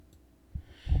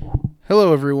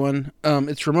Hello, everyone.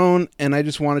 It's Ramon, and I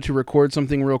just wanted to record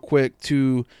something real quick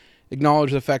to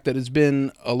acknowledge the fact that it's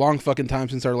been a long fucking time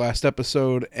since our last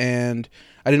episode, and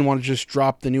I didn't want to just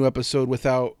drop the new episode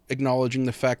without acknowledging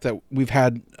the fact that we've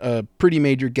had a pretty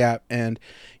major gap, and,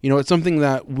 it's something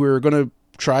that we're going to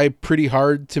try pretty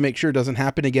hard to make sure it doesn't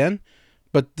happen again,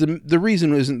 but the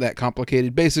reason isn't that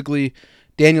complicated. Basically,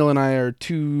 Daniel and I are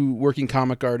two working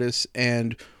comic artists,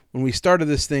 and when we started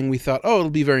this thing, we thought, it'll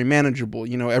be very manageable.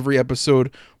 Every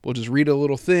episode we'll just read a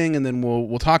little thing and then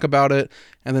we'll talk about it.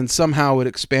 And then somehow it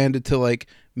expanded to like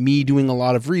me doing a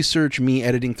lot of research, me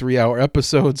editing 3-hour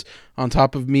episodes on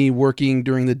top of me working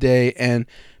during the day. And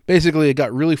basically it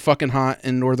got really fucking hot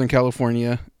in Northern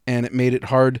California, and it made it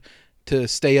hard to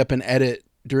stay up and edit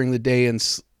during the day and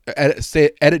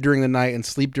edit during the night and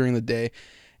sleep during the day.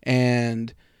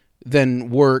 And then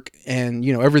work and,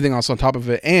 everything else on top of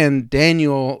it. And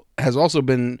Daniel has also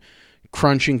been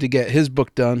crunching to get his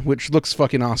book done, which looks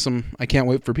fucking awesome. I can't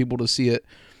wait for people to see it.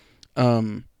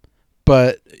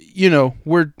 But,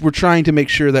 we're trying to make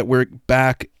sure that we're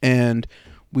back and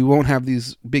we won't have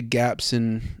these big gaps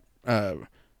in the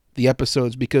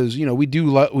episodes because,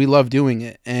 we love doing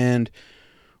it. And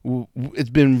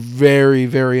it's been very,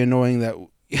 very annoying that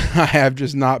I have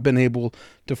just not been able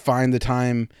to find the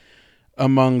time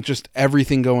among just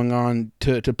everything going on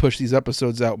to push these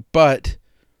episodes out. But,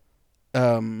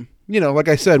 like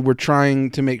I said, we're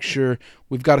trying to make sure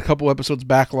we've got a couple episodes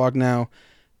backlog now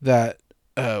that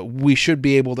we should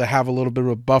be able to have a little bit of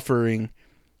a buffering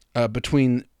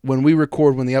between when we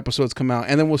record, when the episodes come out.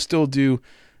 And then we'll still do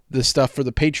the stuff for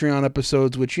the Patreon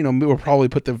episodes, which, we'll probably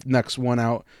put the next one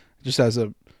out just as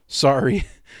a sorry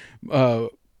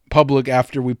public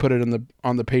after we put it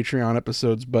on the Patreon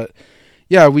episodes. But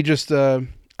yeah, we just, I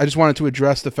just wanted to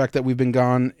address the fact that we've been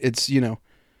gone. It's,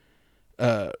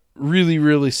 really,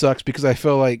 really sucks because I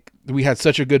feel like we had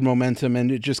such a good momentum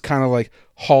and it just kind of like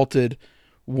halted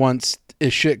once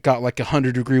shit got like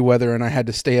 100-degree weather and I had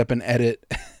to stay up and edit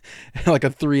like a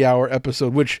 3-hour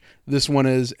episode, which this one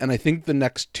is. And I think the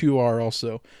next two are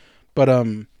also, but,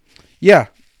 yeah,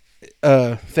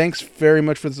 thanks very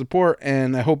much for the support.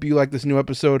 And I hope you like this new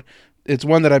episode. It's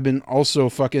one that I've been also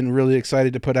fucking really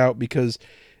excited to put out because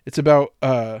it's about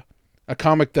a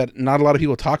comic that not a lot of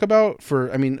people talk about for,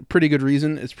 pretty good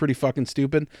reason. It's pretty fucking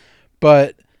stupid,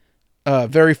 but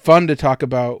very fun to talk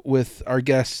about with our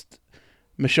guest,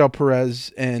 Michelle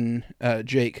Perez and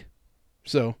Jake.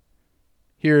 So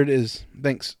here it is.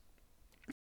 Thanks.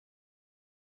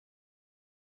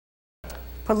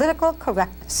 Political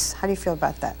correctness. How do you feel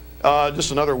about that?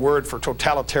 Just another word for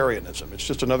totalitarianism. It's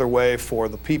just another way for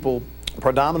the people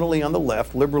predominantly on the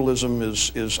left. Liberalism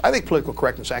is I think political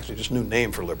correctness is actually just a new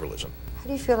name for liberalism. How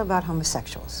do you feel about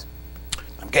homosexuals?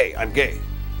 I'm gay.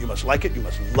 You must like it, you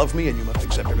must love me, and you must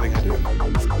accept everything I do.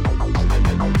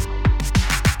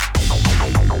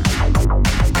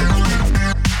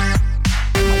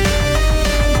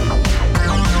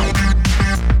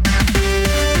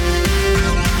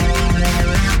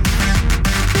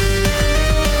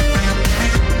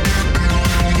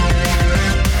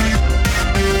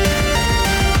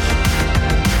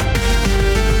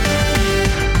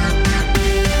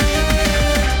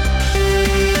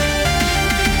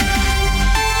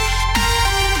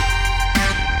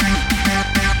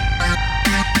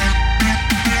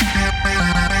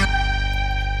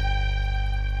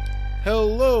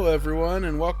 Everyone,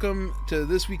 and welcome to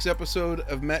this week's episode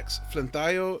of Mex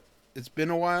Flantayo. It's been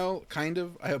a while, kind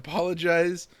of. I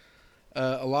apologize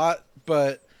a lot,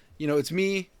 but it's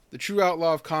me, the true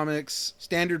outlaw of comics,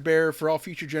 standard bearer for all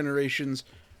future generations,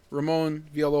 Ramon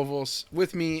Villalobos.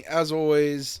 With me, as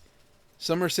always,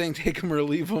 some are saying take him or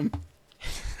leave him.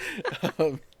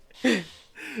 I'm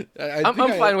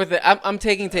fine with it. I'm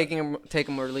taking him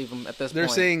or leave him at this point. They're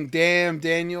saying, damn,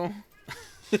 Daniel.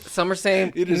 Some are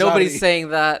saying nobody's saying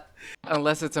that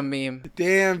unless it's a meme.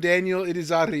 Damn, Daniel, it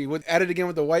is Ari. At it again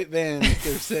with the white van,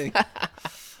 they're saying.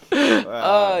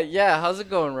 Yeah, how's it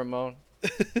going, Ramon?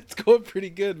 It's going pretty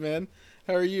good, man.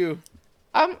 How are you?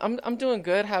 I'm doing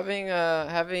good.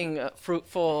 Having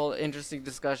fruitful, interesting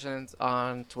discussions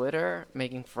on Twitter,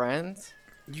 making friends.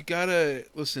 You gotta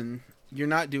listen. You're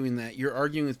not doing that. You're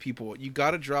arguing with people. You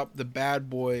gotta drop the bad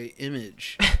boy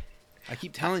image. I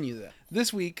keep telling you that.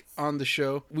 This week on the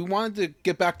show, we wanted to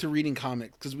get back to reading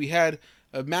comics because we had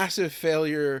a massive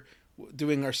failure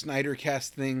doing our Snyder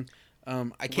Cast thing.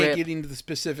 I can't get into the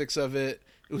specifics of it.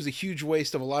 It was a huge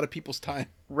waste of a lot of people's time.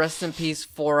 Rest in peace,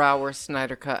 4-hour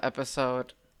Snyder Cut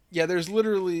episode. Yeah, there's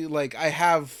literally, I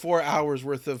have 4 hours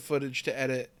worth of footage to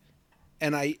edit,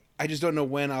 and I just don't know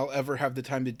when I'll ever have the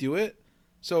time to do it.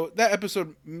 So that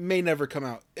episode may never come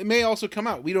out. It may also come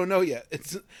out. We don't know yet.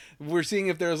 We're seeing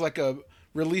if there's like a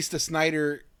release the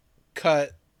Snyder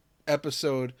cut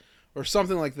episode or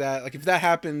something like that. Like if that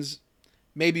happens,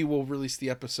 maybe we'll release the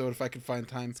episode if I can find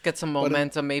time. Let's get some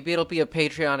momentum. Maybe it'll be a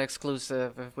Patreon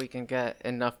exclusive if we can get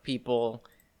enough people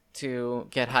to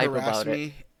get hype about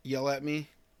it. Yell at me.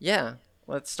 Yeah.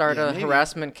 Let's start a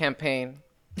harassment campaign.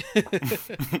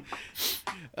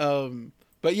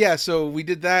 But yeah, so we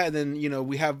did that, and then, you know,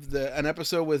 we have an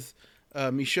episode with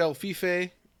Michelle Fife.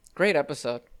 Great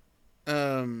episode.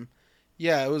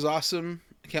 Yeah, it was awesome.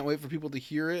 I can't wait for people to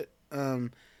hear it.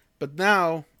 But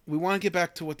now we want to get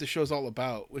back to what the show's all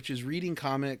about, which is reading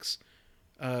comics,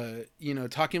 you know,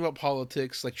 talking about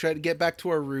politics, like try to get back to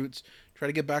our roots, try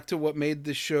to get back to what made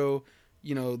this show,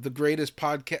 you know, the greatest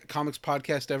comics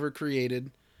podcast ever created.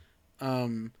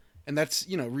 And that's,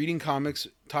 you know, reading comics,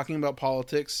 talking about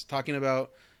politics, talking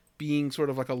about being sort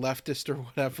of like a leftist or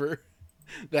whatever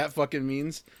that fucking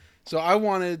means. So I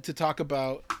wanted to talk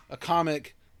about a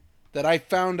comic that I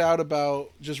found out about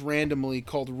just randomly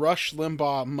called Rush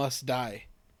Limbaugh Must Die.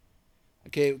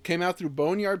 Okay, it came out through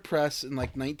Boneyard Press in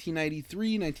like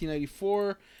 1993,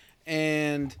 1994.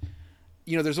 And,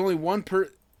 you know, there's only one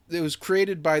it was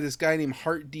created by this guy named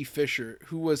Hart D. Fisher,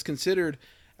 who was considered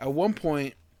at one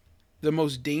point the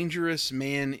most dangerous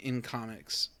man in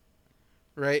comics,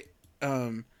 right?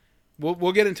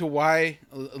 We'll get into why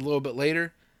a little bit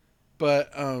later,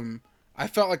 but I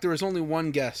felt like there was only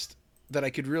one guest that I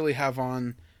could really have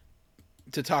on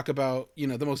to talk about, you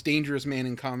know, the most dangerous man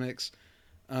in comics,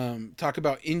 talk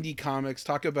about indie comics,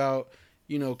 talk about,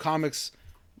 you know, comics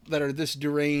that are this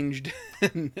deranged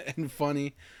and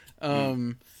funny,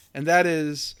 and that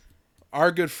is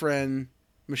our good friend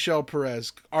Michelle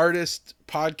Perez, artist,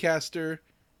 podcaster,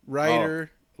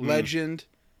 writer, legend.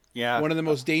 Yeah. One of the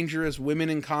most dangerous women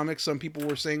in comics, some people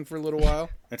were saying for a little while.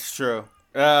 That's true.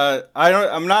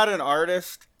 I'm not an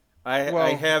artist.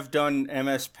 I have done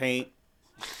MS Paint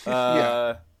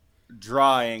drawings,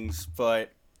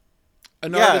 but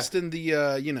an artist in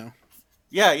the you know.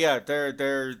 Yeah, they're in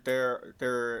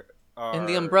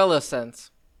the umbrella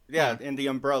sense. Yeah, in the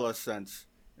umbrella sense.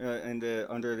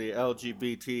 Under the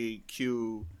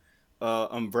LGBTQ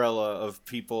umbrella of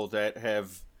people that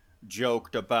have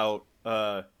joked about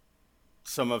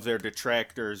some of their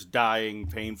detractors dying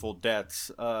painful deaths.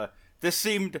 This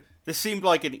seemed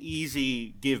like an easy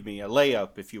give me, a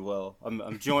layup, if you will.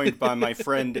 I'm joined by my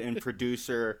friend and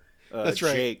producer That's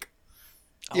right. Jake.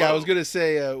 Yeah, I was gonna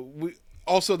say we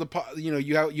also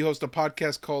you host a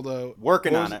podcast called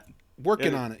Working on It.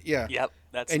 Working on It, yeah. Yep,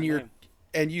 that's and the name.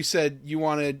 And you said you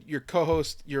wanted your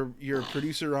co-host, your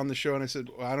producer on the show, and I said,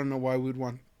 well, I don't know why we'd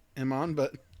want him on,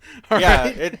 but yeah,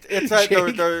 right. it's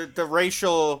the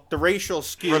racial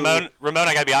skew. Ramon,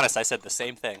 I gotta be honest, I said the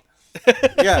same thing.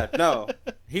 Yeah, no,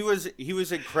 he was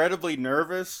incredibly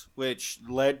nervous, which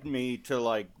led me to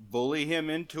like bully him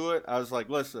into it. I was like,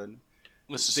 listen,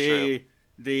 this is true.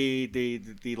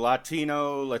 The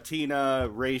Latina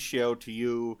ratio to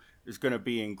you is going to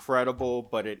be incredible,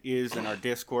 but it is in our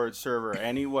Discord server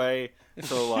anyway.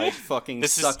 So like, fucking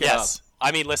suck it up.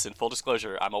 I mean, listen, full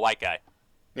disclosure, I'm a white guy.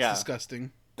 That's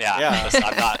disgusting. Yeah. Listen,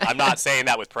 I'm not saying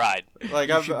that with pride. Like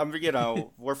I'm you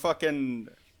know, we're fucking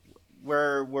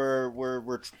we're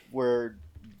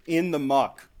in the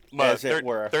muck, as it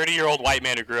were. 30-year-old white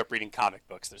man who grew up reading comic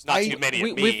books. There's not too many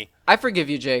of me. I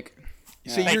forgive you, Jake.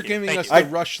 So you're giving us the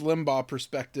Rush Limbaugh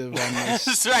perspective on this.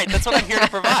 That's right. That's what I'm here to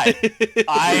provide.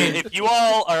 If you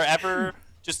all are ever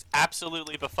just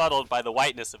absolutely befuddled by the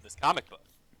whiteness of this comic book,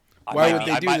 why would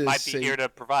they do this? I might be here to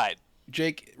provide.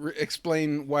 Jake,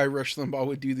 explain why Rush Limbaugh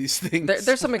would do these things.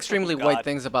 There's some extremely white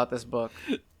things about this book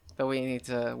that we need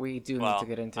to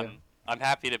get into. I'm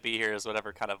happy to be here as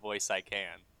whatever kind of voice I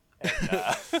can. And,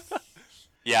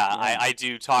 I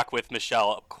do talk with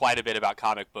Michelle quite a bit about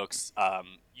comic books.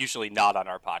 Usually not on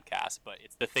our podcast, but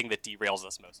it's the thing that derails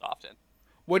us most often.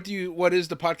 What is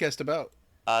the podcast about?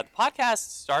 The podcast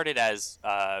started as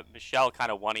Michelle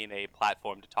kind of wanting a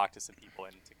platform to talk to some people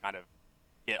and to kind of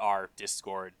get our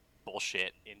Discord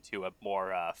bullshit into a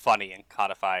more funny and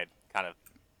codified kind of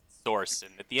source.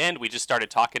 And at the end, we just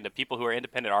started talking to people who are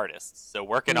independent artists. So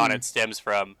working on it stems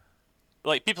from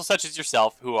like people such as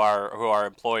yourself who are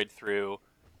employed through,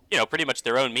 you know, pretty much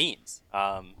their own means.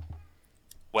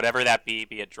 Whatever that be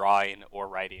it drawing or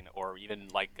writing or even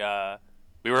like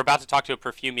we were about to talk to a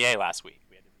perfumier last week.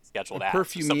 We had to schedule that.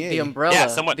 Perfumier. The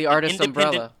umbrella. The artist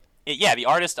umbrella. Yeah, the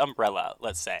artist umbrella,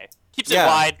 let's say. Keeps it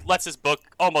wide, lets us book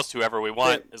almost whoever we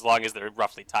want, as long as they're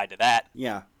roughly tied to that.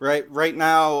 Yeah, right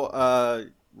now,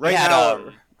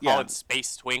 calling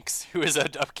Space Twinks, who is a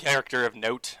character of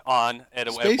note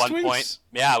at Space one Twinks? point.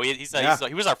 Yeah,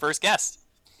 he was our first guest.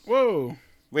 Whoa.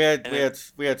 We had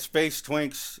Space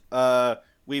Twinks.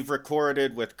 We've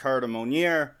recorded with Carta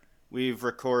Monier. We've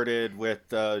recorded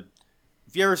with. Have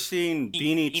you ever seen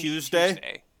Beanie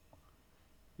Tuesday?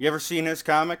 You ever seen his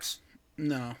comics?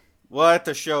 No. We'll have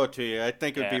to show it to you. I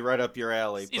think it'd be right up your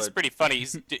alley. He's pretty funny.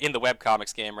 He's in the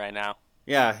webcomics game right now.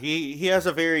 Yeah, he has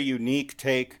a very unique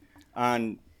take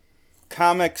on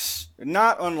comics,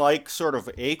 not unlike sort of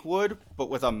Akewood, but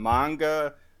with a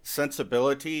manga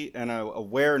sensibility and a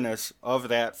awareness of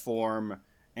that form,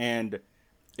 and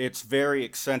it's very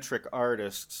eccentric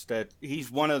artists that he's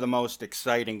one of the most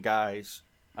exciting guys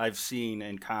I've seen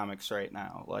in comics right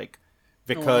now. Like,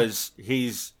 because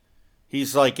he's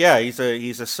like, yeah, he's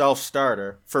a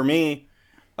self-starter. For me,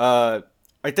 I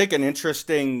think an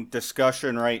interesting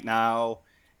discussion right now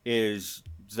is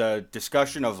the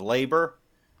discussion of labor.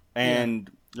 And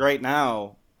right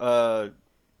now,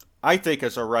 I think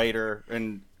as a writer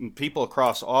and people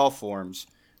across all forms,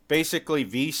 basically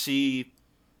VC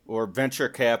or venture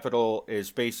capital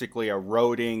is basically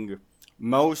eroding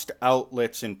most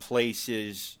outlets and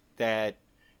places that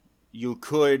you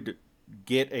could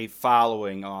get a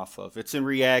following off of. It's in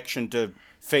reaction to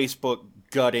Facebook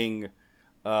gutting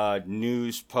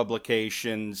news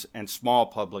publications and small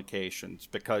publications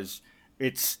because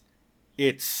it's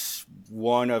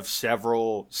one of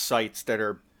several sites that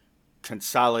are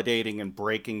consolidating and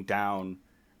breaking down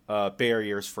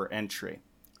barriers for entry.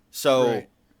 So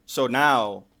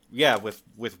now,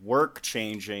 with work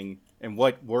changing and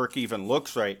what work even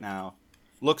looks like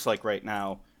right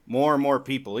now, more and more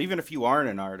people, even if you aren't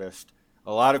an artist,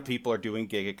 a lot of people are doing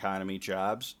gig economy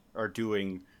jobs, are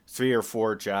doing 3 or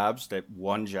 4 jobs that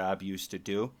one job used to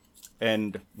do.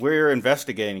 And we're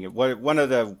investigating it. One of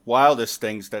the wildest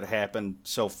things that happened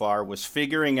so far was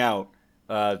figuring out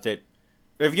that.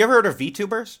 Have you ever heard of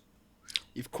VTubers?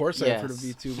 Of course, I've heard of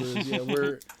VTubers. Yeah,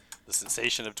 we're the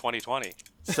sensation of 2020.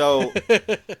 So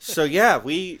yeah,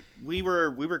 we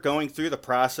were going through the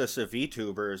process of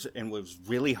VTubers, and it was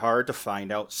really hard to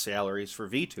find out salaries for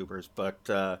VTubers. But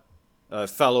a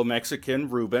fellow Mexican,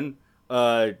 Ruben,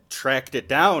 tracked it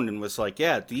down and was like,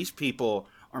 yeah, these people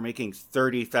are making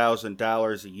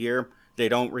 $30,000 a year. They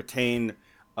don't retain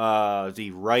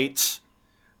the rights,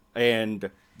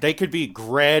 and they could be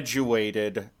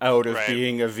graduated out of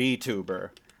being a VTuber.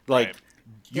 Like,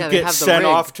 you get sent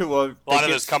off to a lot of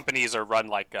those companies are run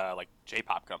like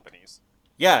J-pop companies.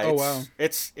 Yeah. wow.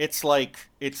 It's like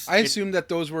I assumed that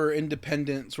those were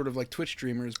independent, sort of like Twitch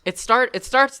streamers. It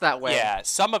starts that way. Yeah,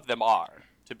 some of them are.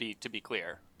 To be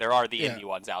clear, there are the indie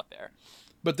ones out there.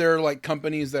 But there are like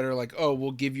companies that are like, oh,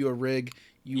 we'll give you a rig.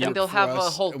 And they'll have a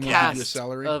whole cast of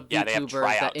they have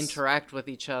VTubers that interact with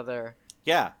each other.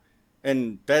 Yeah,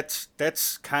 and that's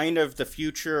kind of the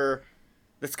future.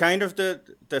 That's kind of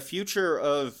the future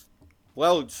of,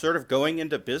 well, sort of going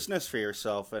into business for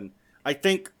yourself. And I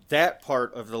think that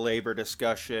part of the labor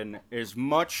discussion is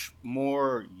much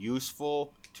more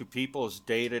useful to people's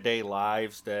day-to-day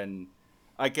lives than,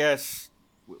 I guess,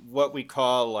 what we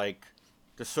call like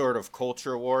the sort of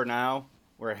culture war now,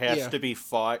 where it has to be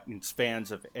fought in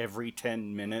spans of every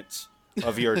 10 minutes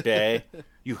of your day.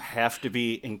 You have to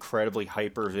be incredibly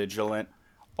hyper vigilant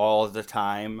all the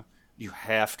time. You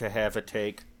have to have a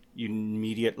take. You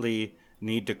immediately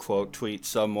need to quote tweet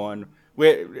someone.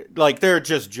 Like, they're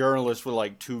just journalists with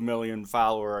like 2 million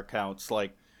follower accounts,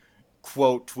 like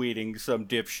quote tweeting some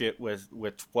dipshit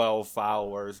with 12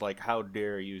 followers. Like, how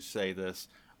dare you say this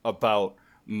about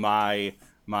my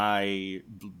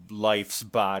life's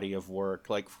body of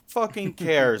work? Like, fucking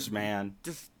cares, man.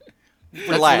 Just relax.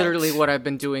 That's literally what I've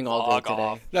been doing all day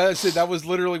today. That's it. That was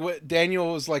literally what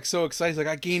Daniel was like so excited. Like,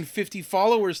 I gained 50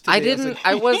 followers today.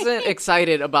 I wasn't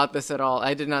excited about this at all.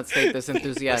 I did not state this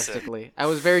enthusiastically. I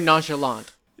was very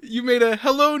nonchalant. You made a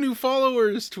hello new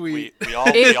followers tweet. We all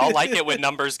like it when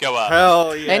numbers go up.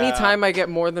 Hell yeah. Anytime I get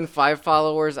more than 5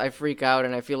 followers, I freak out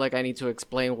and I feel like I need to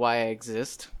explain why I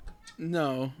exist.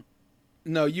 No,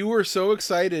 you were so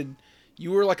excited. You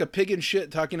were like a pig in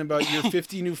shit talking about your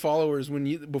 50 new followers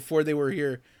before they were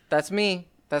here. That's me,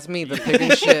 the pig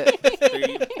in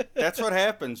shit. That's what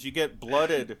happens. You get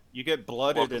blooded.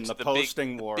 Welcome in the to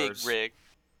posting wars. Big rig.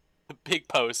 The big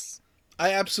posts.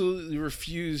 I absolutely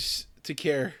refuse to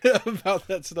care about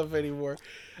that stuff anymore.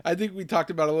 I think we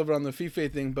talked about it a little bit on the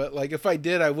FIFA thing, but like if I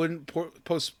did, I wouldn't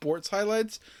post sports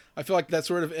highlights. I feel like that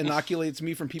sort of inoculates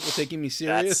me from people taking me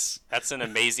serious. That's an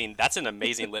amazing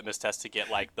litmus test to get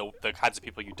like the kinds of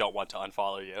people you don't want to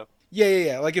unfollow you.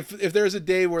 Yeah. Like if there's a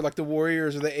day where like the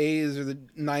Warriors or the A's or the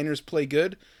Niners play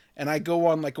good, and I go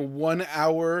on like a 1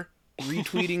 hour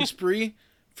retweeting spree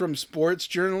from sports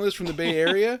journalists from the Bay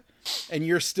Area, and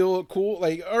you're still cool,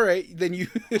 like, all right, then you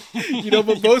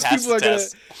but most passed people are the gonna,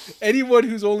 test. anyone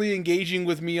who's only engaging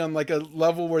with me on like a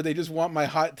level where they just want my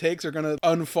hot takes are gonna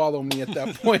unfollow me at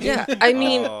that point. Yeah, I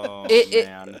mean, Oh,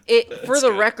 man. for the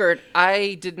good. record,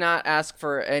 I did not ask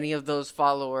for any of those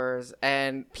followers,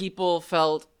 and people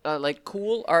felt like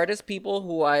cool artist people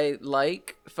who I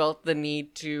like felt the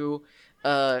need to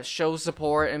show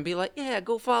support and be like, yeah,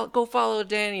 go follow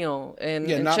Daniel and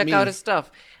not check me. out his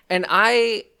stuff. And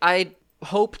I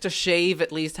hope to shave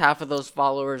at least half of those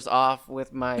followers off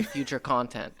with my future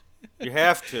content. You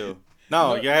have to.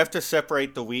 No, you have to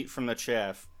separate the wheat from the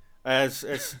chaff. As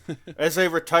a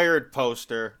retired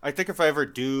poster, I think if I ever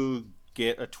do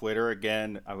get a Twitter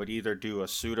again, I would either do a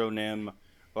pseudonym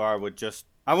or I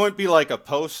wouldn't be like a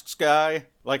posts guy.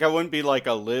 Like I wouldn't be like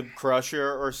a lib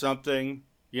crusher or something.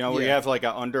 You know, where you Yeah. have like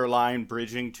an underline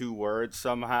bridging two words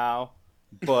somehow.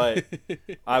 But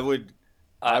I would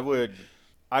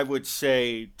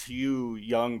say to you,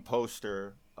 young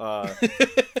poster,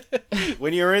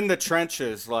 when you're in the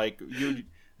trenches, like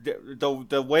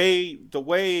the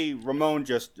way Ramon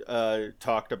just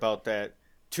talked about that,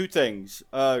 two things.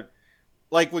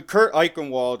 Like when Kurt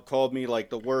Eichenwald called me like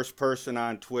the worst person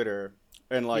on Twitter,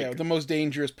 and like the most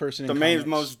dangerous person. the in main comics.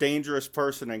 most dangerous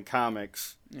person in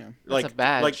comics. Yeah. That's a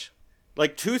badge.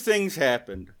 Like two things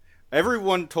happened.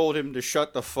 Everyone told him to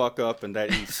shut the fuck up and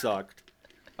that he sucked.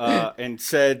 And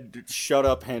said, "Shut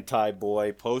up, hentai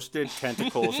boy." Posted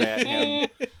tentacles at him.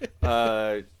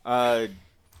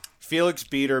 Felix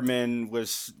Biederman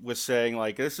was saying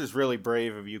like, "This is really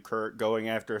brave of you, Kurt, going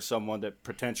after someone that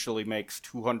potentially makes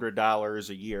 $200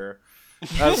 a year."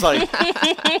 I was like,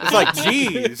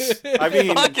 geez. I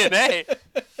mean, Fucking A.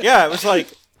 yeah, it was like,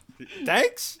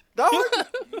 thanks, dog.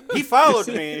 He followed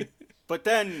me, but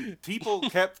then people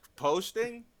kept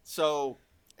posting. So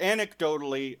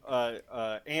anecdotally,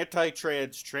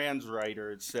 anti-trans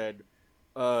writer said,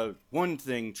 one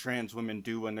thing trans women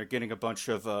do when they're getting a bunch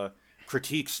of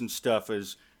critiques and stuff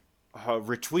is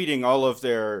retweeting all of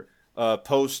their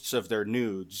posts of their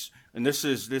nudes, and this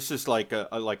is like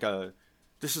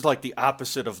this is like the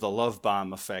opposite of the love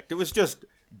bomb effect. It was just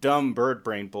dumb bird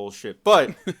brain bullshit,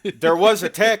 but there was a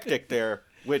tactic there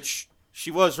which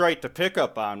she was right to pick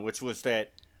up on, which was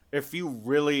that if you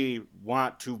really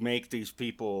want to make these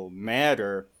people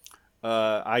madder,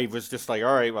 I was just like,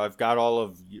 all right, well, I've got all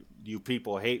of you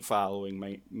people hate following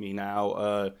me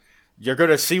now. You're going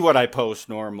to see what I post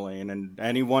normally. And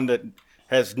anyone that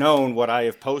has known what I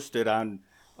have posted on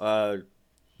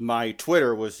my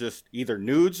Twitter was just either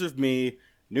nudes of me,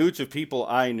 nudes of people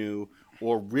I knew,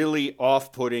 or really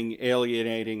off-putting,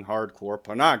 alienating, hardcore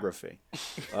pornography.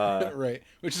 Right,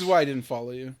 which is why I didn't follow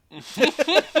you.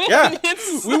 Yeah,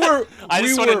 We were I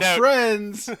just wanna note-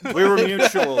 friends. we were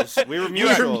mutuals. We were We were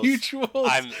mutuals. mutuals.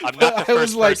 I'm not but the I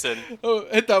was first like, person. oh,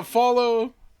 hit that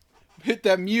follow, hit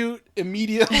that mute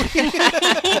immediately.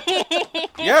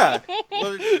 Yeah,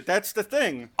 well, that's the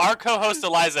thing. Our co-host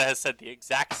Eliza has said the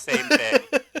exact same thing.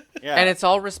 Yeah. And it's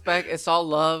all respect. It's all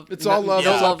love. It's all love.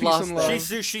 Yeah. It's all love peace lost and there.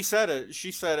 love. She said it.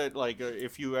 She said it like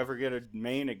if you ever get a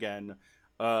main again,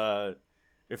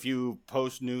 if you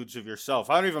post nudes of yourself,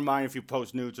 I don't even mind if you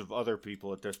post nudes of other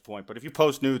people at this point. But if you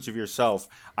post nudes of yourself,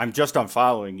 I'm just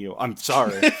unfollowing you. I'm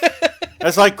sorry.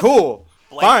 It's like cool,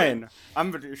 fine.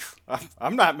 I'm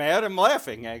not mad. I'm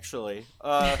laughing actually.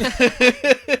 But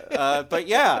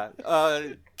yeah,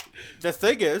 the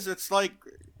thing is, it's like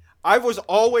I was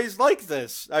always like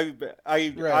this. Right.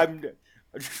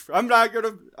 I'm not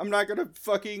gonna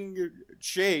fucking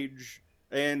change.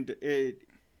 And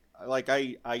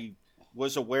I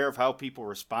was aware of how people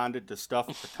responded to stuff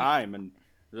at the time, and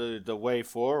the way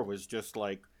forward was just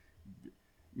like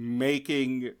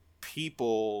making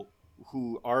people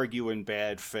who argue in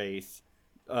bad faith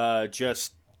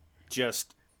just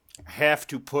have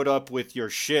to put up with your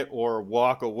shit or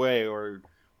walk away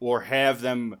or have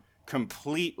them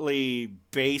completely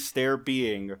base their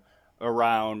being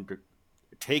around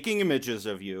taking images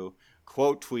of you,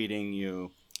 quote tweeting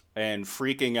you, and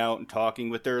freaking out and talking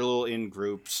with their little in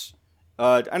groups.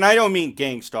 And I don't mean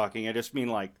gang stalking. I just mean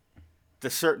like the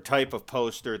certain type of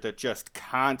poster that just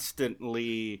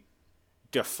constantly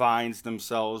defines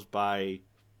themselves by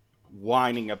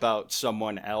whining about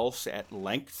someone else at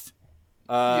length.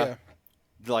 Yeah.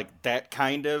 Like that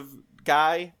kind of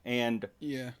guy. And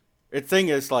Yeah. the thing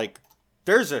is, like,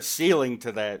 there's a ceiling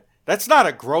to that. That's not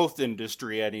a growth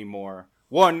industry anymore.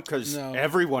 One, because No.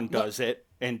 everyone does it.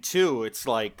 And two, it's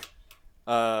like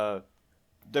the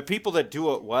people that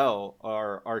do it well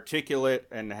are articulate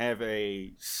and have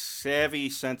a savvy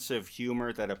sense of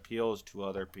humor that appeals to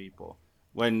other people.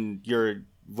 when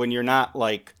you're not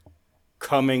like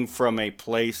coming from a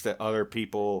place that other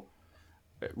people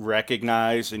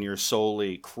recognize and you're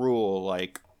solely cruel,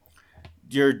 like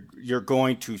you're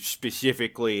going to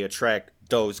specifically attract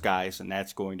those guys, and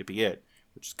that's going to be it.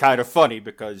 Which is kind of funny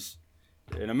because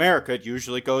in America it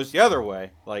usually goes the other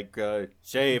way. Like,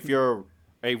 say if you're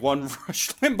a one Rush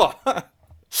Limbaugh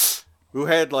who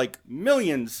had like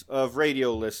millions of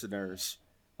radio listeners,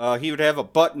 he would have a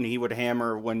button he would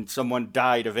hammer when someone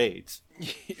died of AIDS.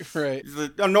 Right.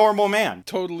 He's a normal man.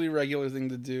 Totally regular thing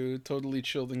to do. Totally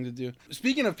chill thing to do.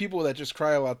 Speaking of people that just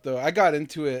cry a lot, though, I got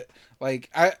into it.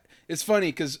 It's funny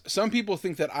because some people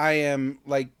think that I am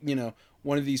like,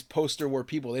 one of these poster war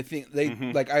people. They think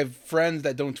like I have friends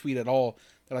that don't tweet at all.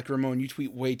 They're like, Ramon, you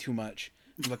tweet way too much.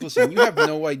 I'm like, listen, you have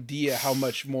no idea how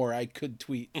much more I could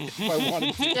tweet if I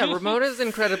wanted to. Yeah, Ramon is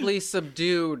incredibly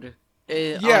subdued. On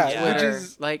Yeah, Twitter. which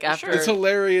is like after it's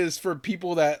hilarious for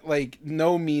people that like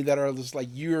know me that are just like,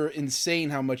 you're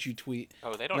insane how much you tweet.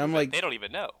 Oh, they And don't. I'm Even, like, they don't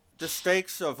even know. The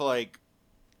stakes of like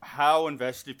how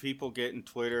invested people get in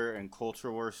Twitter and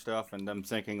culture war stuff, and them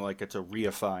thinking like it's a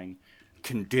reifying,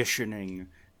 conditioning,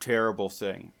 terrible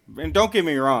thing. And don't get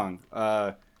me wrong,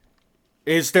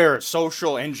 is there a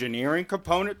social engineering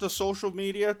component to social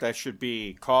media that should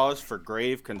be cause for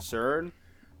grave concern?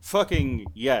 Fucking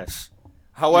yes.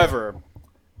 However,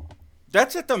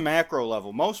 that's at the macro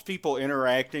level. Most people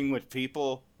interacting with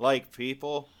people like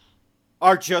people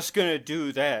are just gonna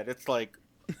do that. It's like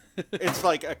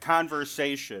a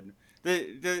conversation.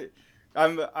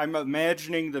 I'm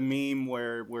imagining the meme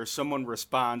where someone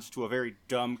responds to a very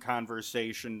dumb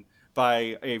conversation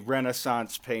by a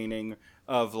Renaissance painting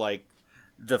of like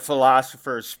the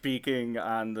philosophers speaking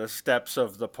on the steps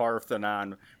of the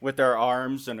Parthenon with their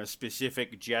arms in a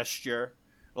specific gesture,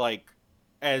 like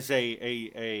as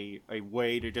a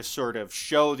way to just sort of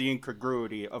show the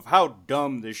incongruity of how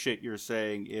dumb the shit you're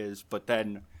saying is, but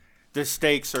then the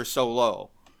stakes are so low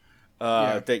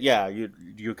that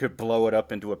you could blow it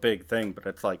up into a big thing, but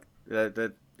it's like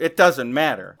that it doesn't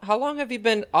matter. How long have you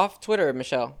been off Twitter,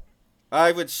 Michelle?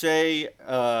 I would say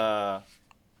a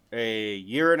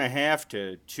year and a half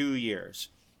to 2 years.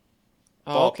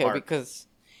 Oh, okay, Ballpark. because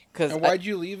and why'd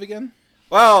you leave again?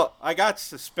 Well, I got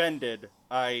suspended.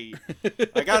 I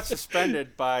got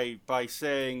suspended by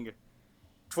saying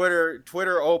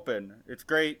Twitter open. It's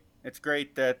great. It's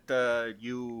great that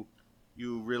you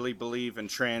really believe in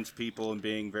trans people and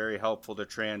being very helpful to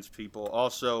trans people.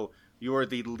 Also, you are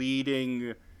the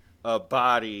leading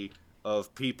body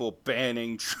of people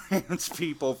banning trans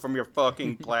people from your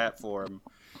fucking platform.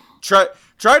 Try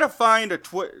to find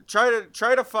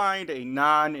try to find a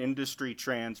non-industry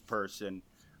trans person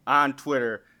on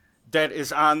Twitter that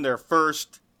is on their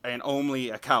first and only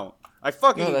account. I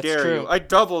fucking dare true. you. I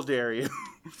double dare you.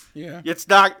 Yeah. It's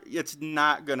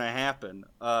not gonna happen.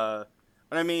 And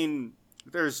I mean,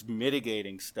 there's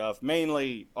mitigating stuff,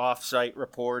 mainly off-site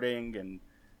reporting and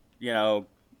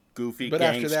goofy But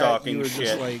gang after that, stalking you were shit.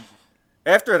 just like,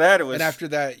 After that, it was. and after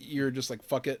that, you're just like,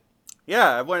 fuck it.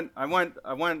 Yeah, I went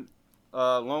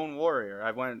lone warrior.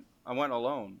 I went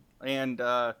alone, and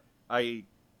it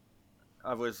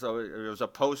was a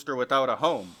poster without a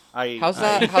home. how's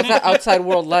that outside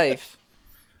world life?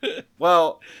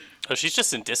 Well, Oh, she's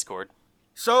just in Discord.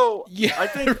 so Yeah, I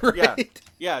think right.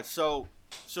 yeah. So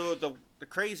the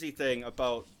crazy thing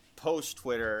about post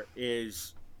Twitter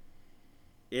is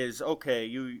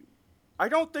okay. I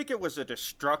don't think it was a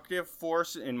destructive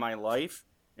force in my life,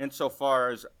 insofar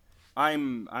as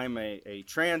I'm a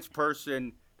trans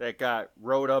person that got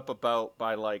wrote up about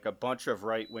by like a bunch of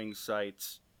right-wing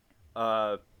sites.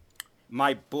 My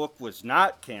book was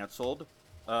not canceled.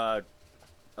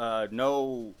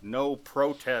 No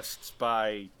protests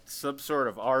by some sort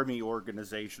of army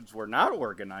organizations were not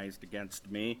organized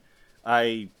against me.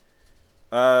 I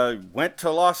went to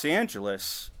Los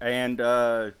Angeles and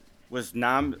was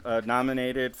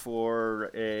nominated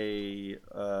for a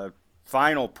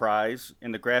final prize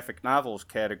in the graphic novels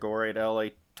category at LA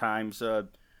Times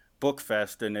Book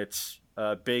Fest, and its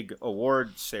big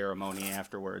award ceremony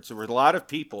afterwards. There were a lot of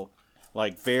people,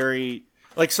 like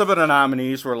some of the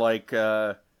nominees were like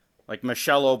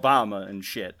Michelle Obama and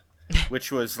shit,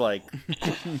 which was like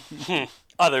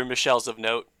Other Michelles of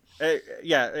note.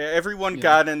 everyone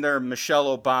got in there.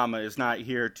 Michelle Obama is not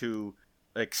here to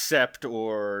accept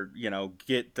or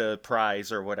get the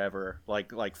prize or whatever.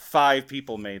 Like 5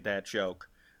 people made that joke,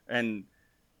 and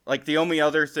like the only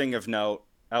other thing of note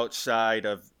outside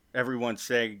of everyone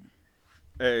saying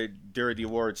during the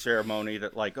award ceremony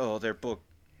that like, oh, their book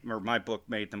or my book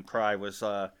made them cry was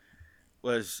a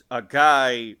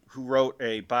guy who wrote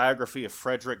a biography of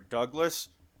Frederick Douglass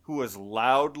who was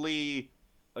loudly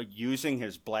using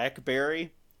his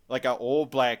BlackBerry, like an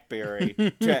old BlackBerry,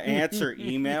 to answer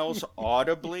emails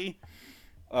audibly,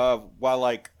 while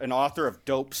like an author of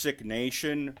Dope Sick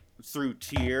Nation through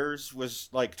tears was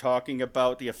like talking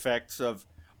about the effects of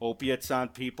opiates on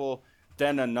people.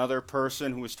 Then another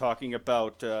person who was talking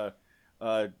about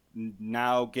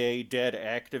now gay dead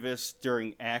activists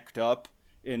during ACT UP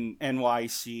in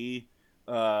NYC,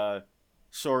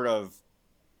 sort of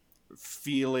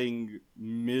feeling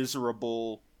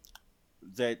miserable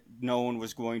that no one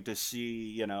was going to see,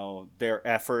 you know, their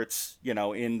efforts, you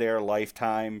know, in their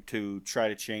lifetime to try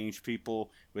to change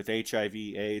people with HIV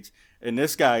AIDS. And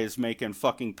this guy is making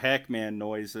fucking Pac-Man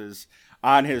noises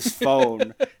on his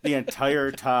phone the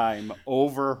entire time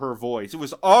over her voice. It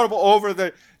was audible over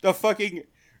the fucking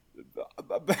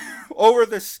over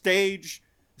the stage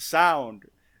sound.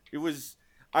 It was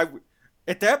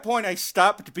at that point I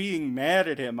stopped being mad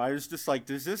at him. I was just like,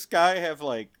 does this guy have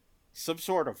like some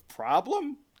sort of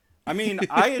problem? I mean,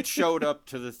 I had showed up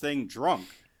to the thing drunk.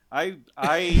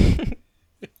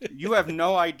 You have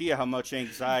no idea how much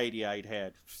anxiety I'd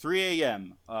had. 3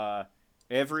 a.m.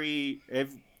 Every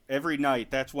night,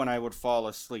 that's when I would fall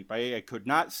asleep. I could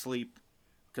not sleep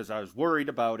because I was worried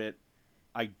about it.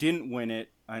 I didn't win it,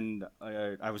 and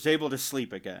I was able to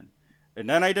sleep again. And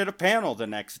then I did a panel the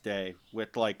next day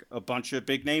with like a bunch of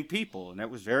big name people, and it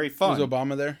was very fun. Was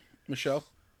Obama there, Michelle?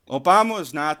 Obama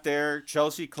was not there.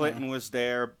 Chelsea Clinton was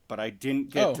there, but I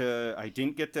didn't get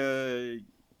to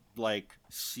like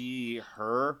see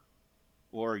her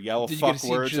or yell Did you fuck get to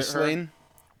see words at her. Ghislaine?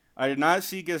 I did not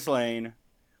see Ghislaine.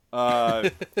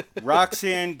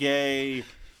 Roxane Gay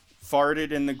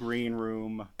farted in the green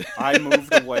room. I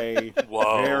moved away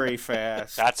Whoa. very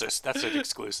fast. That's an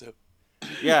exclusive.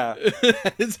 Yeah.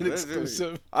 It's an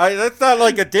exclusive. That's not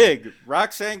like a dig.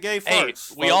 Roxane Gay farts.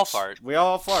 Hey, we all folks. fart. We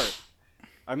all fart.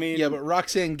 I mean, Yeah, but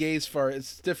Roxanne Gay's fart,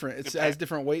 it's different. It has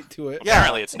different weight to it. Yeah.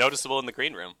 Apparently, it's noticeable in the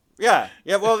green room. yeah.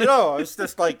 Well, no, it's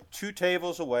just like 2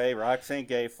 tables away. Roxane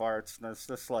Gay farts, and it's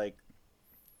just like,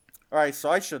 all right, so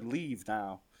I should leave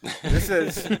now. This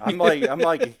is. I'm like,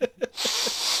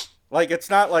 it's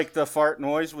not like the fart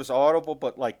noise was audible,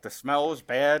 but like the smell was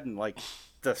bad, and like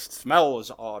the smell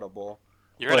was audible.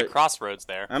 You're at a crossroads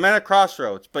there. I'm at a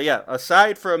crossroads, but yeah.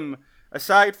 Aside from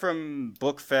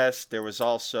Bookfest, there was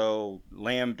also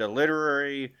Lambda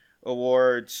Literary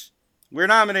Awards. We're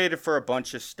nominated for a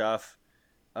bunch of stuff.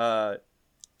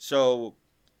 So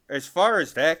as far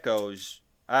as that goes,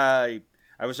 I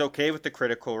was okay with the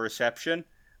critical reception.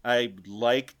 I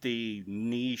liked the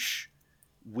niche,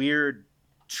 weird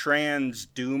trans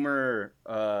doomer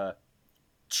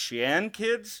Chan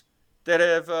kids that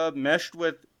have meshed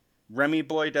with Remy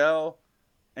Boydell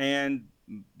and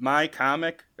my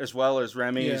comic, as well as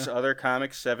Remy's other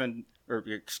comics,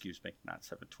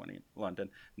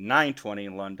 920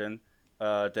 in London,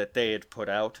 that they had put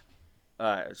out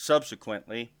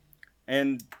subsequently.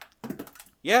 And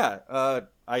yeah,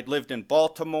 I'd lived in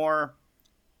Baltimore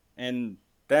and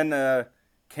then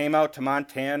came out to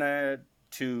Montana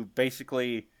to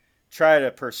basically try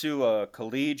to pursue a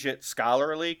collegiate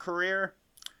scholarly career.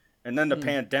 And then the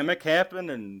pandemic happened,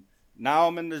 and now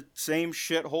I'm in the same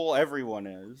shithole everyone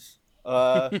is.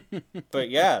 But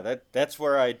yeah, that's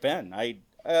where I'd been. All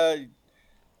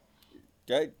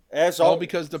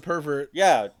because the pervert.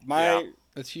 Yeah,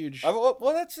 That's huge. Well,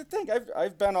 that's the thing.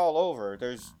 I've been all over.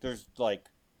 There's like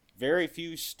very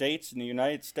few states in the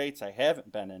United States I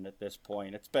haven't been in at this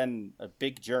point. It's been a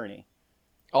big journey.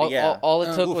 All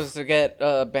it took oof. was to get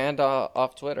banned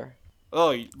off Twitter.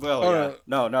 Oh well, yeah.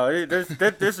 No.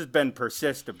 This has been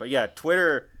persistent, but yeah,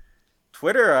 Twitter.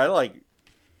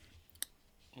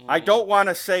 I don't want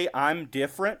to say I'm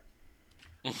different,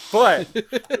 but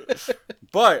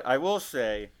I will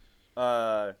say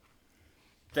that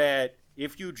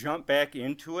if you jump back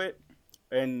into it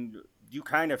and you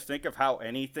kind of think of how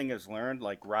anything is learned,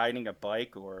 like riding a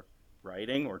bike or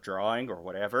writing or drawing or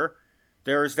whatever,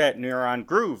 there's that neuron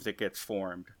groove that gets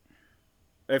formed.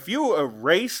 If you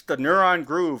erase the neuron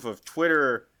groove of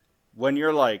Twitter when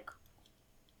you're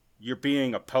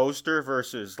being a poster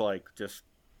versus like just,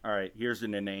 all right, here's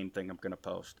an inane thing I'm going to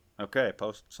post. Okay, I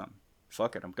posted something.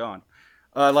 Fuck it, I'm gone.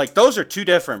 Like those are two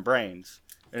different brains.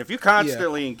 And if you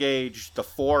constantly engage the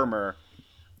former,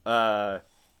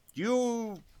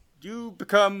 you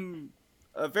become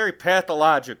very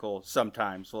pathological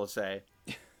sometimes, we'll say.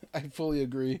 I fully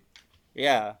agree.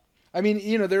 Yeah. I mean,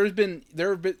 there have been.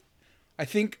 I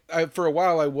think for a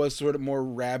while I was sort of more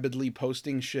rabidly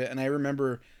posting shit, and I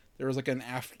remember there was like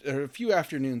a few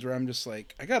afternoons where I'm just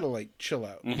like, I gotta like chill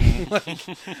out. Like,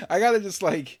 I gotta just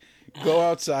like go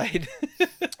outside,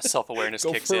 Self-awareness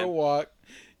go kicks for in. a walk.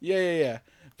 Yeah.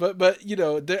 but you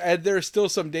know, there are still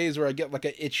some days where I get like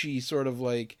a itchy sort of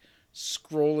like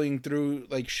scrolling through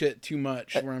like shit too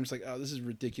much, where I'm just like, oh, this is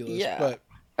ridiculous. Yeah. But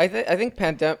I think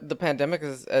the pandemic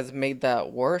has made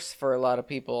that worse for a lot of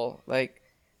people. Like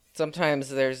sometimes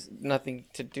there's nothing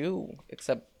to do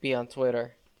except be on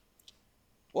Twitter.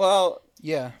 Well,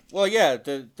 yeah, yeah.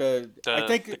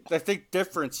 I think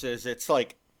difference is it's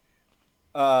like,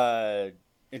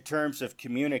 in terms of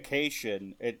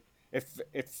communication,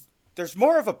 if there's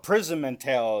more of a prison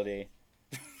mentality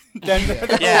than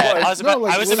Yeah, there I was.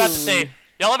 was about to say,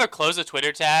 y'all ever close a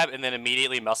Twitter tab and then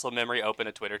immediately muscle memory open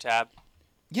a Twitter tab?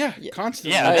 yeah,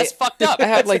 constantly. Yeah, that's fucked up. I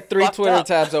had like That's 3 fucked Twitter up.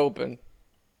 tabs open.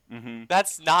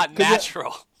 That's not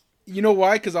natural. You know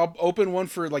why? Because I'll open one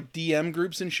for like DM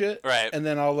groups and shit, Right. And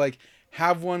then I'll like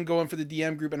have one going for the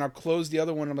DM group, and I'll close the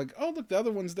other one. I'm like, oh look, the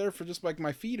other one's there for just like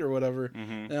my feed or whatever.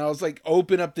 And I was like,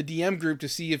 open up the DM group to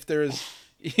see if there's,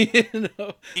 you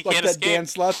know, You like can't that escape. Dan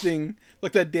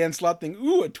Slott thing,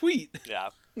 Ooh, a tweet. Yeah,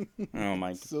 Oh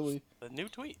my! Silly. the new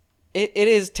tweet. It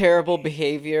is terrible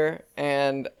behavior,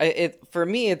 and for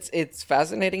me it's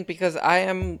fascinating because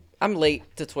I'm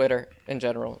late to Twitter in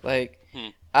general. Like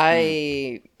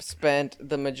I spent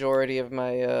the majority of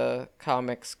my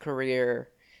comics career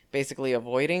basically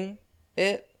avoiding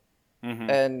it,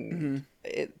 and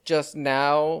it just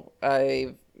now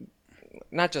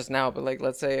not just now, but like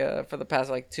let's say for the past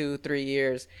like 2-3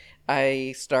 years,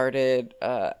 I started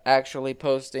actually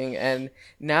posting, and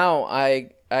now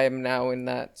I'm now in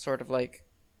that sort of like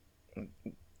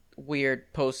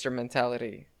weird poster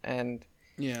mentality, and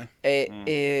Yeah.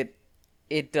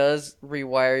 it does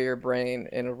rewire your brain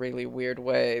in a really weird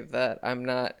way that I'm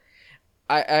not.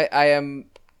 I am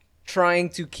trying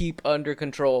to keep under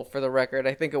control, for the record.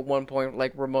 I think at one point,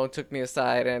 like, Ramon took me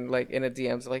aside and, like, in a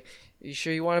DM's like, you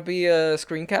sure you want to be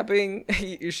screen capping?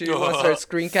 You sure you want to start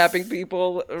screen capping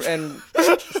people and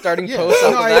starting posts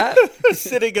off of that?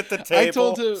 Sitting at the table,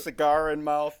 told him- cigar in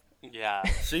mouth. Yeah.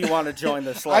 So you want to join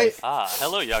this life?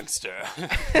 Hello, youngster.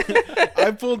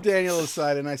 I pulled Daniel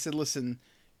aside and I said, listen,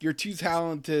 you're too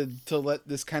talented to let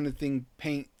this kind of thing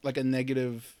paint like a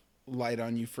negative light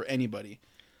on you for anybody.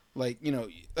 Like, you know,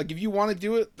 like if you want to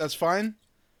do it, that's fine.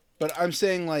 But I'm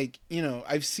saying, like, you know,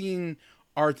 I've seen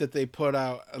art that they put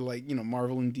out, like, you know,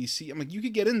 Marvel and DC. I'm like, you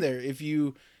could get in there if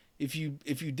you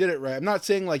did it right. I'm not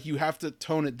saying like you have to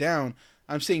tone it down.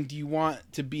 I'm saying, do you want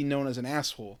to be known as an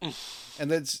asshole? And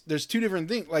there's two different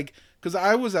things. Like, because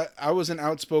I was an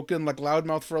outspoken, like,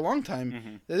 loudmouth for a long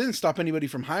time. That didn't stop anybody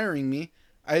from hiring me.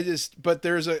 But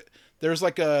there's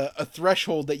like a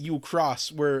threshold that you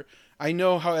cross where I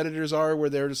know how editors are, where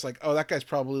they're just like, oh, that guy's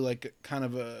probably like kind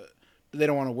of they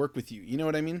don't want to work with you. You know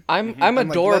what I mean? I'm like,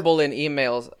 adorable in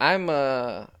emails. I'm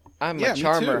a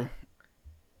charmer. Me too.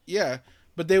 Yeah,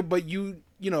 but you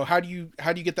know, how do you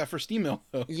get that first email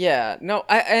though? Yeah, no,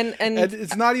 and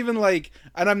it's not even like,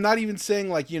 and I'm not even saying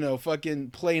like, you know, fucking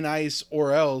play nice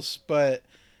or else, but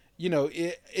you know,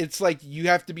 it's like you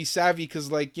have to be savvy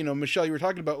because, like, you know, Michelle, you were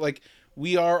talking about, like,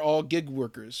 we are all gig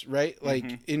workers, right?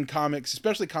 Like in comics,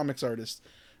 especially comics artists.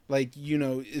 Like, you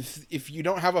know, if you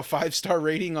don't have a 5-star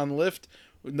rating on Lyft,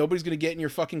 nobody's gonna get in your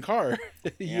fucking car.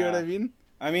 You know what I mean?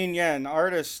 I mean, yeah, and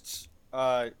artists,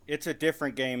 it's a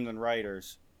different game than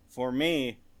writers. For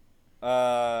me,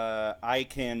 I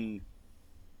can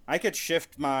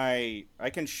shift my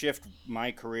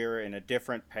career in a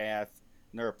different path.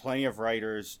 And there are plenty of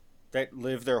writers that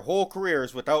live their whole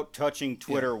careers without touching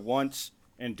Twitter once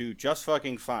and do just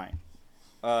fucking fine.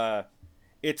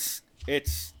 It's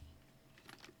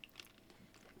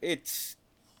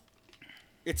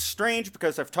strange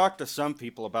because I've talked to some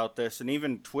people about this, and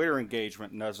even Twitter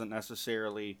engagement doesn't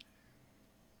necessarily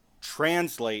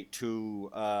translate to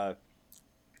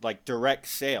like direct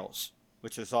sales,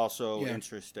 which is also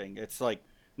interesting. It's like,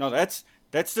 no, that's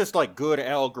just like good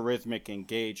algorithmic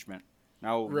engagement.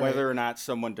 Now, whether or not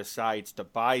someone decides to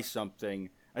buy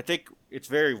something, I think it's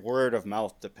very word of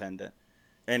mouth dependent,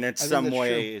 and in some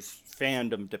ways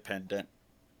fandom dependent.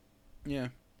 Yeah.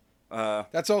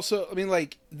 That's also, I mean,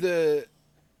 like,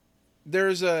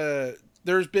 there's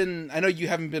been, I know you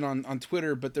haven't been on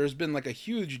Twitter, but there's been like a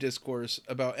huge discourse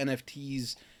about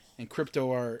NFTs and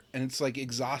crypto art, and it's like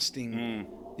exhausting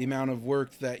the amount of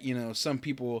work that, you know, some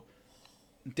people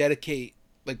dedicate,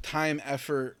 like time,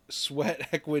 effort, sweat,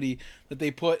 equity that they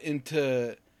put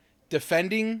into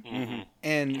defending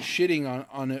and shitting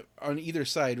on it on either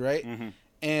side, right?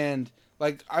 And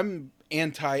like, I'm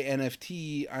anti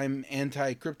NFT, I'm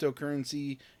anti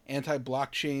cryptocurrency, anti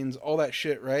blockchains, all that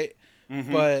shit, right?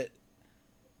 But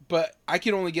but I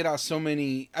can only get out so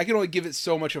many. I can only give it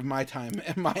so much of my time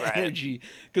and my Right. energy,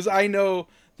 because I know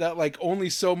that like only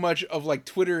so much of like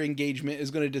Twitter engagement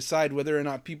is going to decide whether or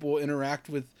not people interact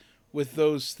with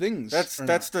those things. That's or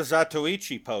the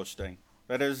Zatoichi posting.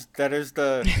 That is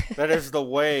the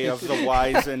way of the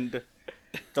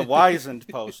wizened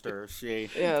posters. See?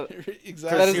 Yeah, not. that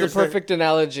Exactly. is the here's perfect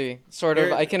analogy. Sort of,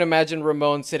 Here- I can imagine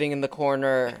Ramon sitting in the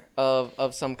corner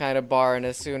of some kind of bar, and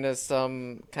as soon as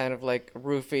some kind of like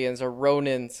ruffians or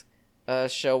Ronins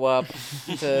show up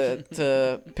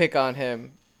to pick on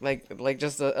him, like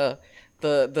just the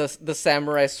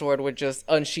samurai sword would just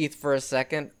unsheath for a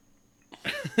second.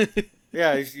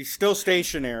 Yeah, he's still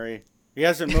stationary. He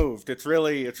hasn't moved. It's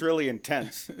really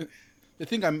intense. I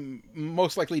think I'm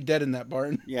most likely dead in that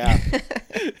barn. Yeah.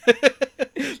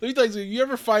 Let me tell you, you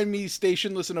ever find me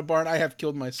stationless in a barn, I have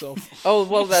killed myself. Oh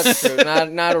well, that's true.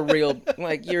 Not a real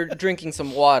like you're drinking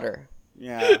some water.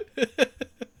 Yeah.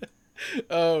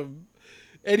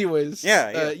 Anyways,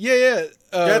 Yeah. yeah.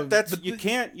 That's but you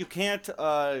can't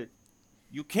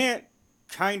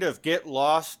kind of get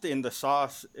lost in the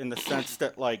sauce in the sense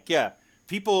that like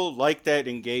people like that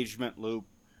engagement loop,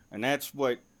 and that's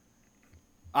what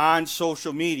on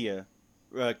social media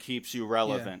keeps you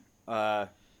relevant. But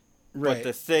right.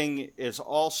 the thing is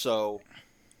also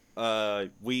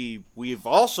we've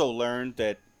also learned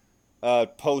that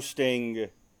posting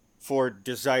for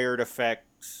desired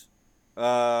effects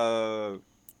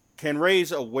can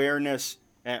raise awareness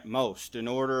at most. In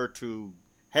order to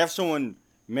have someone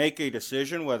make a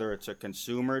decision, whether it's a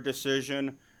consumer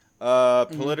decision,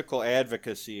 political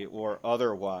advocacy, or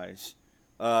otherwise,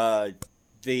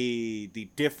 the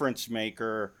difference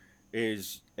maker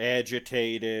is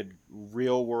agitated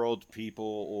real world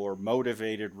people or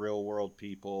motivated real world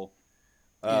people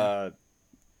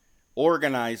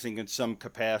organizing in some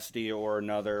capacity or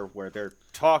another, where they're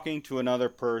talking to another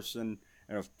person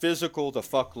in a physical the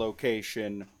fuck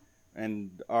location,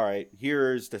 and all right,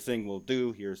 here's the thing we'll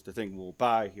do, here's the thing we'll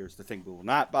buy, here's the thing we will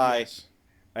not buy. Yes.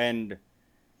 And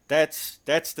that's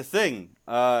the thing.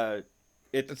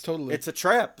 That's totally. It's a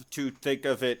trap to think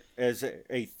of it as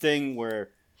a thing where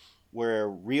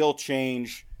real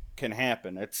change can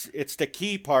happen. It's the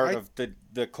key part of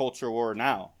the culture war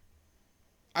now.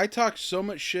 I talked so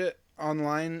much shit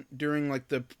online during like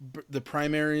the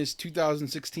primaries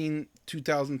 2016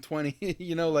 2020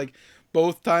 you know, like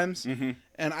both times. Mm-hmm.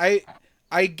 And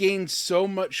I gained so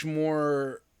much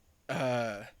more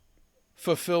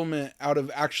fulfillment out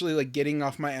of actually like getting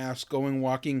off my ass, going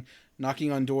walking,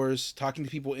 knocking on doors, talking to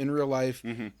people in real life,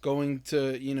 Mm-hmm. going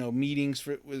to, you know, meetings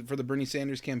for the Bernie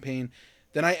Sanders campaign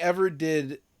than I ever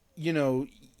did, you know,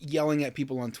 yelling at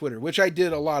people on Twitter, which I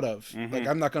did a lot of. Mm-hmm. Like,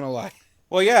 I'm not gonna lie.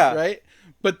 Well, yeah. Right?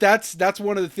 But that's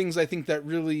one of the things I think that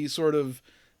really sort of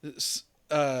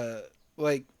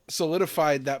like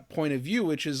solidified that point of view,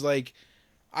 which is like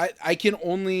I can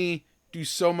only do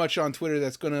so much on Twitter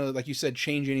that's gonna, like you said,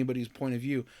 change anybody's point of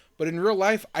view. But in real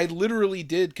life, I literally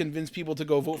did convince people to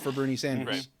go vote for Bernie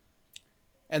Sanders. Right.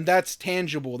 And that's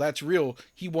tangible. That's real.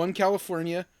 He won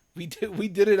California. We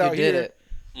did it out You did here. it.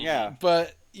 Yeah.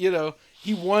 But, you know,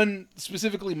 he won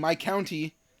specifically my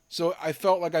county, so I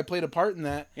felt like I played a part in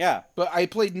that. Yeah. But I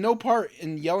played no part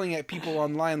in yelling at people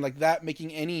online like that,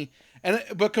 making any.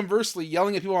 But conversely,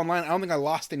 yelling at people online, I don't think I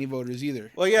lost any voters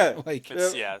either. Well, yeah. Like,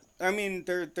 It's, yeah. I mean,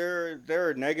 there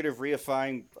are negative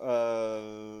reifying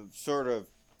sort of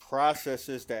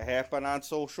processes that happen on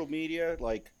social media.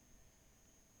 Like,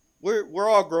 we're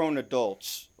all grown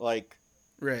adults. Like,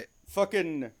 right.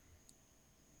 fucking,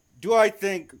 do I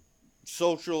think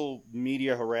social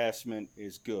media harassment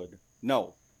is good?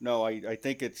 No, I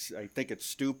think it's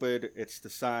stupid. It's the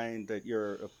sign that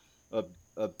you're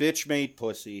a bitch made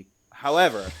pussy.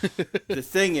 However, the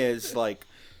thing is, like,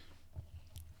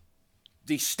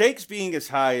 the stakes being as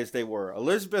high as they were,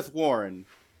 Elizabeth Warren,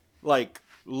 like,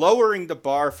 lowering the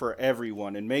bar for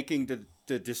everyone and making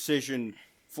the decision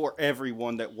for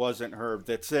everyone that wasn't her,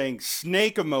 that saying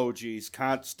snake emojis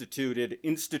constituted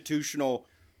institutional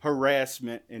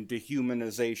harassment and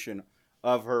dehumanization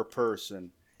of her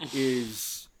person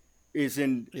is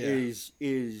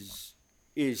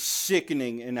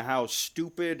sickening in how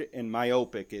stupid and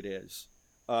myopic it is.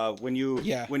 When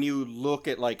you look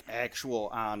at like actual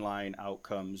online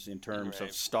outcomes in terms of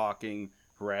Right. stalking,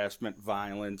 harassment,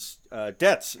 violence,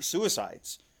 deaths,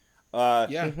 suicides.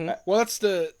 Yeah. Well, that's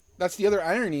the other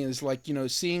irony is, like, you know,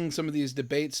 seeing some of these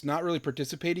debates, not really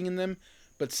participating in them,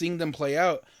 but seeing them play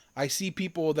out. I see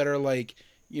people that are like,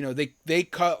 you know, they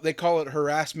call it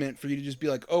harassment for you to just be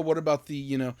like, oh, what about the,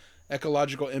 you know,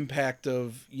 ecological impact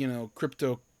of, you know,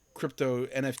 crypto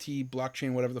NFT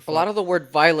blockchain, whatever the fuck. A lot of the word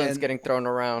violence And- getting thrown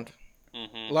around.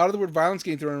 a lot of the word violence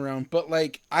getting thrown around, but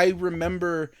like I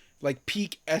remember like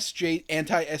peak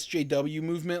anti-SJW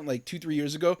movement like 2-3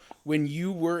 years ago when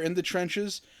you were in the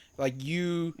trenches, like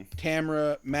you,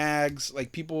 Tamara, Mags,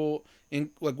 like people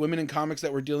in like women in comics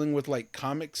that were dealing with like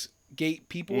comics gate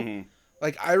people.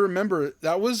 Like I remember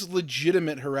that was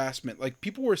legitimate harassment. Like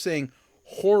people were saying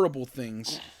horrible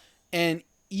things, and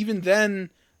even then,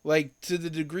 like to the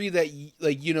degree that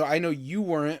like you know I know you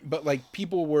weren't, but like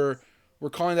people were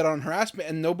calling that on harassment,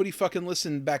 and nobody fucking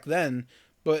listened back then.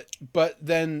 But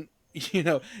then you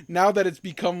know now that it's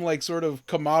become like sort of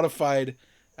commodified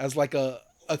as like a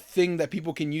thing that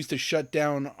people can use to shut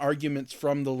down arguments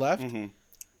from the left.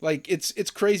 Like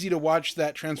it's crazy to watch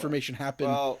that transformation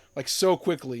happen like so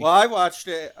quickly. Well, I watched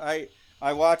it. I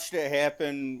watched it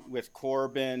happen with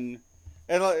Corbyn,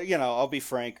 and you know, I'll be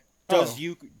frank. Does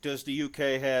the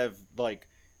UK have like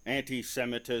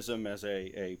anti-Semitism as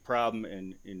a problem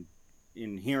and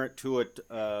inherent to it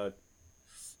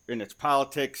in its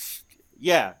politics?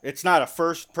 Yeah, it's not a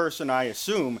first person, I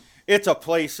assume. It's a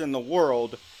place in the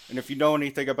world, and if you know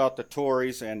anything about the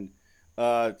Tories and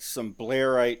some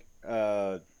Blairite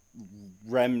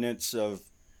remnants of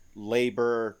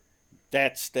Labour,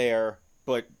 that's there.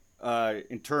 But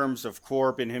in terms of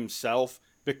Corbyn himself,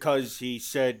 because he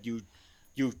said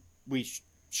we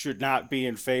should not be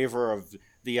in favor of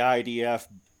the IDF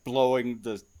blowing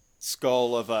the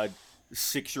skull of a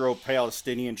 6-year-old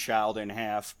Palestinian child in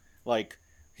half, like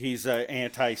he's an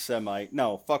anti-Semite.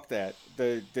 No, fuck that.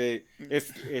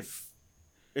 If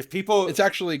people, it's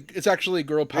actually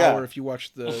girl power if you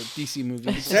watch the DC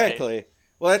movies. Exactly.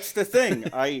 Well, that's the thing.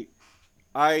 I've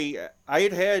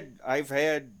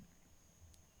had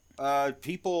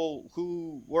people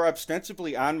who were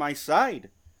ostensibly on my side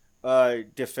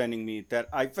defending me that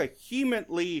I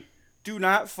vehemently do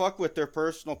not fuck with their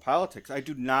personal politics. I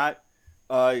do not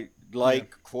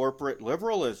corporate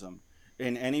liberalism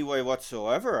in any way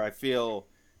whatsoever. I feel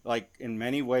like in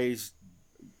many ways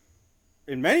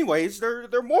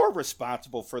they're more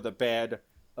responsible for the bad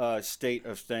state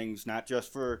of things, not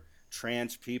just for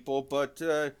trans people, but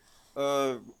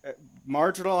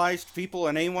marginalized people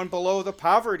and anyone below the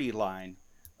poverty line.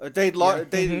 When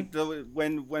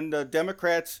the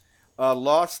Democrats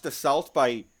lost the South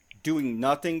by doing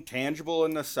nothing tangible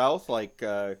in the South, like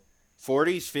 40s,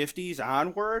 50s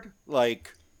onward,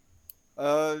 like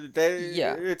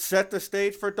it set the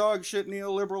stage for dog shit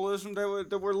neoliberalism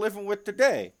that we're living with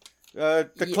today.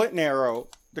 Clinton era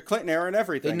and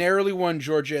everything. They narrowly won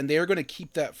Georgia, and they are going to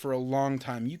keep that for a long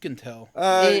time. You can tell.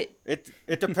 It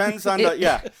depends on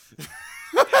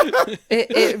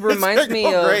It reminds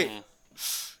me of great.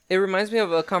 It reminds me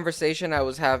of a conversation I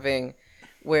was having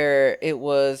where it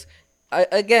was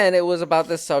about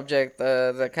this subject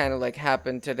that kind of like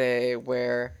happened today,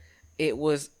 where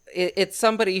it's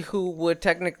somebody who would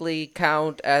technically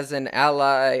count as an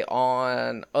ally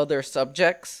on other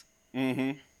subjects.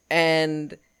 Mm-hmm.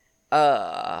 And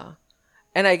I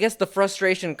guess the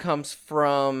frustration comes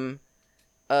from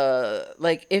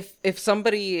like if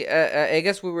somebody I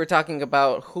guess we were talking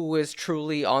about who is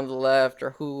truly on the left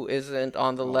or who isn't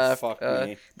on the left.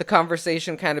 The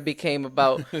conversation kind of became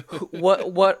about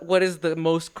what is the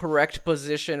most correct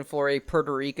position for a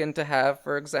Puerto Rican to have,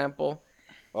 for example.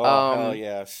 Hell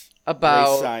yes. About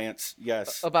race science,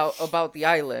 yes. About the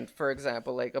island, for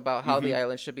example, like about how the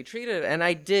island should be treated. And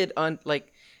I did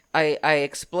I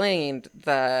explained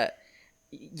that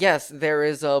yes, there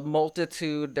is a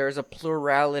multitude, there's a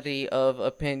plurality of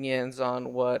opinions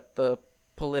on what the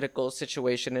political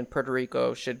situation in Puerto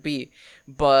Rico should be.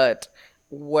 But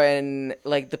when,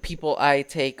 like, the people I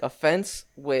take offense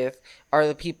with are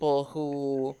the people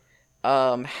who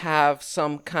have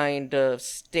some kind of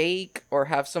stake or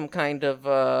have some kind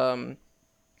of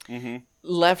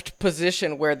left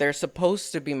position where they're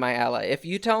supposed to be my ally. If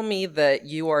you tell me that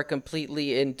you are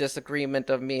completely in disagreement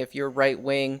of me, if you're right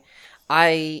wing,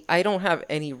 I don't have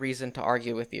any reason to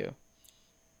argue with you.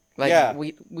 Like,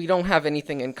 we don't have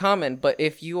anything in common. But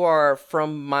if you are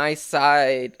from my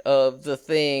side of the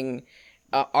thing,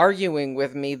 arguing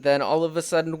with me, then all of a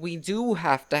sudden we do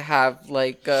have to have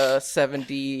like a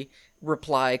 70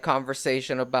 reply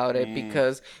conversation about it,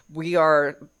 because we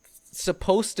are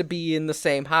supposed to be in the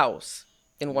same house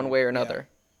in one way or another.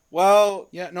 Well,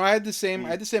 I had the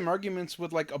same arguments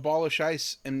with like abolish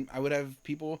ICE, and I would have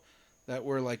people that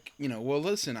were like, well,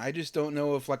 listen, I just don't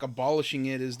know if like abolishing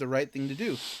it is the right thing to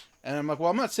do. And I'm like,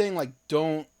 well, I'm not saying like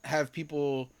don't have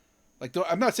people, like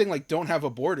I'm not saying like don't have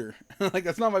a border. Like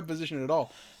that's not my position at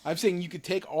all. I'm saying you could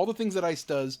take all the things that ICE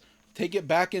does, take it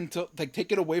back into like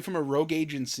take it away from a rogue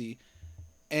agency,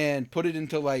 and put it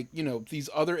into like these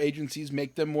other agencies,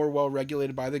 make them more well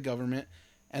regulated by the government,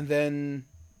 and then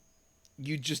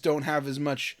you just don't have as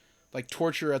much like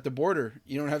torture at the border.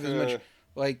 You don't have as much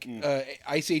like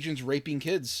ICE agents raping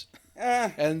kids.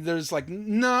 And there's like,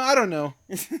 no, I don't know.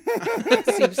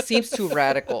 Seems too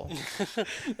radical.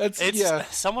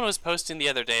 Someone was posting the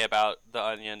other day about the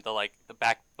Onion, the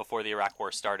back before the Iraq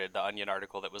War started, the Onion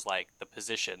article that was like the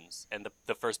positions, and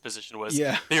the first position was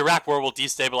the Iraq War will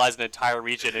destabilize an entire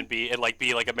region and be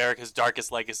like America's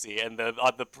darkest legacy, and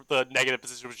the negative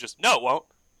position was just no, it won't.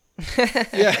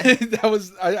 Yeah, that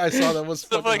was I saw that was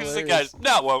the fucking hilarious. guys,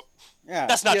 no, it won't. Yeah,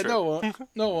 that's not true. No, it won't.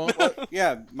 No, it won't. Well,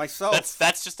 yeah, myself.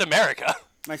 That's just America.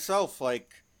 Myself,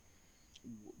 like,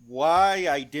 why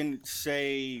I didn't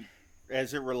say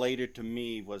as it related to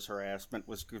me was harassment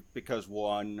was because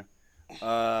one,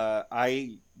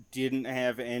 I didn't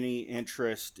have any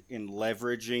interest in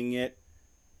leveraging it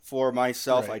for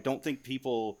myself. Right. I don't think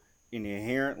people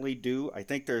inherently do. I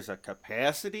think there's a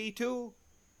capacity to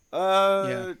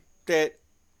that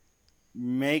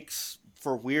makes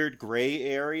for weird gray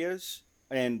areas,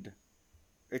 and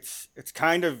it's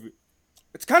kind of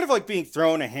like being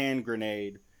thrown a hand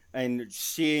grenade and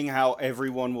seeing how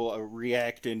everyone will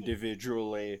react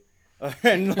individually.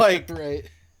 And like, right.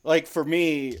 Like for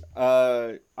me,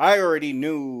 I already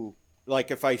knew,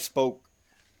 like, if I spoke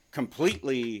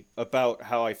completely about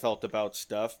how I felt about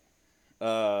stuff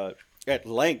at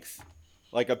length,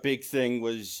 like a big thing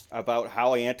was about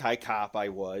how anti-cop I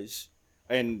was.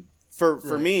 And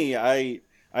for me, I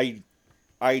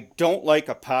don't like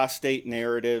apostate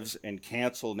narratives and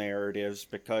cancel narratives,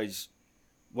 because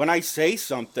when I say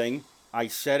something, I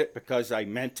said it because I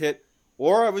meant it,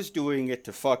 or I was doing it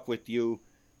to fuck with you,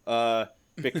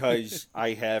 because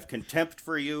I have contempt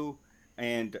for you,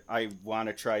 and I want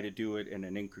to try to do it in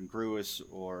an incongruous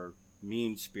or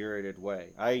mean-spirited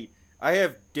way. I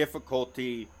have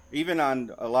difficulty, even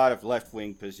on a lot of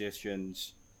left-wing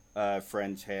positions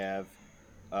friends have.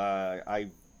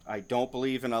 I don't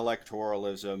believe in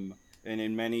electoralism, and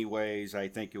in many ways I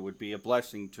think it would be a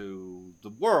blessing to the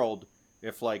world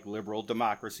if, like, liberal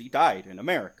democracy died in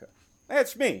America.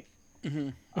 That's me. Mm-hmm.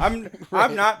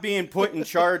 I'm not being put in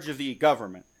charge of the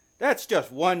government. That's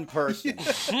just one person.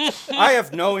 I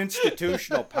have no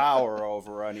institutional power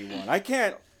over anyone. I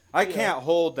can't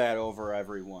hold that over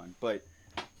everyone. But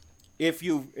if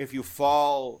you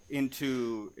fall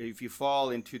into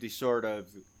the sort of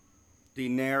the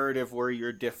narrative where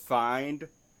you're defined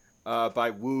by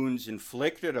wounds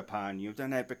inflicted upon you, then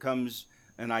that becomes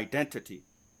an identity.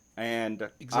 And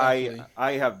exactly.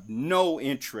 I have no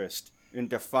interest in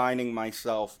defining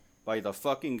myself by the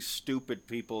fucking stupid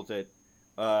people that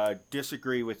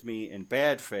disagree with me in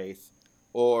bad faith,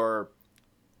 or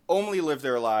only live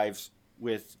their lives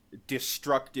with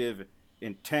destructive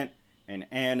intent and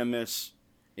animus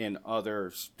in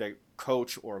others, that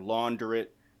coach or launder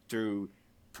it through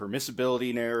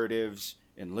permissibility narratives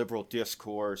and liberal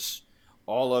discourse,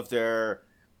 all of their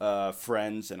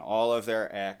friends and all of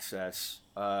their access.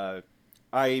 I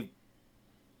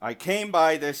came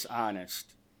by this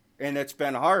honest, and it's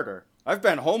been harder. I've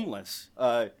been homeless.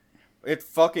 It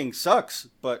fucking sucks,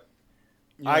 but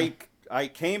yeah. I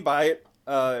came by it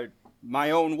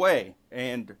my own way,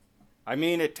 and I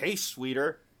mean, it tastes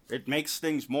sweeter. It makes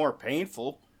things more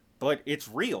painful, but it's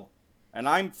real, and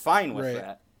I'm fine with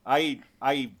that. I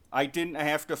didn't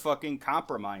have to fucking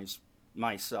compromise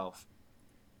myself,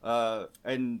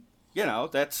 and you know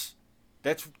that's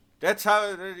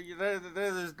how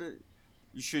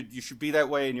you should be that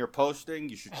way in your posting.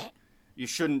 You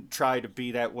shouldn't try to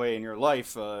be that way in your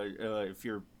life. If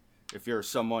you're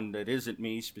someone that isn't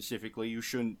me specifically, you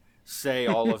shouldn't say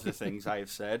all of the things I have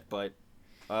said. But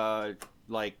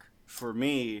like for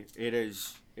me, it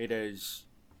has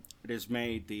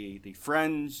made the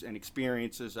friends and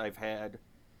experiences I've had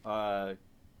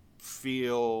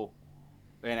feel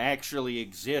and actually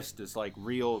exist as like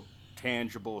real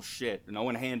tangible shit. No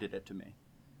one handed it to me,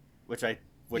 which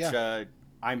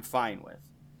I'm fine with.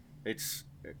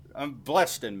 I'm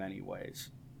blessed in many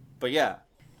ways, but yeah,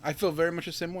 I feel very much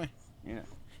the same way. Yeah.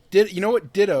 You know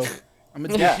what? Ditto. I'm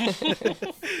a yeah.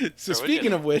 So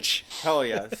speaking of which, hell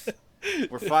yes,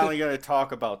 we're finally gonna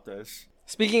talk about this.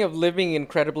 Speaking of living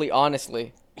incredibly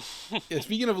honestly. Yeah,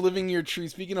 speaking of living your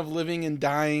truth, speaking of living and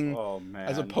dying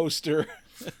as a poster.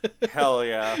 Hell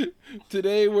yeah.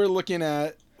 Today we're looking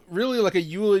at really like a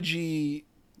eulogy.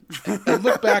 A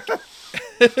look back.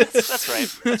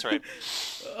 That's right.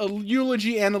 A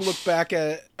eulogy and a look back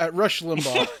at Rush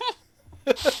Limbaugh.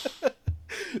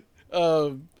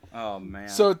 Oh man.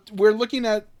 So we're looking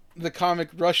at the comic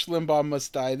Rush Limbaugh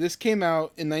Must Die. This came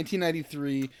out in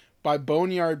 1993 by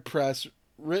Boneyard Press,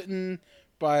 written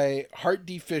by Hart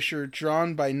D. Fisher,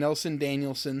 drawn by Nelson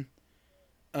Danielson.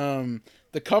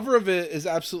 The cover of it is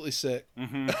absolutely sick.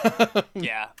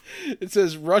 Yeah. It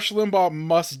says Rush Limbaugh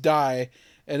must die,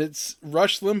 and it's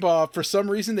Rush Limbaugh. For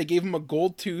some reason, they gave him a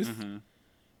gold tooth.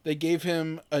 They gave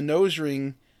him a nose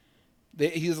ring.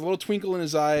 He has a little twinkle in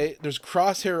his eye. There's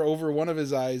crosshair over one of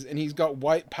his eyes, and he's got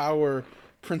white power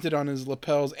printed on his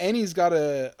lapels, and he's got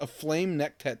a flame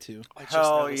neck tattoo. I just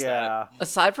Hell noticed yeah.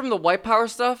 Aside from the white power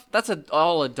stuff, that's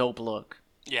all a dope look.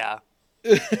 that. Yeah.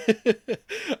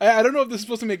 I don't know if this is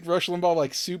supposed to make Rush Limbaugh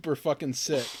like super fucking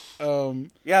sick.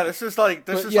 Yeah, this is like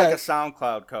But a yeah.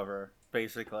 SoundCloud cover,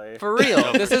 basically. For real.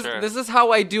 No, this for is sure. this is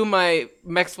how I do my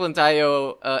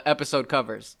Mexplint.io episode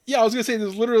covers. Yeah, I was gonna say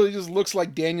this literally just looks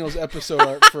like Daniel's episode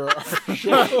art for our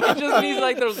show. It just needs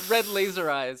like those red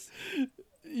laser eyes.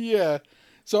 Yeah.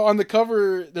 So on the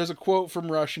cover, there's a quote from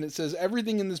Rush, and it says,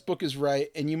 "Everything in this book is right,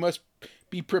 and you must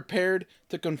be prepared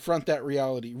to confront that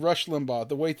reality." Rush Limbaugh,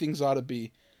 the way things ought to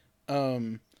be.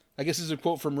 I guess this is a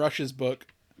quote from Rush's book.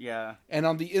 Yeah. And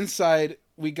on the inside,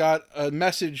 we got a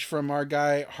message from our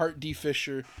guy, Hart D.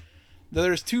 Fisher.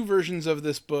 There's two versions of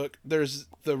this book. There's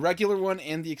the regular one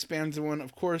and the expanded one.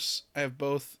 Of course, I have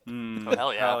both. Oh,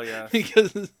 hell yeah. Hell yeah.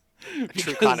 because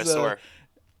True connoisseur.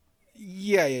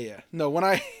 Yeah. No,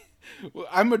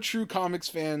 I'm a true comics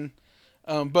fan,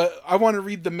 but I want to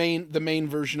read the main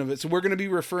version of it. So we're going to be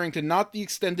referring to not the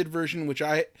extended version, which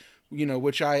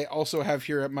I also have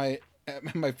here at my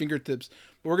fingertips.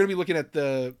 But we're going to be looking at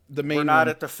the main. We're not one.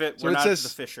 at the fit. So We're it not says- at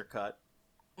the Fisher cut.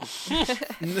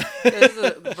 There's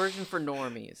a version for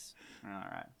normies. All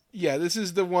right. Yeah, this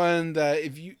is the one that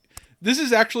this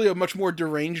is actually a much more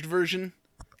deranged version,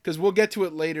 because we'll get to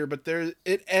it later. But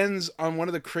it ends on one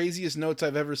of the craziest notes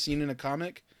I've ever seen in a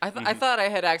comic. I thought I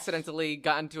had accidentally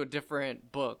gotten to a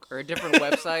different book or a different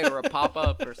website or a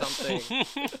pop-up or something.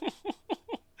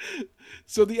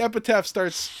 So the epitaph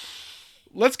starts,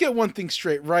 "Let's get one thing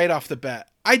straight right off the bat.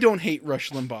 I don't hate Rush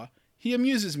Limbaugh. He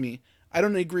amuses me. I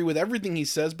don't agree with everything he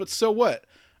says, but so what?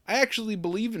 I actually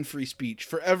believe in free speech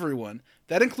for everyone.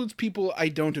 That includes people I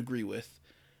don't agree with.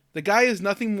 The guy is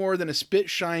nothing more than a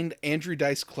spit-shined Andrew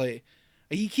Dice Clay."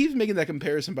 He keeps making that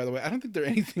comparison, by the way. I don't think they're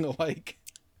anything alike.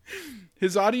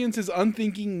 "His audience is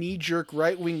unthinking, knee-jerk,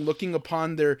 right-wing looking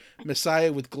upon their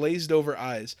messiah with glazed-over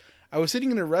eyes. I was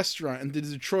sitting in a restaurant in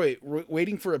Detroit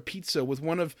waiting for a pizza with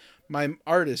one of my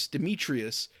artists,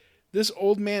 Demetrius. This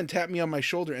old man tapped me on my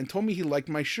shoulder and told me he liked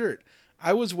my shirt.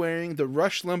 I was wearing the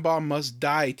Rush Limbaugh Must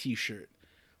Die t-shirt."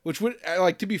 Which would,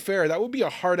 like, to be fair, that would be a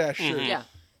hard-ass shirt Yeah.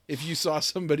 if you saw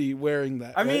somebody wearing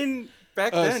that. I right? mean,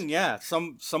 back then, yeah,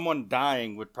 someone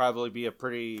dying would probably be a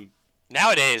pretty.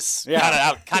 Nowadays,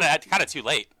 Yeah. kind of too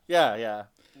late. Yeah.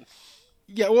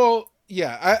 Yeah, well,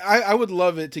 yeah, I would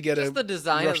love it to get Just a the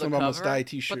design Rush of the Limbaugh Must cover. Die Put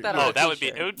t-shirt. that Yeah. on Oh, a that would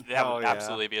t-shirt. Oh, yeah.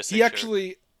 absolutely be a sick He shirt.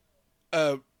 actually,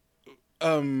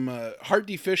 Hart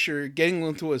D. Fisher, getting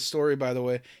into his story, by the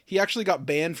way, he actually got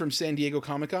banned from San Diego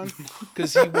Comic-Con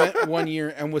because he went one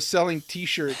year and was selling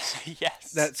t-shirts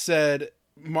Yes. that said,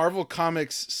 "Marvel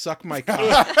Comics suck my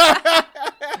cock."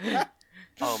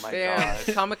 Oh my Damn,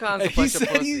 god. Comic-Con's a He bunch of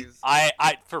said he- pussies.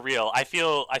 I for real. I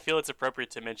feel it's appropriate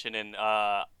to mention in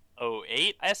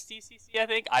 08 SDCC, I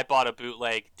think I bought a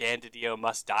bootleg Dan DiDio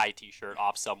Must Die T-shirt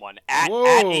off someone at a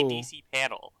Whoa. DC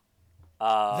panel.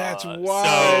 That's So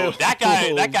wild. that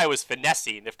guy was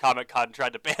finessing if Comic Con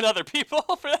tried to ban other people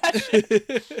for that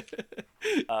shit.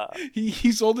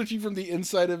 He sold it to you from the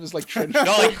inside of his like trench No,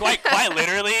 coat. like quite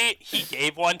literally, he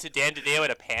gave one to Dan DiDio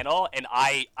at a panel, and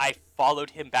I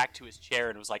followed him back to his chair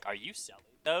and was like, "Are you selling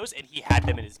those?" And he had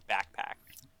them in his backpack.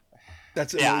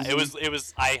 That's Yeah, amazing. it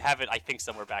was. I have it. I think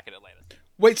somewhere back in Atlanta.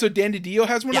 Wait, so Dan DiDio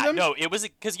has one of Yeah, them? no, it was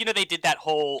because they did that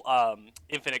whole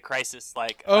Infinite Crisis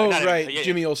like. Oh, not right, yeah,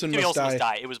 Jimmy Olsen Must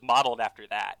Die. It was modeled after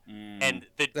that, and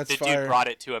the That's dude fire. brought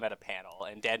it to him at a panel,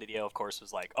 and Dan DiDio, of course,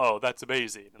 was like, "Oh, that's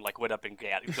amazing," and like went up and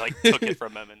took it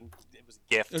from him, and it was a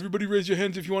gift. Everybody raise your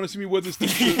hands if you want to see me wear this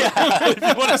t-shirt. Yeah, if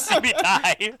you want to see me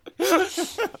die.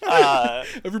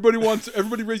 Everybody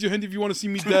raise your hand if you want to see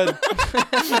me dead.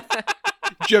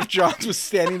 Jeff Johns was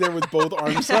standing there with both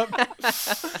arms up.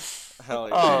 Hell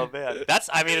yeah. Oh man,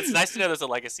 it's nice to know there's a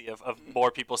legacy of more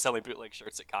people selling bootleg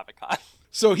shirts at Comic Con.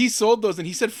 So he sold those, and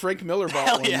he said Frank Miller bought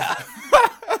Hell one. yeah.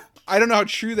 I don't know how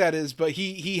true that is, but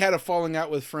he had a falling out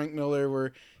with Frank Miller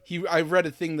where I read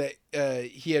a thing that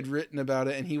he had written about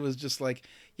it, and he was just like,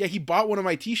 yeah, he bought one of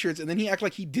my t-shirts, and then he acted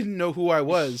like he didn't know who I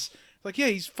was. Like, yeah,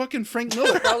 he's fucking Frank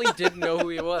Miller. Probably didn't know who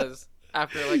he was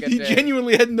after like a He day.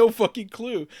 genuinely had no fucking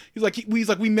clue. He's like,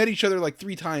 we met each other like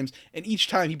 3 times, and each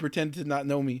time he pretended to not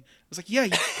know me. I was like, yeah,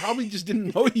 he probably just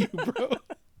didn't know you, bro.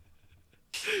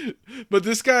 But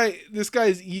this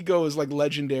guy's ego is like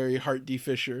legendary, Hart D.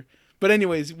 Fisher. But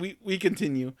anyways, we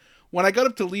continue. When I got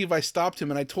up to leave, I stopped him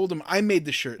and I told him I made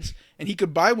the shirts and he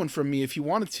could buy one from me if he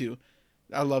wanted to.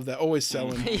 I love that. Always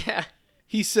selling. Yeah.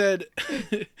 He said,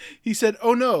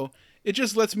 "Oh no, it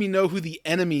just lets me know who the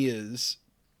enemy is."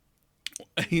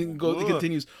 He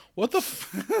continues, what the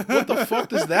fuck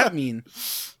does that mean?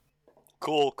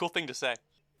 Cool thing to say.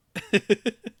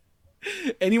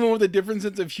 Anyone with a different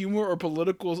sense of humor or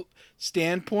political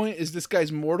standpoint is this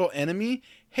guy's mortal enemy?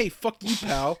 Hey, fuck you,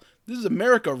 pal. This is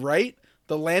America, right?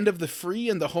 The land of the free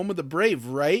and the home of the brave,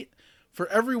 right? For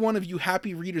every one of you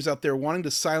happy readers out there wanting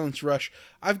to silence Rush,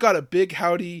 I've got a big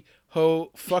howdy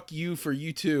ho fuck you for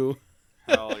you too.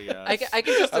 Hell yeah. I can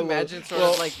just I love- imagine sort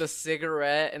well- of like the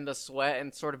cigarette and the sweat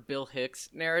and sort of Bill Hicks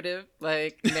narrative,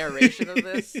 like narration of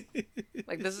this.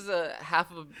 Like this is a half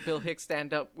of a Bill Hicks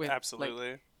stand up with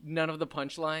Absolutely. like, none of the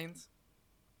punchlines.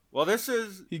 Well, this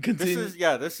is He this continues-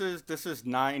 is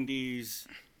 90s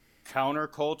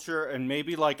counterculture, and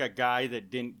maybe like a guy that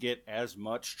didn't get as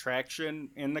much traction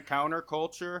in the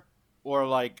counterculture, or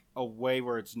like a way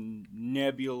where it's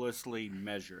nebulously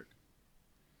measured.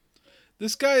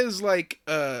 This guy is like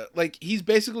he's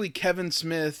basically Kevin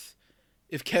Smith.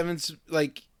 If Kevin's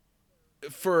like,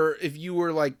 if you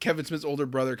were like Kevin Smith's older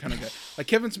brother kind of guy, like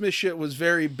Kevin Smith shit was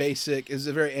very basic, is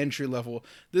a very entry level.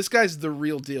 This guy's the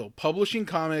real deal. Publishing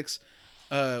comics,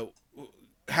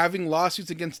 having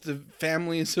lawsuits against the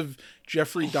families of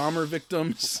Jeffrey Dahmer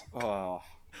victims, Oh,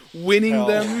 winning hell.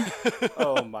 them.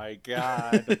 Oh my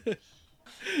god.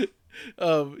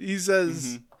 He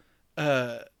says,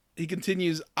 he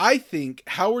continues, I think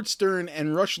Howard Stern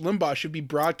and Rush Limbaugh should be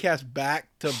broadcast back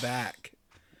to back.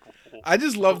 I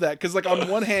just love that because, like, on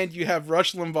one hand, you have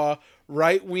Rush Limbaugh,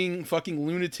 right wing fucking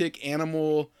lunatic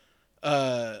animal,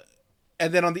 and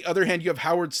then on the other hand, you have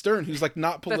Howard Stern, who's like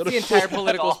not That's political. the entire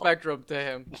political all. spectrum to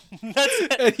him.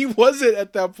 And he wasn't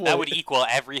at that point. That would equal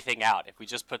everything out if we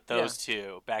just put those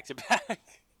two back to back.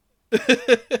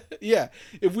 Yeah,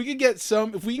 if we can get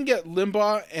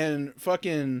Limbaugh and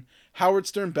fucking Howard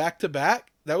Stern back to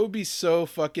back, that would be so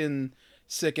fucking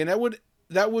sick, and that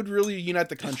would really unite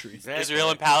the country. Israel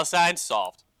and Palestine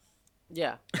solved.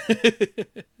 Yeah.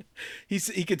 He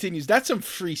continues, that's some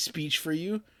free speech for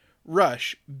you.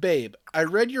 Rush, babe, I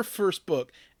read your first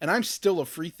book, and I'm still a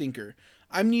free thinker.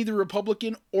 I'm neither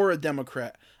Republican or a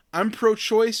Democrat. I'm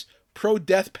pro-choice,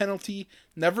 pro-death penalty,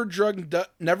 never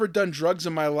done drugs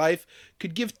in my life,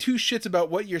 could give two shits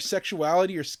about what your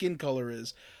sexuality or skin color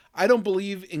is. I don't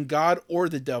believe in God or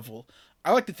the devil.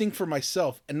 I like to think for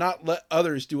myself and not let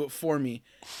others do it for me.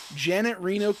 Janet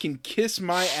Reno can kiss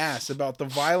my ass about the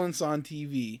violence on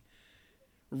TV.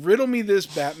 Riddle me this,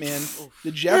 Batman.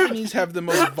 The Japanese have the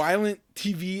most violent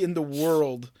TV in the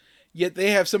world, yet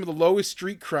they have some of the lowest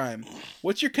street crime.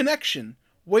 What's your connection?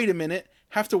 Wait a minute.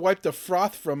 Have to wipe the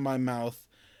froth from my mouth.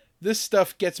 This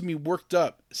stuff gets me worked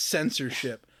up.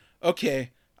 Censorship.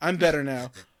 Okay, I'm better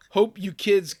now. Hope you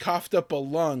kids coughed up a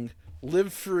lung.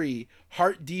 Live free.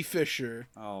 Hart D. Fisher.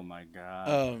 Oh my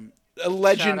god. A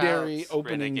legendary Shout-outs.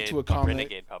 opening to a comic.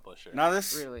 Renegade publisher. Now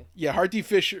this Really. Yeah, Hart D.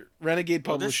 Fisher, Renegade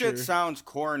well, this publisher. shit sounds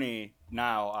corny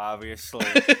now, obviously.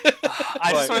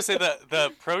 I just want to say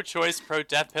the pro-choice,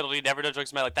 pro-death penalty, never done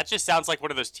drugs in my life. That just sounds like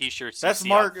one of those T-shirts you That's see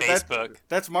Mark. on Facebook.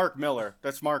 That's Mark Miller.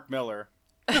 That's Mark Miller.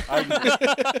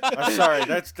 I'm sorry.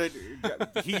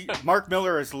 Mark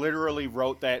Miller has literally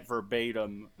wrote that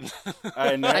verbatim.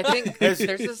 And I think has-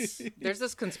 there's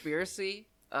this conspiracy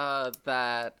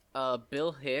that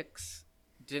Bill Hicks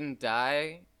didn't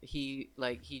die. He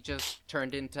just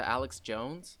turned into Alex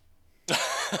Jones.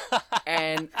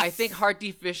 And I think Hart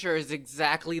D. Fisher is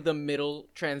exactly the middle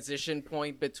transition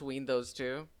point between those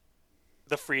two.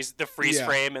 The freeze Yeah.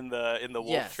 frame in the wolf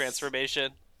Yes.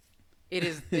 transformation. It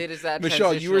is that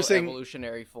Michelle, you were transitional saying-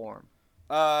 evolutionary form.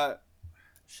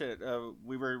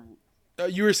 we were.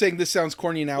 You were saying this sounds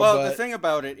corny now, Well, but the thing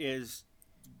about it is,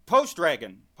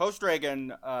 post-Reagan,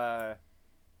 the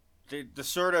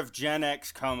sort of Gen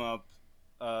X come up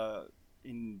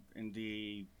in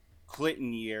the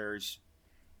Clinton years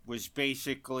was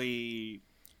basically,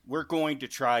 we're going to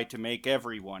try to make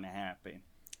everyone happy.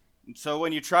 And so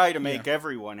when you try to make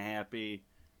everyone happy,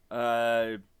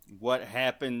 what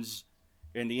happens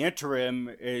in the interim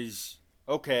is,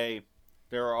 okay,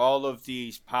 there are all of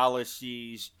these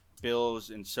policies, bills,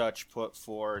 and such put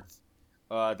forth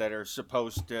that are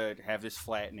supposed to have this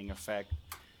flattening effect.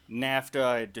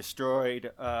 NAFTA had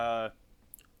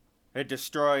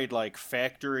destroyed like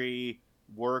factory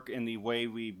work in the way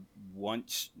we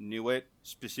once knew it,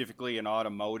 specifically in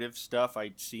automotive stuff.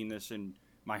 I'd seen this in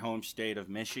my home state of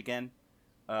Michigan.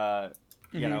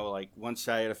 You know, like one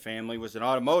side of the family was an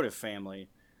automotive family,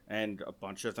 and a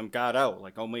bunch of them got out.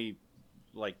 Like only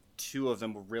like two of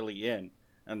them were really in.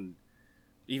 and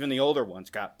even the older ones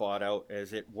got bought out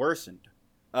as it worsened.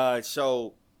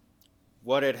 So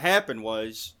what had happened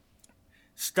was,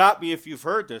 stop me if you've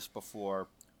heard this before,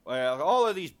 all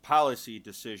of these policy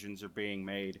decisions are being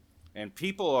made, and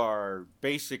people are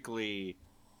basically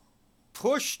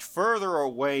pushed further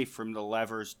away from the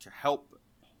levers to help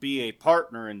be a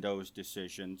partner in those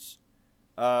decisions.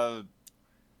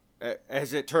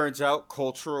 As it turns out,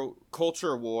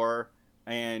 culture war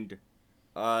and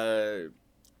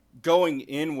going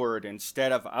inward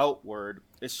instead of outward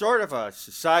is sort of a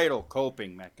societal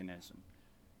coping mechanism.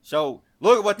 So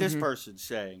look at what this person's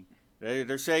saying.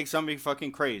 They're saying something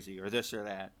fucking crazy or this or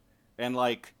that. And,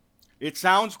 like, it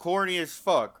sounds corny as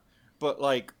fuck, but,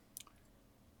 like,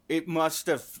 it must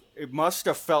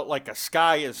have felt like a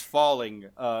sky is falling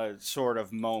sort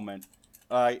of moment.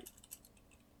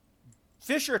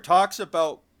 Fisher talks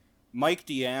about Mike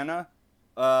Deanna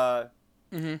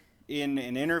in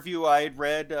an interview I had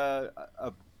read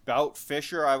about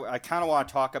Fisher. I kind of want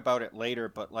to talk about it later,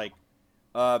 but, like,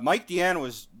 Mike Deanna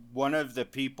was one of the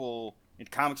people in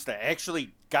comics that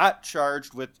actually got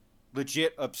charged with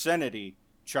legit obscenity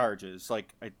charges,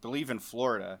 like, I believe in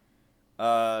Florida.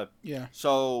 Yeah.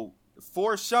 So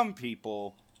for some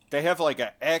people, they have, like,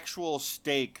 an actual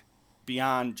stake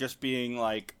beyond just being,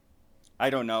 like, I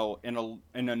don't know,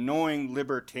 an annoying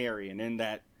libertarian, in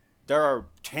that there are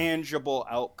tangible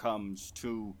outcomes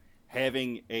to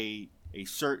having a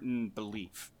certain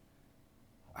belief.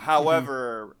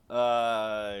 However,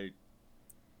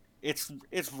 it's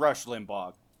Rush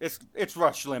Limbaugh. It's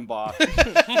Rush Limbaugh.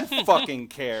 Who fucking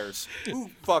cares?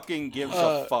 Who fucking gives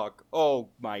a fuck? Oh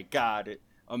my god.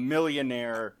 A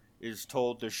millionaire is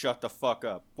told to shut the fuck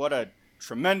up. What a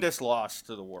tremendous loss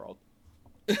to the world.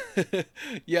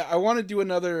 Yeah, I want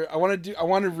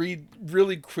to read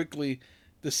really quickly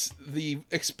it's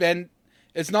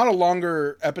not a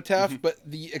longer epitaph, but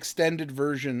the extended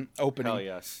version opening. Hell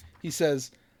yes. He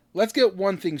says, "Let's get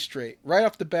one thing straight. Right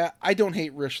off the bat, I don't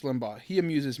hate Rush Limbaugh. He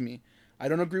amuses me. I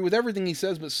don't agree with everything he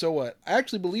says, but so what? I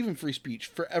actually believe in free speech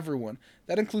for everyone.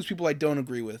 That includes people I don't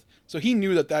agree with." So he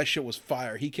knew that shit was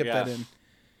fire. He kept that in.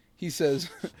 He says,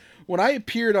 "When I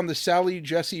appeared on the Sally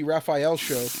Jesse Raphael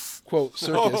show, quote,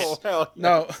 circus." Oh, hell yes.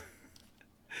 No.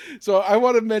 So I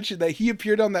want to mention that he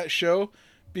appeared on that show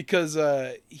because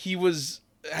he was,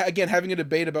 again, having a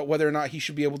debate about whether or not he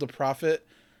should be able to profit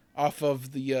off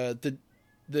of the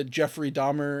Jeffrey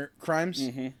Dahmer crimes.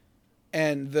 Mm-hmm.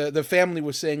 And the family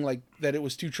was saying, like, that it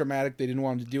was too traumatic. They didn't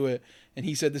want him to do it. And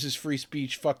he said, "This is free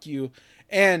speech. Fuck you."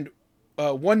 And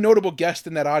one notable guest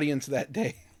in that audience that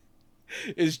day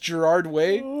is Gerard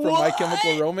Way from My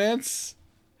Chemical Romance.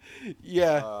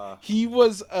 Yeah, he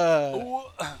was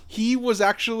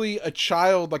actually a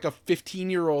child, like a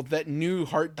 15-year-old that knew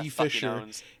Hart D. Fisher,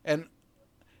 and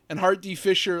Hart D.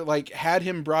 Fisher, like, had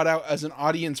him brought out as an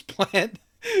audience plant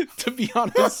to be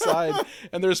on his side.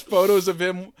 And there's photos of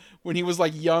him when he was,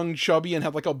 like, young, chubby, and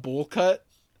had, like, a bowl cut.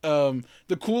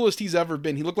 The coolest he's ever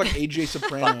been. He looked like AJ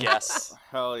Soprano. Fuck yes.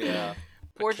 Hell yeah.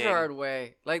 Poor Gerard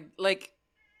Way. Like,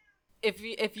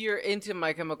 if you're into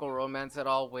My Chemical Romance at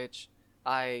all, which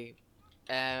I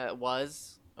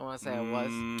was. I want to say I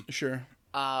was. Sure.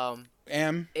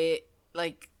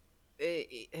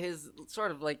 His sort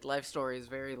of, like, life story is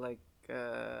very, like,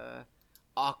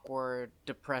 awkward,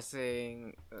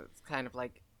 depressing, kind of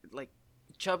like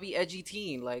chubby, edgy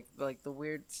teen, like the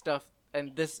weird stuff.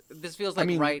 And this feels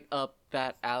like right up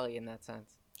that alley in that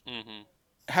sense. Mm-hmm.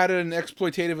 Had an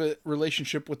exploitative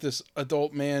relationship with this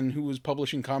adult man who was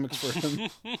publishing comics for him.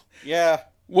 Yeah.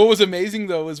 What was amazing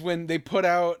though is when they put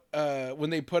out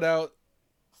Umbrella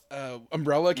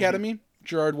Academy,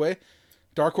 Gerard Way,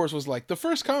 Dark Horse was like, the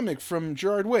first comic from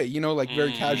Gerard Way, like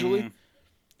very casually.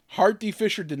 Hart D.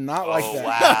 Fisher did not like that.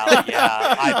 Wow,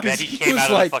 yeah. I bet he came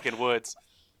out of the fucking woods.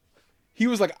 He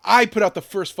was like, I put out the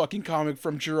first fucking comic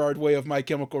from Gerard Way of My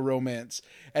Chemical Romance.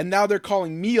 And now they're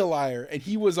calling me a liar. And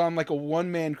he was on, like, a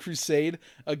one-man crusade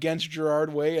against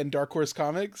Gerard Way and Dark Horse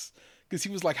Comics. Because he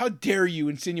was like, how dare you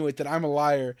insinuate that I'm a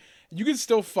liar? You can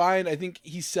still find, I think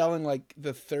he's selling, like,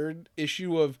 the third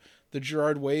issue of the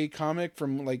Gerard Way comic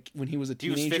from, like, when he was a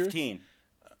teenager.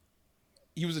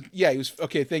 He was 15.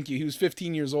 Okay, thank you. He was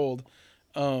 15 years old.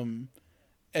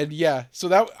 And yeah, so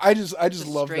that I just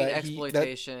love that. Straight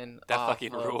exploitation. That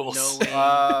fucking rules. Knowing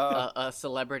a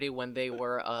celebrity when they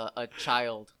were a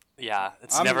child. Yeah,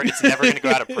 it's never going to go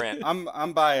out of print.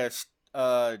 I'm biased.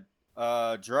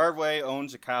 Gerard Way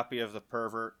owns a copy of The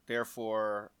Pervert,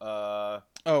 therefore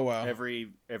Oh wow. Every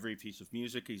piece of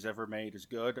music he's ever made is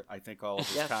good. I think all of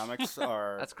his Yes. comics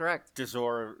are That's correct.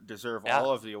 deserve Yeah. all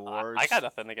of the awards. I got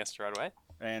nothing against Gerard Way.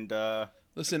 And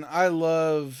Listen, I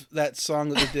love that song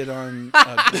that they did on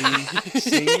Glee,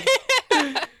 Sing.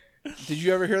 Did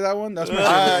you ever hear that one? That's my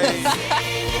favorite. I,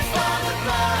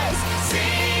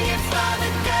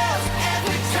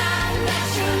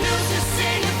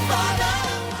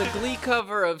 The Glee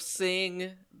cover of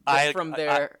 "Sing" from I-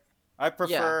 their I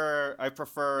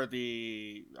prefer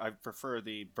the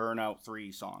Burnout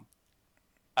 3 song.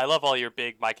 I love all your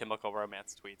big My Chemical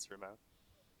Romance tweets, Ramon.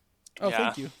 Oh, Yeah.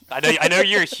 thank you. I know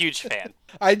you're a huge fan.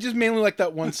 I just mainly like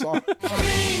that one song.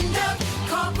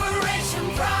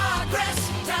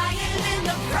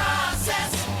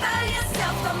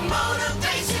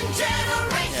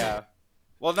 Yeah.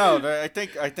 Well, no, I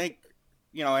think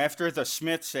after the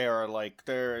Smiths era, like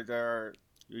they're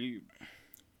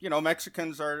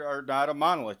Mexicans are not a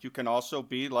monolith. You can also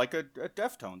be like a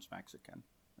Deftones Mexican,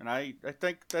 and I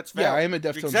think that's valid. Yeah, I am a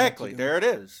Deftones exactly. Mexican. There it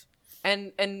is.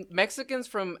 and Mexicans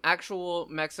from actual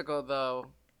Mexico though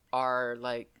are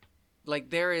like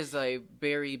there is a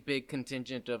very big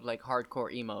contingent of like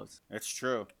hardcore emos. It's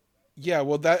true. Yeah,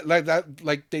 well,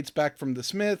 that dates back from the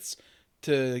Smiths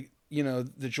to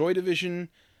the Joy Division.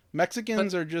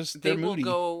 Mexicans are just They they're will moody.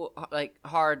 go like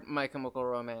hard My Chemical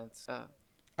Romance.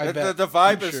 I The bet.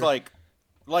 vibe I'm is sure.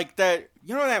 like that.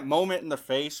 You know that moment in the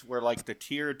face where like the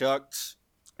tear ducts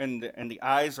and the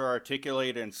eyes are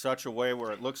articulated in such a way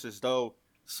where it looks as though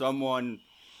someone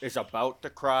is about to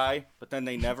cry, but then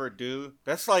they never do.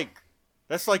 That's like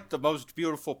the most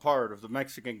beautiful part of the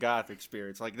Mexican goth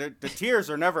experience. Like the tears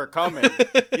are never coming.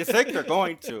 You think they're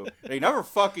going to. They never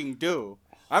fucking do.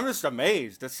 I'm just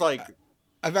amazed. It's like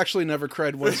I've actually never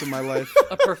cried once in my life.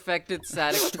 A perfected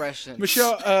sad expression.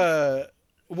 Michelle,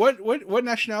 what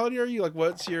nationality are you? Like,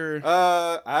 what's your?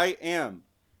 I am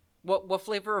What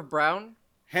flavor of brown?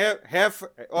 half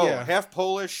Yeah.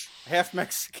 Polish, half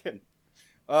Mexican.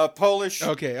 Polish.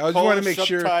 Okay, I just want to Polish make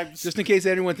sure, sometimes. just in case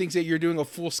anyone thinks that you're doing a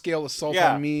full scale assault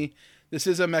Yeah. on me. This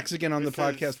is a Mexican on the This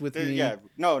is- podcast with me. Yeah,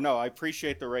 no, I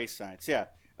appreciate the race science. Yeah,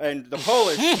 and the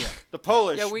Polish, the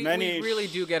Polish, Yeah, we many, really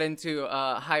do get into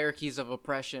hierarchies of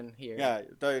oppression here. yeah,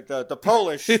 the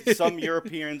Polish. Some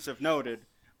Europeans have noted.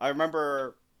 I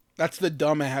remember. That's the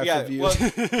dumb half Yeah, of you. well,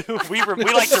 we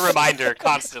like to remind her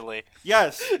constantly.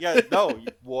 yes, no.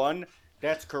 One,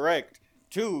 that's correct.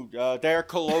 Two, they're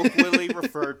colloquially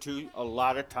referred to a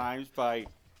lot of times by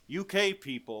UK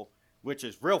people, which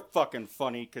is real fucking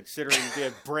funny considering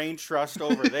the brain trust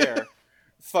over there.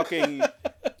 Fucking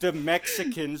the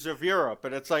Mexicans of Europe.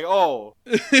 And it's like, oh,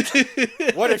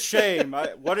 what a shame.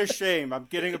 What a shame. I'm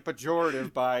getting a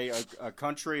pejorative by a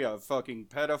country of fucking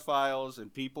pedophiles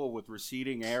and people with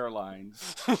receding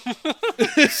airlines.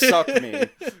 Suck me.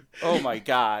 Oh my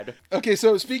God. Okay,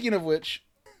 so speaking of which,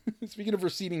 speaking of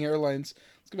receding hairlines,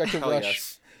 let's go back to Hell Rush.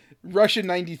 yes. Rush in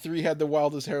 '93 had the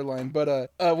wildest hairline,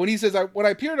 but when he says, when I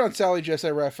appeared on Sally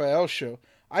Jesse Raphael's show,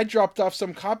 I dropped off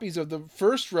some copies of the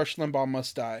first Rush Limbaugh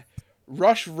Must Die.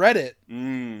 Rush read it,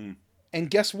 and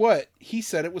guess what? He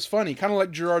said it was funny, kind of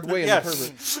like Gerard Way in The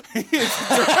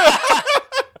Pervert.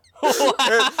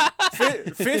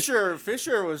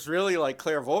 Fisher was really like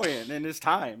clairvoyant in his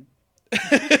time.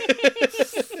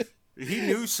 He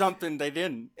knew something they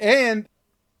didn't. And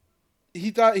he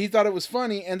thought it was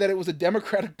funny, and that it was a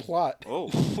Democratic plot. Oh,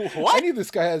 I knew this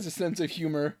guy has a sense of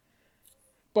humor.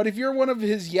 But if you're one of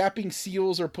his yapping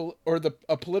seals a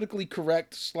politically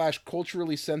correct /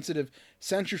 culturally sensitive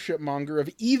censorship monger of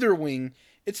either wing,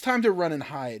 it's time to run and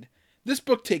hide. This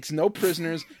book takes no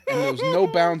prisoners and knows no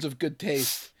bounds of good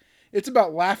taste. It's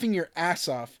about laughing your ass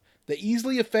off. The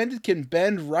easily offended can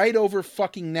bend right over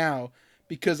fucking now,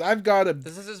 because I've got a...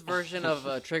 This is his version of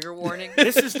a trigger warning.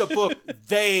 this is the book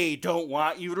they don't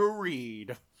want you to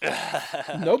read.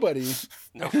 Nobody.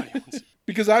 Nobody wants.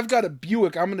 Because I've got a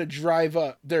Buick I'm going to drive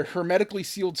up. They're hermetically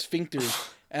sealed sphincters.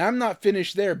 And I'm not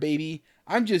finished there, baby.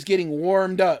 I'm just getting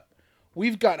warmed up.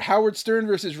 We've got Howard Stern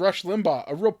versus Rush Limbaugh,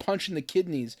 a real punch in the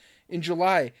kidneys. In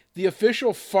July, the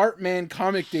official Fart Man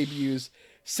comic debuts,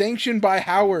 sanctioned by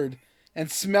Howard, and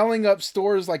smelling up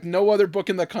stores like no other book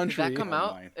in the Did country. that come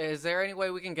out? my. Is there any way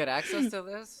we can get access to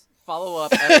this?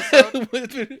 Follow-up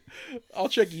episode? I'll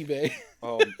check eBay.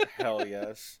 Oh, hell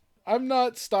yes. I'm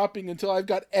not stopping until I've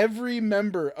got every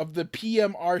member of the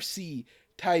PMRC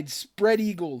tied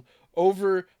spread-eagled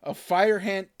over a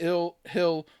fire-ant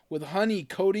hill with honey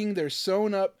coating their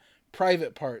sewn-up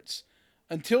private parts.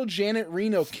 Until Janet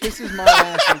Reno kisses my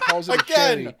ass and calls it a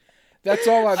Again. cherry. That's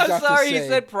all I've I'm got sorry to you say.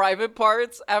 said private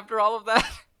parts after all of that.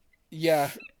 Yeah.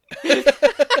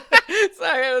 It's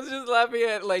Sorry, I was just laughing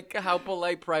at like how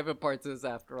polite Private Parts is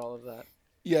after all of that.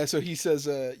 Yeah, so he says,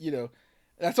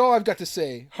 that's all I've got to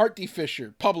say. Hart D.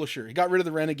 Fisher, publisher. He got rid of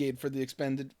the Renegade for the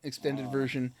extended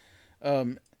version.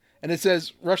 And it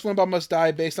says, Rush Limbaugh Must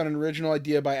Die, based on an original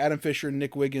idea by Adam Fisher and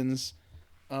Nick Wiggins.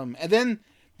 And then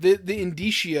the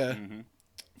indicia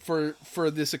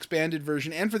for this expanded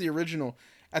version and for the original,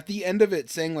 at the end of it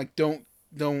saying, like, don't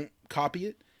copy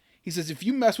it. He says, if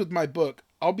you mess with my book,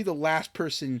 I'll be the last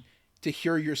person to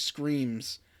hear your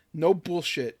screams. No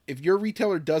bullshit. If your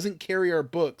retailer doesn't carry our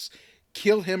books,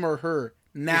 kill him or her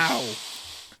now.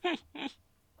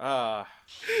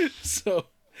 So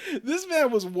this man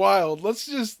was wild. Let's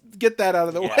just get that out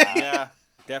of the way. Yeah,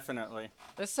 definitely.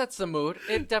 This sets the mood.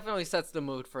 It definitely sets the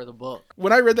mood for the book.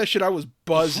 When I read that shit, I was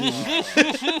buzzing.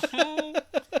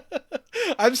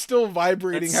 I'm still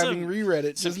vibrating That's having reread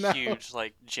it Some just now. huge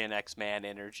like Gen X man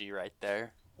energy right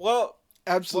there. Well,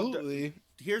 Absolutely.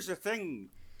 here's the thing.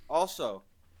 Also,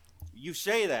 you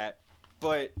say that,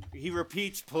 but he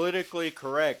repeats politically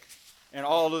correct, and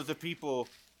all of the people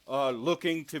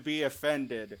looking to be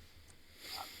offended.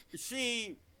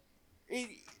 See,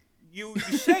 you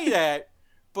say that,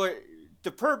 but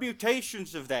the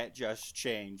permutations of that just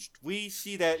changed. We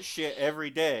see that shit every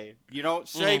day. You don't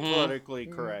say politically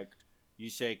correct. You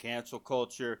say cancel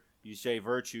culture. You say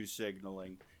virtue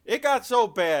signaling. It got so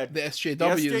bad. The SJWs.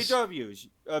 The SJWs,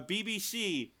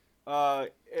 BBC,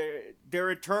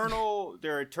 their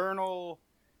eternal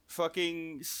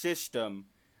fucking system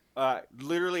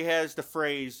literally has the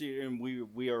phrase, and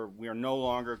we are no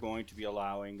longer going to be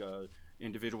allowing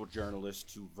individual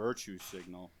journalists to virtue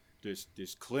signal.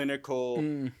 This clinical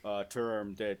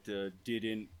term that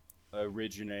didn't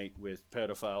originate with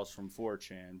pedophiles from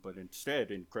 4chan, but instead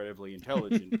incredibly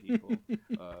intelligent people.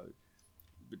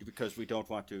 Because we don't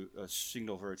want to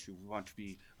signal virtue, we want to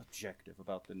be objective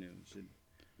about the news. And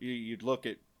you'd look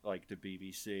at like the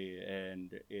BBC,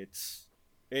 and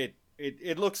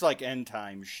it looks like end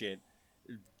time shit.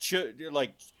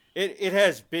 Like it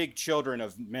has big Children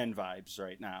of Men vibes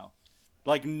right now.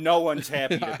 Like no one's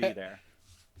happy to be there.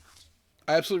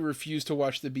 I absolutely refuse to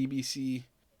watch the BBC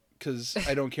because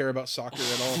I don't care about soccer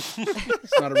at all.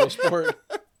 It's not a real sport.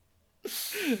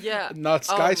 Yeah. Not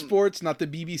Sky Sports, not the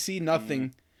BBC,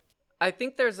 nothing. I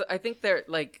think there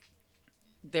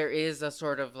is a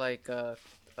sort of like a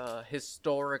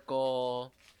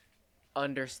historical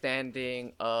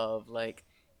understanding of like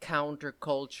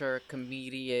counterculture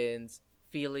comedians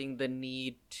feeling the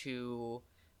need to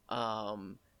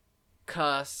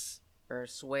cuss or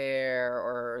swear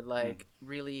or like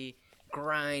really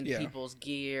grind people's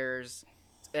gears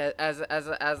as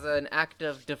an act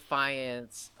of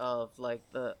defiance of like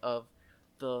the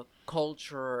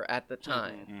culture at the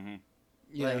time.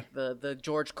 Yeah. Like the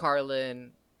George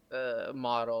Carlin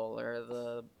model,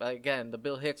 or the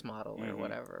Bill Hicks model, or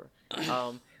whatever.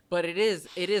 But it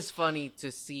is funny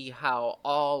to see how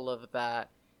all of that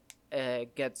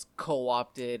gets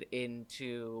co-opted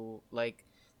into like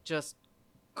just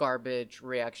garbage,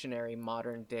 reactionary,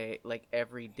 modern day, like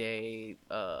everyday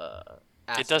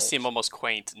It does seem almost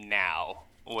quaint now,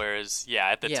 whereas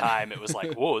at the time it was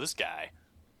like, whoa, this guy.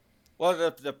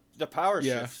 Well, the power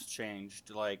shifts changed.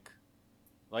 Like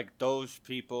those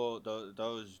people,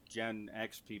 those Gen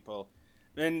X people,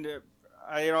 and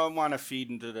I don't want to feed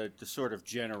into the sort of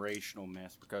generational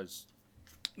myth because,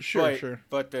 Sure.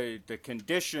 But the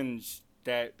conditions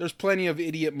that There's plenty of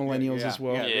idiot millennials as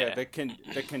well. Yeah. The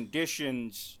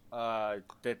conditions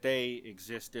that they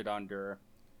existed under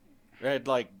had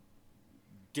like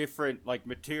different like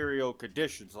material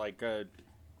conditions, like the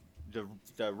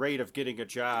rate of getting a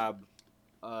job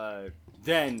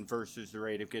then versus the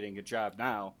rate of getting a job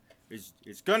now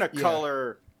is gonna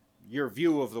color your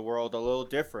view of the world a little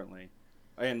differently.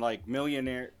 And like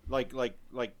millionaire, like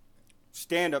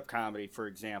stand-up comedy, for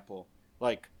example,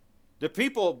 like the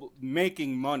people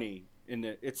making money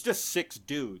it's just 6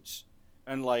 dudes,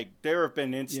 and like there have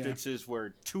been instances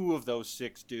where 2 of those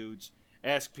 6 dudes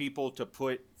ask people to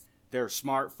put their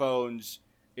smartphones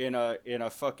in a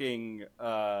fucking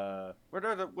what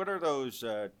are those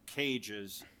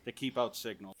cages that keep out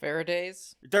signal?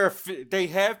 Faraday's. They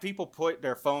have people put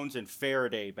their phones in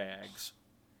Faraday bags,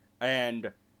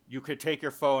 and you could take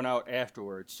your phone out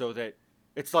afterwards, so that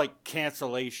it's like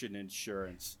cancellation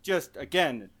insurance. Just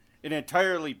again, an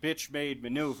entirely bitch-made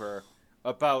maneuver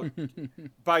about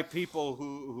by people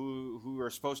who are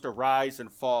supposed to rise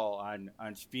and fall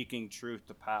on speaking truth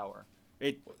to power.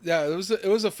 It was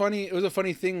a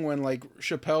funny thing when like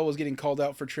Chappelle was getting called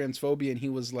out for transphobia, and he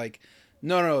was like,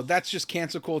 no, that's just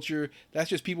cancel culture. That's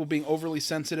just people being overly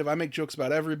sensitive. I make jokes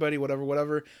about everybody,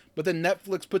 whatever. But then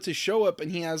Netflix puts his show up,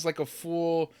 and he has like a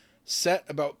full set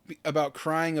about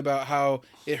crying about how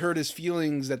it hurt his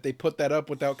feelings that they put that up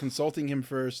without consulting him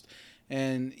first,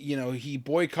 and he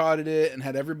boycotted it and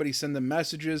had everybody send them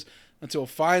messages until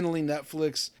finally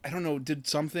Netflix, I don't know, did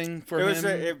something for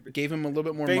him, gave him a little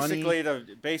bit more money.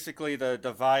 Basically,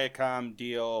 the Viacom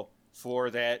deal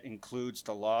for that includes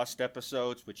the lost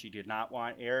episodes, which he did not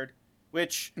want aired,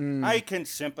 which I can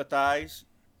sympathize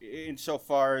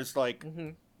insofar as, like,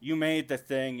 you made the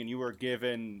thing and you were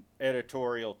given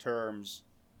editorial terms,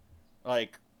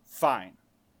 like, fine.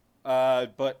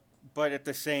 But at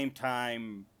the same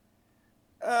time,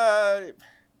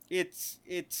 it's...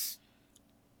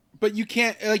 But you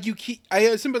can't, like,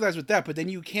 I sympathize with that, but then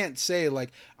you can't say,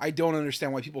 like, I don't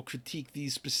understand why people critique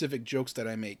these specific jokes that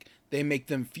I make. They make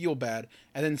them feel bad,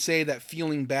 and then say that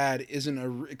feeling bad isn't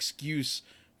an excuse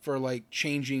for, like,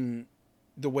 changing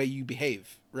the way you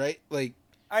behave, right? Like,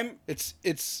 it's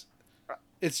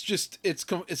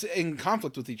in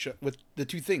conflict with the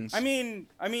two things. I mean,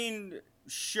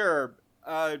 sure,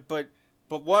 but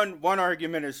one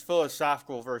argument is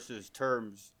philosophical versus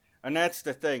terms, and that's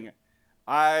the thing.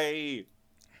 I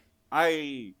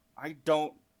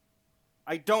don't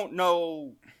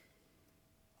know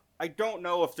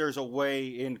if there's a way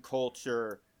in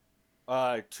culture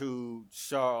to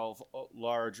solve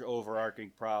large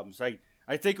overarching problems. I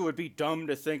think it would be dumb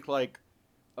to think like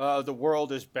the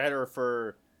world is better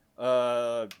for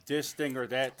this thing or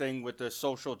that thing with the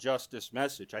social justice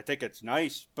message. I think it's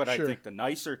nice, but sure. I think the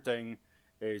nicer thing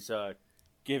is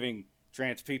giving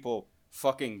trans people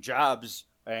fucking jobs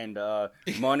and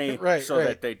money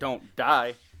that they don't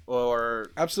die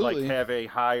or absolutely like have a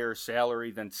higher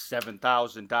salary than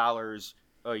 $7,000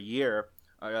 a year,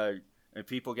 and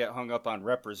people get hung up on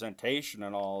representation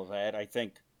and all of that. I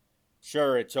think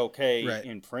sure it's okay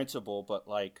in principle, but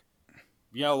like,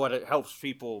 you know what, it helps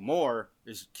people more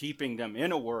is keeping them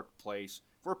in a workplace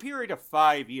for a period of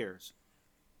 5 years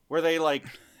where they like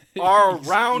are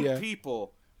around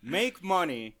people, make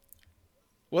money.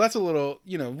 Well, that's a little,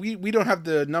 we don't have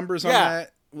the numbers on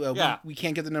that. Well, we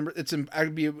can't get the number. It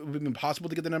would be impossible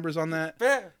to get the numbers on that.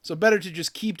 Fair. So better to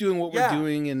just keep doing what we're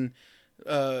doing, and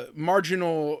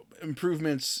marginal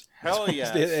improvements. Hell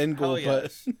yes. The end goal,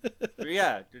 yes. But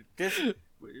yeah,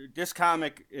 this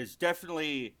comic is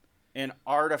definitely an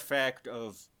artifact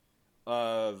of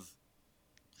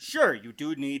sure, you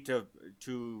do need to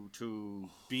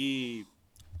be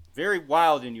very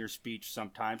wild in your speech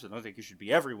sometimes. I don't think you should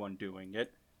be everyone doing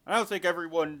it. I don't think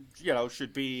everyone,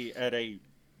 should be at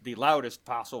the loudest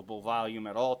possible volume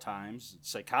at all times,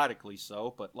 psychotically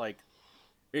so. But like,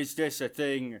 is this a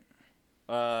thing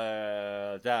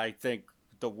that I think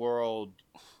the world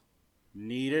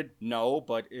needed? No,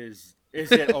 but is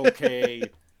it okay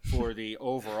for the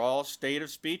overall state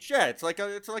of speech? Yeah, it's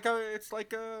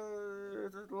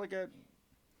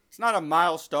not a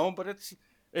milestone, but it's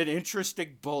an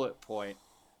interesting bullet point.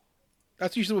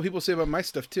 That's usually what people say about my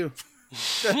stuff too.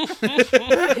 It's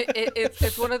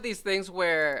one of these things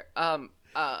where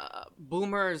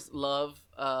boomers love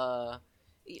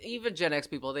even Gen X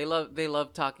people. They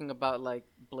love talking about like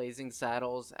Blazing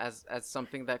Saddles as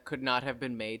something that could not have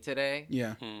been made today.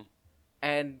 Yeah.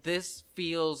 And this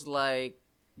feels like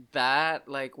that,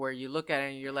 like where you look at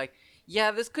it and you're like,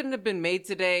 yeah, this couldn't have been made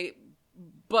today,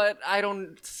 but I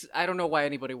don't know why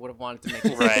anybody would have wanted to make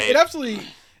it. Right. It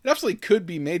absolutely could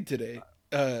be made today.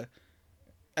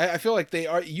 I feel like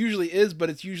it usually is, but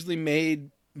it's usually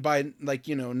made by like,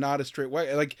 not a straight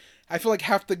white. Like, I feel like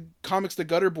half the comics the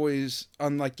Gutter Boys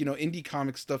on like, indie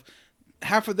comic stuff,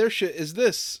 half of their shit is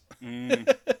this. I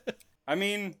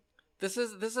mean, this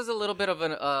is a little bit of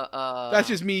an that's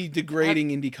just me degrading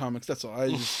indie comics. That's all.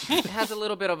 It has a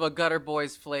little bit of a Gutter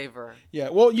Boys flavor. Yeah.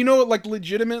 Well, like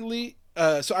legitimately,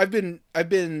 so I've been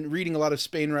reading a lot of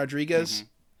Spain Rodriguez.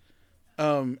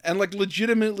 Mm-hmm. And like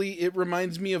legitimately it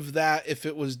reminds me of that if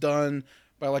it was done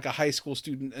by like a high school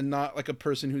student and not like a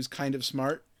person who's kind of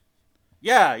smart.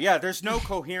 Yeah, there's no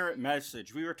coherent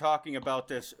message. We were talking about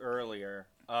this earlier.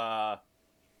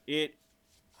 He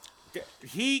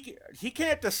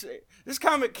can't this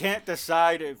comic can't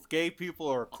decide if gay people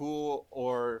are cool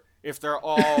or if they're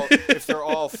all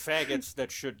faggots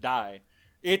that should die.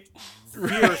 It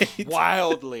veers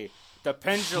wildly. The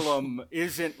pendulum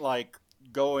isn't like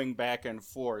going back and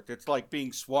forth. It's like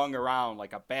being swung around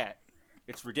like a bat.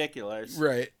 It's ridiculous.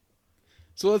 Right.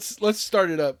 So let's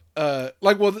start it up.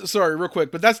 Sorry, real quick,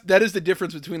 but that is the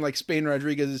difference between like Spain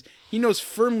Rodriguez is he knows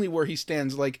firmly where he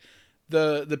stands. Like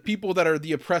the people that are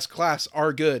the oppressed class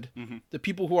are good. Mm-hmm. The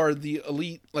people who are the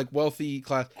elite, like wealthy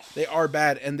class, they are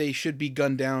bad and they should be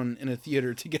gunned down in a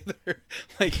theater together.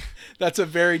 Like that's a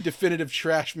very definitive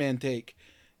trash man take.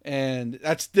 And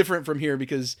that's different from here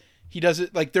because he does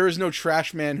it like there is no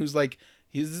trash man who's like,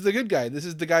 he's the good guy. This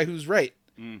is the guy who's right.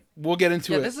 We'll get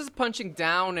into it. This is punching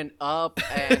down and up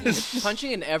and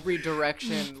punching in every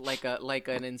direction like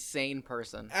an insane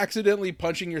person. Accidentally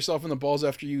punching yourself in the balls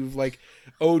after you've like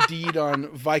OD'd on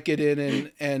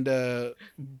Vicodin and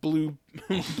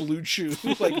blue chew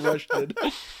like Rush did.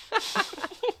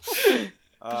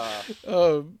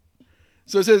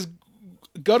 So it says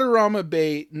Guadarrama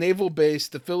Bay, Naval Base,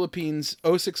 the Philippines,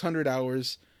 0600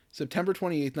 hours, September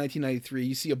 28th, 1993.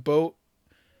 You see a boat,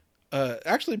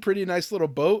 actually a pretty nice little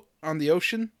boat on the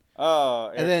ocean.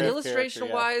 Oh, And then-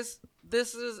 Illustration-wise,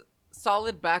 this is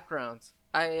solid backgrounds.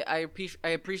 I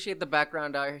appreciate the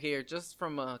background out here just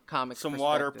from a comic some perspective.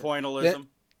 water pointillism.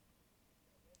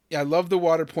 Yeah, I love the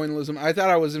water pointillism. I thought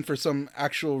I was in for some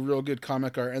actual real good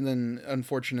comic art, and then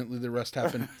unfortunately the rest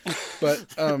happened. But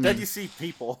Then you see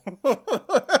people.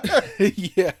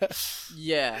 yeah.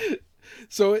 Yeah.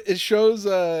 So it shows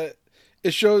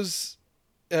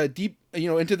deep,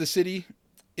 into the city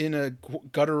in a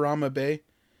Guadarrama Bay.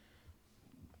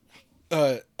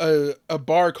 A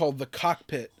bar called the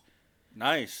Cockpit,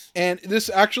 Nice. and this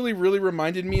actually really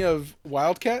reminded me of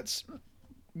Wildcats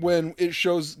when it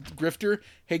shows Grifter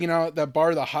hanging out at that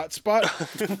bar, the Hot Spot,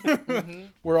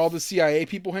 where all the CIA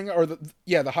people hang out, or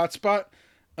the Hot Spot.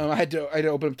 I had to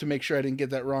open up to make sure I didn't get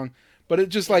that wrong, but it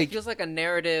just It feels like a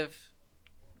narrative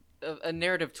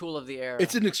tool of the era.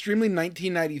 it's an extremely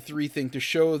 1993 thing to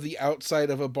show the outside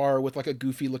of a bar with like a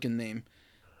goofy looking name.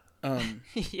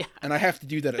 yeah. And I have to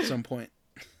do that at some point.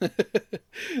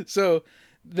 So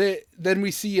then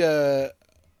we see a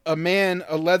man,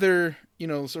 a leather,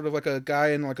 sort of like a guy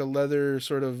in like a leather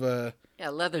sort of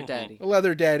Leather Daddy. a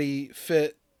leather daddy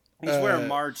fit. He's wearing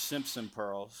Marge Simpson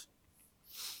pearls.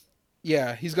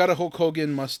 Yeah, he's got a Hulk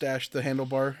Hogan mustache, the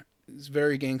handlebar. He's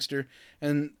very gangster.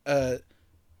 And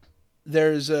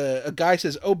there's a guy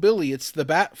says, "Oh, Billy, it's the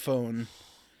Bat Phone."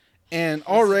 And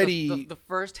already the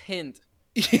first hint.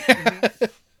 yeah,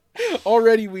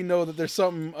 already we know that there's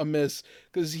something amiss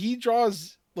because he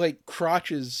draws like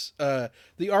crotches.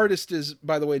 The artist is,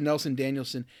 by the way, Nelson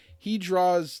Danielson. He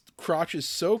draws crotches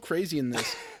so crazy in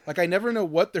this. Like I never know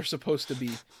what they're supposed to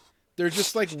be. They're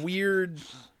just like weird,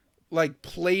 like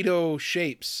Play-Doh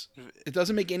shapes. It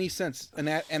doesn't make any sense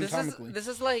anatomically. This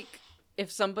is like if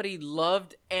somebody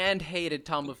loved and hated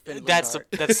Tom of Finland.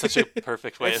 That's such a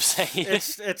perfect way of saying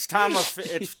it. It's Tom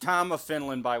of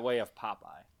Finland by way of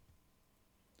Popeye.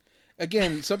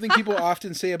 Again, something people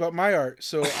often say about my art.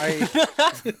 So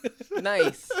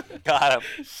Nice. Got him.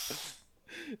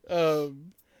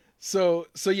 So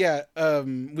yeah,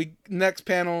 we next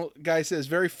panel guy says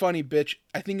very funny bitch.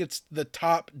 I think it's the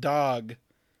Top Dog.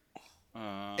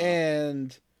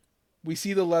 And we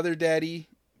see the leather daddy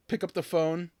pick up the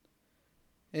phone,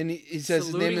 and he says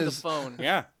Saluting his name the is phone.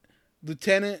 Yeah.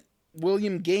 Lieutenant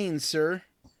William Gaines, sir.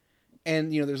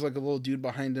 And there's like a little dude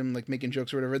behind him like making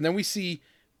jokes or whatever. And then we see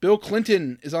Bill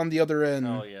Clinton is on the other end.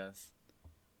 Oh yes.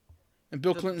 And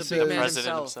Bill The Clinton big says, man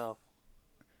President himself. himself.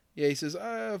 yeah, he says,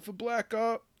 I have a black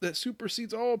op that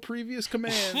supersedes all previous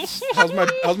commands.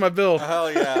 how's my bill?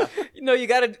 Hell yeah. No, you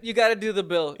gotta do the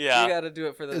bill. Yeah. You gotta do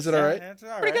it for this. Is it all right? It's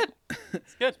all Pretty right. good.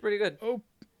 It's pretty good.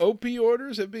 OP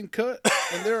orders have been cut,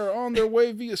 and they are on their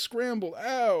way via scramble.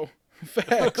 Ow.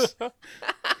 Facts.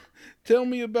 Tell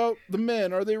me about the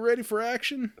men. Are they ready for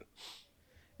action?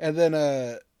 And then,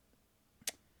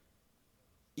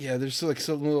 there's like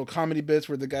some little comedy bits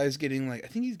where the guy's getting like, I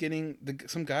think he's getting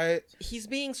some guy. He's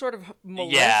being sort of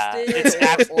molested. Yeah,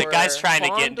 the or guy's trying to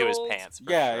get into his fondled. pants.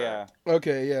 for Yeah, sure. yeah.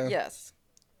 Okay, yeah. Yes.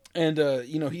 And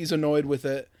he's annoyed with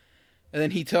it, and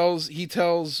then he tells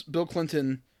Bill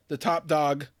Clinton, the Top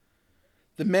Dog,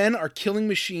 the men are killing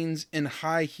machines in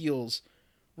high heels,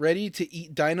 ready to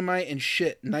eat dynamite and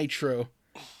shit nitro.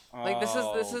 Like this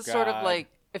Oh, is sort of God. like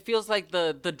it feels like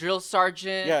the drill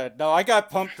sergeant Yeah, no, I got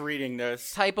pumped reading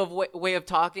this. type of way of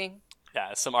talking.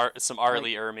 Yeah, some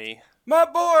Arlie Ermy. My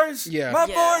boys! Yeah. My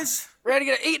Yeah. boys! Ready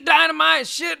to eat dynamite,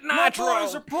 shit, My nitro,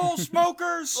 boys are pole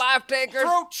smokers! life takers,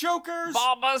 Throat chokers!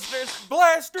 ball busters.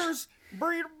 Blasters!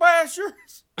 Breeder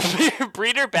bashers!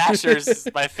 Breeder Bashers is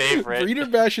my favorite. Breeder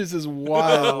Bashes is Oh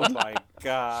wild. my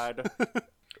god.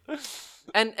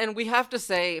 And we have to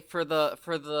say for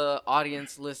the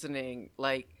audience listening,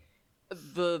 like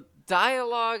the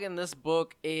dialogue in this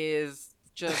book is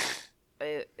just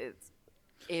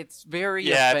it's very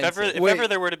Yeah, offensive. if Wait. ever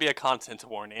there were to be a content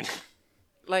warning.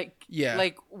 Like Yeah.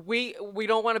 like we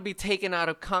don't want to be taken out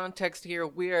of context here.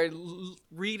 We are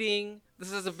reading.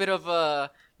 This is a bit of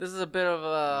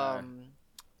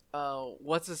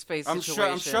what's his face I'm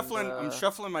situation.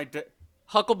 shuffling my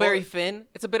Huckleberry Finn.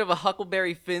 It's a bit of a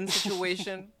Huckleberry Finn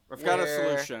situation. I've got a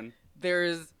where solution.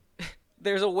 There's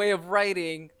there's a way of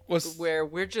writing What's- where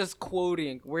we're just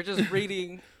quoting, we're just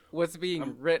reading what's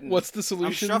being written. What's the I'm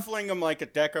solution? shuffling them like a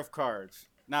deck of cards.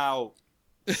 Now,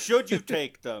 should you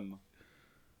take them?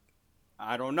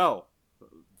 I don't know.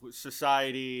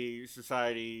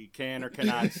 Society can or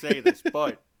cannot say this,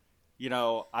 but you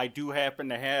know, I do happen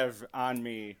to have on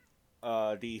me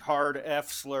the hard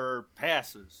F slur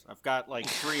passes. I've got like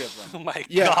 3 of Oh them. my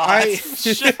Yeah, god.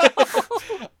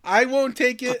 I won't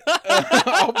take it.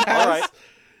 I'll pass. All right.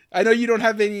 I know you don't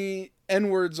have any N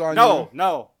words on No, you.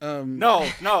 no, Um,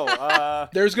 no.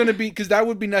 There's gonna be because that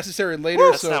would be necessary later.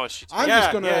 That's so not what she told I'm me.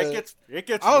 just gonna. it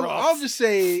gets I'll rough. just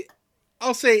say.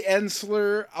 I'll say N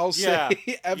slur. I'll yeah,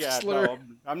 say F yeah, slur. no,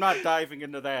 I'm not diving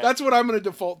into that. That's what I'm gonna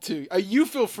default to. You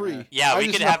feel free. Yeah, I we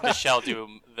just could know- have Michelle do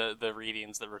the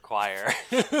readings that require.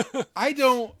 I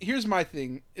don't. Here's my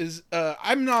thing: is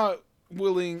I'm not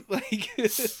willing. Like,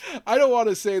 I don't want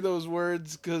to say those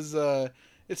words because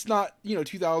it's not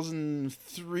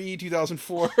 2003,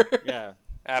 2004, yeah,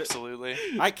 Absolutely.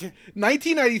 I can.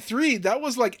 1993. That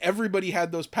was like everybody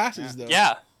had those passes though.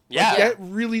 Yeah. Yeah. That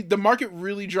really, the market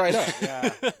really dried up.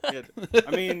 Yeah,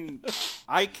 I mean,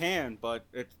 I can, but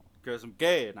it's because I'm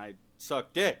gay and I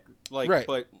suck dick. Like, Right.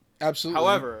 but Absolutely.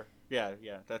 however, yeah,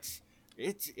 that's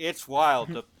it's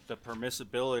wild the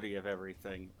permissibility of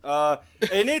everything.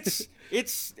 And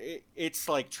it's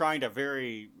like trying to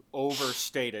very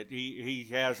overstate it. He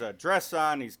has a dress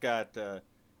on. He's got a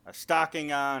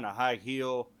stocking on, a high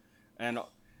heel, and.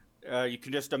 You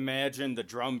can just imagine the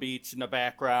drum beats in the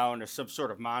background, or some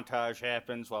sort of montage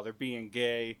happens while they're being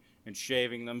gay and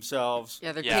shaving themselves.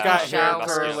 Yeah, they're Yeah, taking got hair showers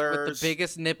with curlers, the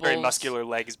biggest nipples. Very muscular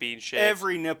legs being shaved.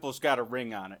 Every nipple's got a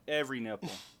ring on it. Every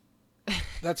nipple.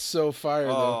 That's so fire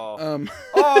Oh. though.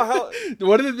 Oh hell!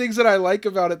 One of the things that I like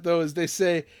about it though is they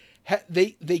say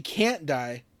they can't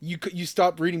die. You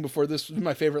stopped reading before this was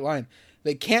my favorite line.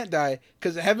 They can't die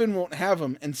because heaven won't have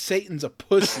them, and Satan's a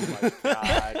pussy.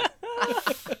 God.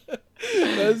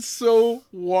 That's so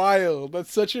wild.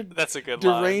 That's such a That's a good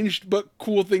line. deranged but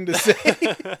cool thing to say.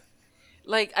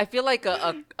 Like, I feel like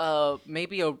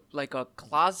maybe a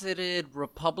closeted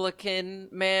Republican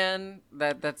man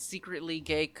that's secretly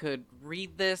gay could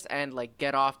read this and like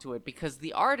get off to it, because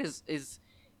the art is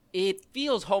it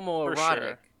feels homoerotic.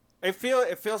 sure.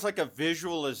 It feels like a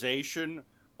visualization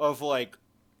of like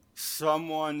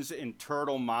someone's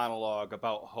internal monologue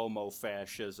about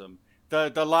homo-fascism.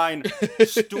 The line,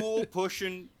 stool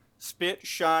pushing, spit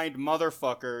shined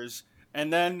motherfuckers,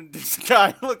 and then this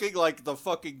guy looking like the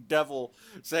fucking devil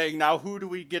saying, now who do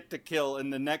we get to kill? In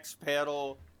the next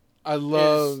panel I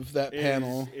love that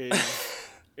panel.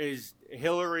 is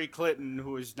Hillary Clinton,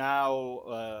 who is now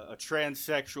a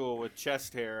transsexual with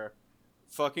chest hair,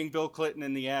 fucking Bill Clinton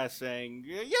in the ass saying,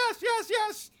 yes. Yes,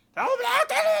 yes.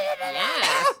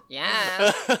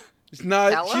 It's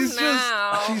not. Tell 'em She's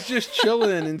now. just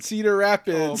chilling in Cedar Oh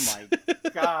Rapids. my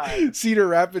god. Cedar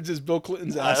Rapids is Bill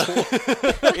Clinton's asshole.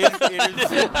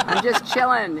 It is, I'm just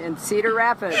chilling in Cedar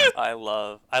Rapids. I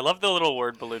love the little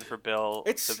word balloon for Bill.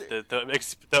 It's-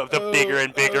 the bigger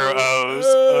and bigger O's.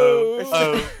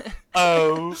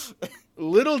 Oh.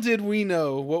 Little did we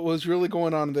know what was really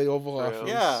going on in the Oval Office.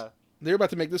 yeah. They're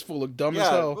about to make this fool look dumb as Yeah,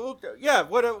 hell. well, yeah.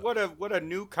 What a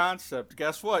new concept.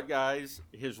 Guess what, guys?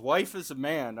 His wife is a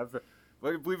man. I've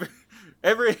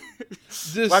never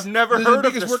heard the of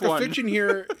biggest this work one. of fiction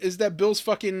here is that Bill's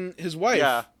fucking his wife.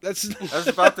 Yeah. That's I was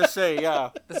about to say, yeah.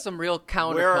 That's some real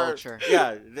Where are, counterculture.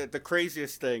 yeah, the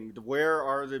craziest thing. Where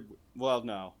are the? Well,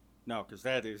 no, because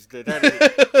that is.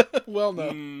 well,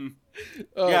 no.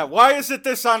 Yeah. Why isn't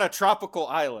this on a tropical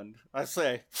island? I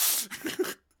say.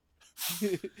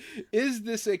 Is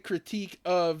this a critique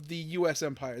of the U.S.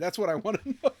 empire? That's what I want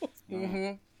to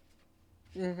know.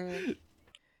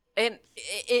 And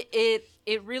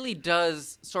it really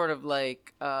does sort of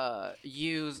like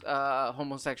use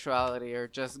homosexuality or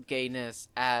just gayness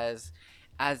as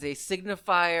a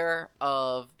signifier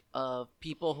of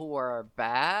people who are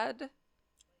bad.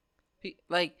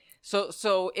 Like,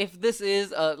 so if this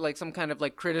is like some kind of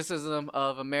like criticism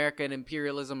of American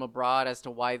imperialism abroad as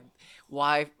to why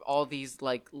all these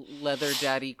like leather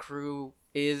daddy crew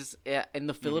is in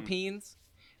the Philippines,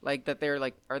 like that they're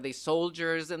like, are they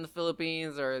soldiers in the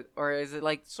Philippines, or is it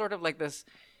like sort of like this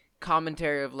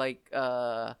commentary of like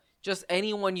just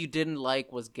anyone you didn't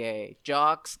like was gay,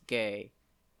 jocks gay.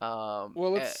 Well,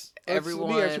 let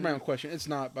everyone. me answer my own question. It's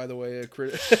not, by the way, a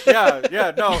critic.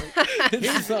 Yeah. No.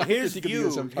 It's not a His critique of the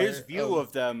US empire. his view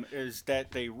of them is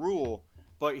that they rule,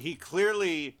 but he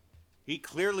clearly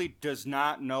does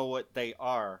not know what they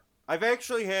are. I've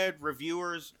actually had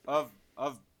reviewers of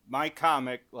my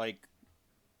comic like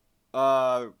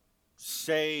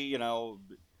say,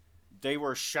 they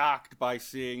were shocked by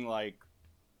seeing like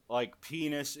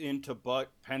penis into butt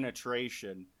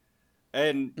penetration.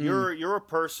 And you're a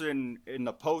person in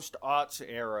the post-aughts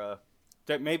era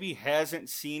that maybe hasn't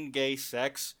seen gay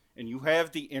sex, and you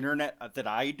have the internet that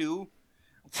I do.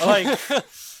 Like,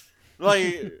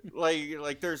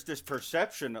 like there's this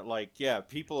perception that, like, yeah,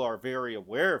 people are very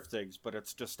aware of things, but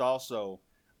it's just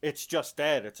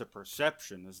that it's a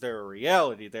perception. Is there a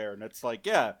reality there? And it's like,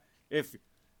 yeah, if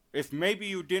maybe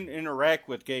you didn't interact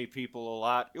with gay people a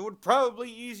lot, it would probably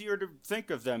be easier to think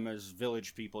of them as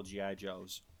village people, G.I.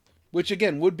 Joes. Which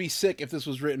again would be sick if this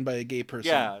was written by a gay person.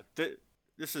 Yeah,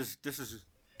 this is.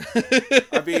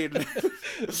 I mean,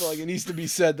 it's like it needs to be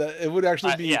said that it would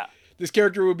actually be. Yeah. This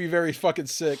character would be very fucking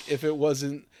sick if it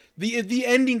wasn't. The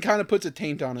ending kind of puts a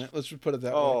taint on it. Let's just put it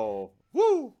that way. Oh,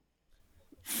 woo!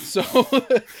 So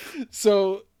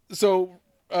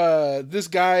this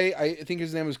guy, I think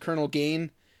his name is Colonel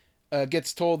Gain,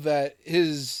 gets told that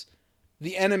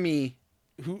the enemy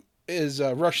who is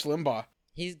Rush Limbaugh.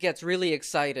 He gets really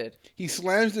excited. He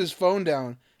slams his phone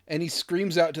down and he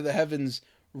screams out to the heavens,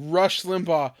 "Rush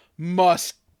Limbaugh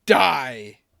must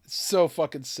die!" It's so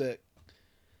fucking sick.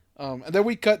 And then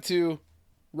we cut to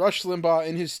Rush Limbaugh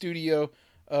in his studio,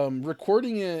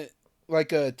 recording it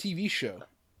like a TV show.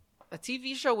 A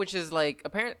TV show, which is like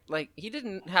he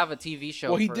didn't have a TV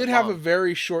show. Well, he for did long. have a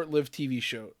very short-lived TV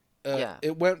show. Yeah.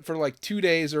 It went for like 2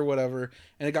 days or whatever,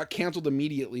 and it got canceled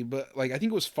immediately. But like, I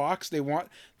think it was Fox.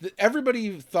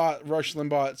 Everybody thought Rush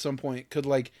Limbaugh at some point could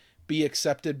like be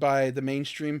accepted by the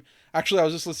mainstream. Actually, I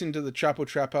was just listening to the Chapo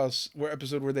Trap House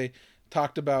episode where they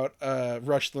talked about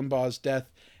Rush Limbaugh's death,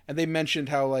 and they mentioned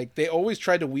how like they always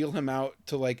tried to wheel him out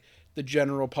to like the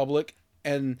general public,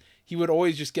 and he would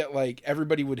always just get like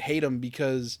everybody would hate him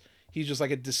because he's just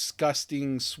like a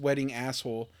disgusting, sweating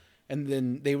asshole. And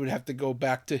then they would have to go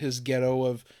back to his ghetto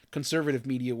of conservative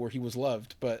media where he was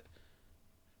loved. But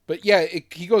yeah,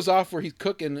 he goes off where he's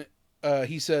cooking.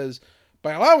 He says,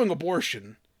 "By allowing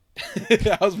abortion,"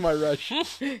 how's my Rush?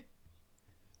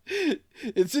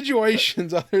 In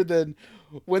situations other than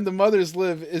when the mother's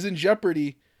live is in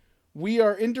jeopardy, we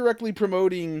are indirectly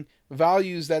promoting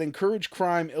values that encourage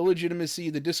crime, illegitimacy,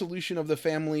 the dissolution of the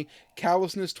family,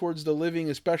 callousness towards the living,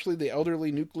 especially the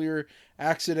elderly, nuclear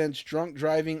accidents, drunk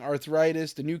driving,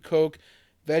 arthritis, the new Coke,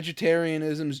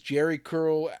 vegetarianisms, Jerry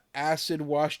curl, acid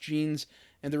wash jeans,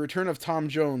 and the return of Tom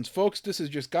Jones. Folks, this has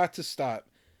just got to stop.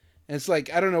 And it's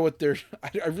like, I don't know what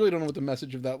I really don't know what the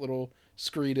message of that little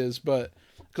screed is, but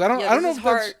because I don't know if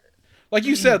that's, like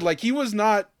you said, like he was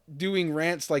not doing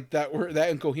rants like that were that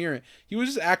incoherent. He was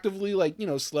just actively like,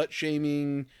 slut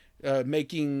shaming,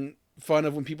 making fun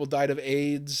of when people died of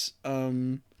AIDS.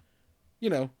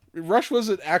 Rush was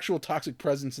an actual toxic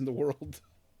presence in the world.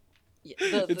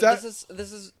 Yeah, this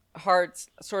is Hart's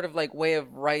sort of like way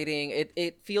of writing.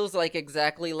 It feels like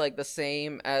exactly like the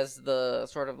same as the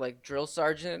sort of like drill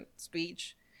sergeant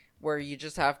speech, where you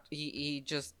just he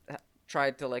just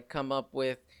tried to like come up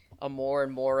with a more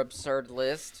and more absurd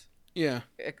list. Yeah.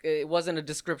 It wasn't a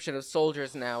description of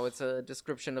soldiers now, it's a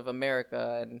description of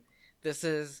America, and this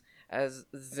is as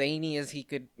zany as he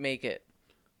could make it.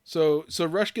 So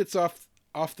Rush gets off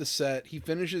the set. He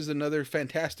finishes another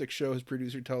fantastic show, his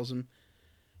producer tells him.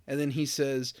 And then he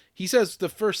says the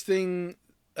first thing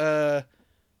that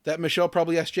Michelle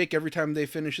probably asks Jake every time they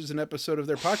finishes an episode of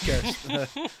their podcast,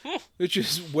 which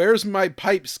is, "Where's my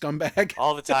pipe, scumbag?"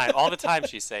 All the time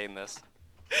she's saying this.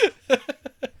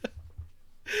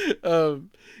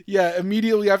 Yeah,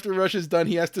 immediately after Rush is done,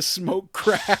 he has to smoke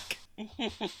crack.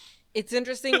 It's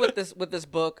interesting with this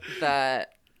book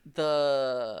that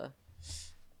a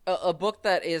book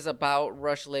that is about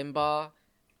Rush Limbaugh,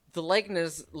 the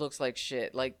likeness looks like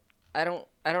shit. Like I don't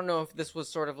know if this was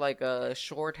sort of like a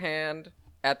shorthand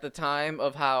at the time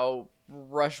of how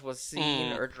Rush was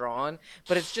seen or drawn,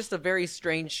 but it's just a very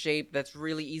strange shape that's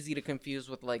really easy to confuse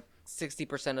with like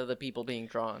 60% of the people being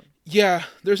drawn. Yeah,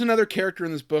 there's another character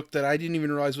in this book that I didn't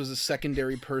even realize was a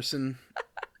secondary person.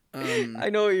 I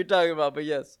know what you're talking about, but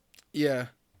yes. Yeah.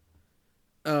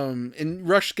 And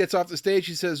Rush gets off the stage.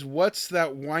 He says, "What's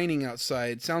that whining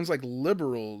outside? Sounds like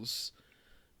liberals."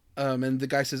 And the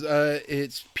guy says,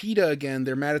 "It's PETA again.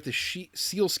 They're mad at the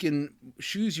sealskin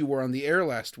shoes you wore on the air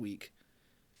last week."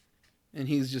 And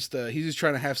he's just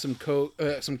trying to have some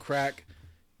crack.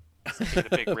 Get a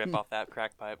big rip off that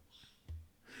crack pipe.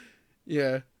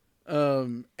 Yeah.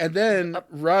 And then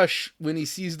Rush, when he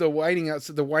sees the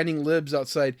whining libs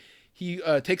outside, he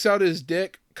takes out his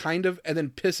dick, kind of, and then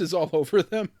pisses all over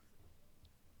them.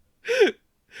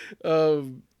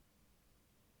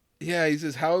 Yeah, he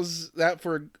says, how's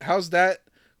that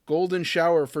golden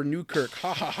shower for Newkirk?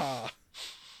 Ha ha ha.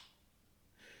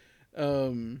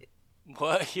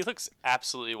 What? He looks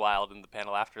absolutely wild in the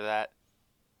panel after that.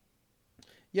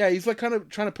 Yeah, he's like kind of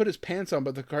trying to put his pants on,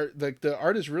 but the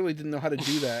artist really didn't know how to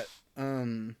do that.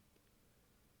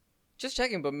 Just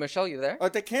checking, but Michelle, you there?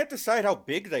 They can't decide how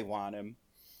big they want him.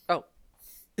 Oh,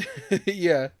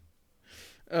 Yeah.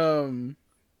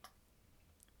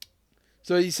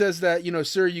 So he says that,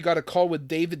 sir, you got a call with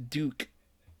David Duke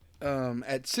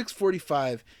at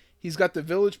 6:45. He's got the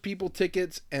Village People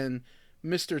tickets, and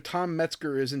Mr. Tom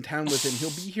Metzger is in town with him. He'll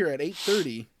be here at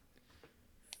 8:30.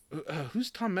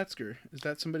 Who's Tom Metzger? Is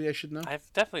that somebody I should know? I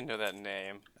definitely know that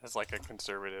name as like a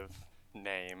conservative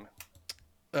name.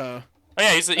 Uh, Oh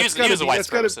yeah, he was a white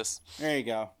supremacist. There you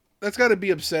go. that's got to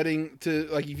be upsetting to,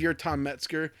 like, if you're Tom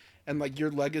Metzger and, like, your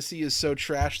legacy is so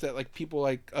trash that, like, people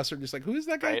like us are just like, who is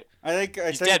that guy? Right? I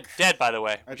He's think dead by the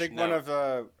way. I think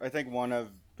one of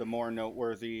the more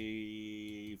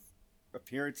noteworthy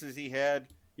appearances he had.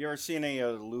 You ever seen any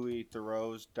of Louis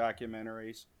Theroux's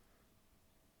documentaries?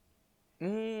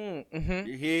 mm-hmm.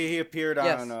 He appeared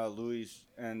Yes. on Louis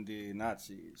and the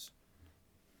Nazis.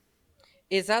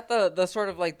 Is that the sort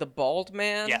of like the bald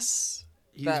man? Yes.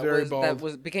 He's that very was, bald. That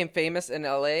was became famous in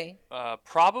L.A.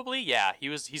 Probably, yeah.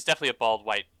 He's definitely a bald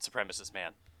white supremacist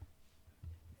man.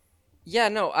 Yeah,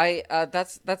 no,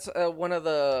 that's one of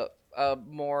the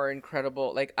more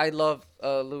incredible. Like, I love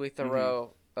Louis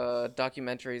Theroux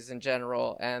documentaries in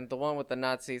general, and the one with the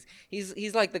Nazis.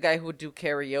 He's like the guy who would do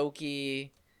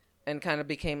karaoke, and kind of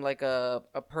became like a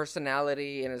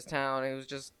personality in his town. He was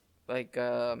just like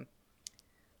an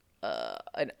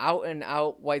out and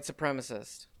out white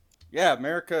supremacist. Yeah,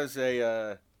 America is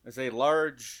a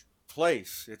large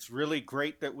place. It's really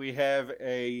great that we have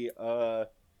a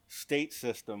state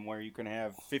system where you can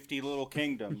have 50 little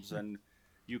kingdoms, and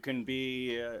you can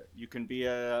be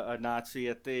a Nazi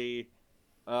at the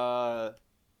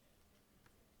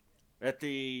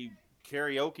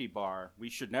karaoke bar. We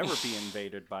should never be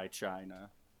invaded by China.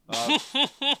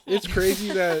 It's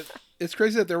crazy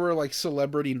that there were, like,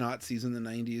 celebrity Nazis in the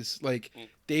 90s, like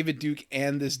David Duke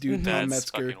and this dude Tom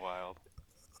That's Metzger. fucking wild.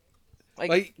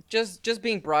 Like just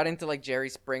being brought into like Jerry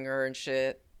Springer and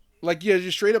shit. Like, yeah,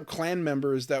 just straight up Klan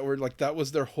members that were like, that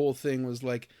was their whole thing, was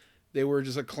like they were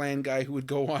just a Klan guy who would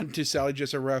go on to Sally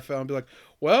Jessy Raphael and be like,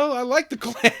 well, I like the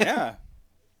Klan. Yeah.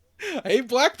 I hate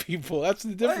black people. That's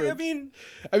the difference.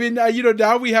 I mean,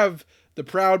 Now we have the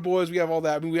Proud Boys, we have all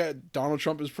that. I mean, we had Donald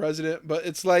Trump as president, but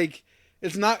it's like,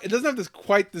 it doesn't have this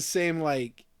quite the same,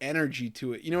 like, energy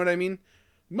to it. You know what I mean?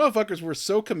 Motherfuckers were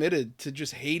so committed to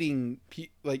just hating,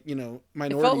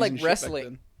 minorities. It felt like and shit wrestling.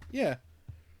 back then. Yeah.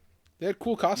 They had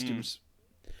cool costumes.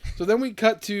 So then we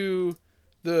cut to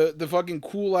the fucking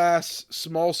cool ass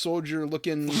small soldier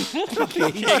looking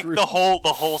the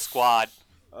whole squad.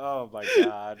 oh my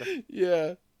god.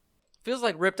 Yeah. Feels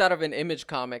like ripped out of an Image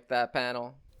comic, that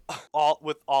panel.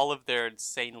 With all of their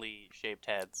insanely shaped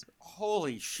heads.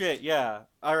 Holy shit, yeah.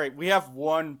 All right, we have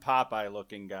one Popeye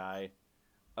looking guy.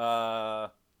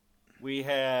 We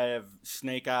have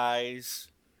Snake Eyes,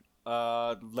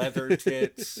 leather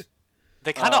tits.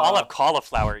 They kind of all have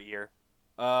cauliflower ear.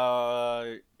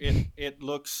 It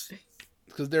looks,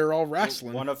 Because they're all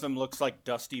wrestling. one of them looks like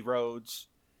Dusty Rhodes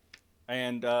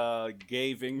and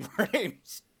Gay Ving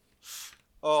Rhames.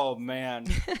 Oh man.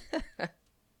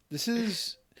 This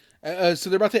is so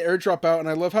they're about to airdrop out, and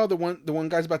I love how the one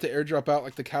guy's about to airdrop out,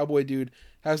 like the cowboy dude,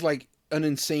 has like an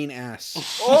insane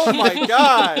ass. Oh my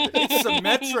god, it's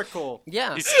symmetrical.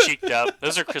 Yeah. He's cheeked up.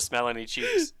 Those are Chris Melanie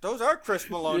cheeks. Those are Chris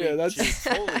Maloney Yeah, that's- cheeks.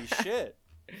 Holy shit.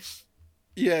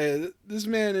 Yeah, this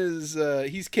man is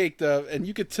he's caked up, and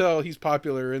you could tell he's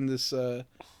popular in this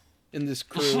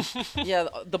crew. Yeah,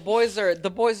 the boys are The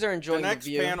enjoying the next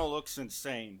view. panel looks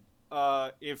insane.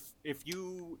 If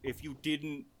you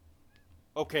didn't,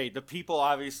 okay, the people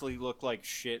obviously look like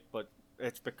shit, but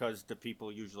it's because the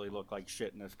people usually look like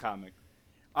shit in this comic.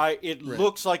 It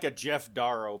looks like a Jeff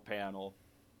Darrow panel.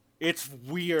 It's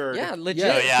weird. Yeah, legit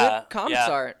Yeah. Oh, yeah, good comics yeah.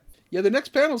 art. Yeah, the next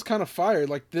panel's kind of fire.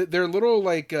 Like their little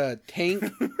like tank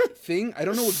thing. I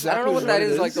don't know I exactly. don't know what that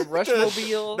it is, like the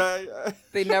Rushmobile. The-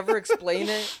 They never explain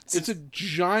it. It's a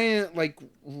giant like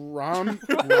rom.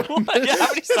 Yeah, how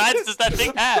many sides does that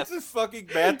thing have? It's a fucking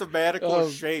mathematical Oh.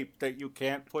 shape that you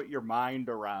can't put your mind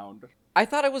around. I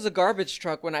thought it was a garbage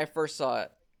truck when I first saw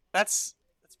it. That's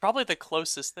probably the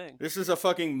closest thing. This is a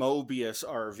fucking Mobius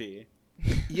RV.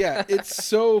 Yeah, it's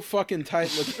so fucking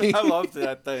tight looking. I love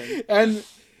that thing. And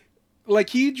like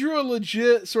he drew a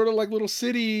legit sort of like little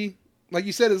city. Like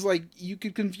you said, is like you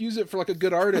could confuse it for like a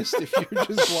good artist if you're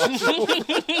just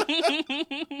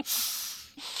watching.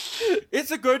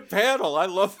 It's a good panel. I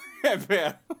love that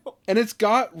panel. And it's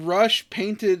got Rush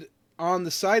painted on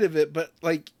the side of it, but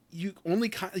like you can only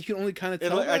kind of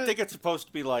tell. I think it's supposed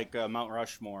to be like Mount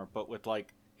Rushmore, but with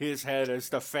like his head as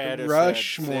the fattest.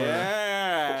 Rushmore.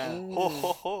 Head. Yeah. Ho,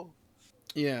 ho, ho.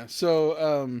 Yeah.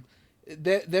 So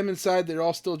them inside, they're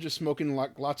all still just smoking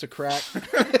lots of crack.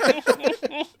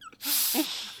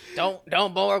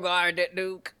 Don't Beauregard it,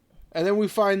 Duke. And then we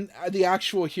find the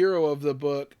actual hero of the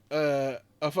book, a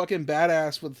fucking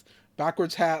badass with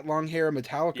backwards hat, long hair,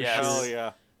 Metallica Yes. shirt. Hell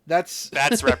yeah. That's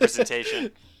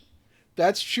Representation.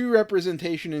 That's true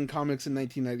representation in comics in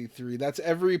 1993. That's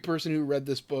every person who read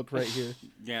this book right here.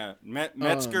 Yeah.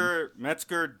 Metzger,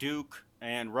 Duke,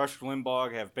 and Rush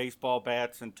Limbaugh have baseball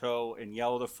bats in tow and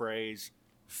yell the phrase,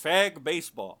 "Fag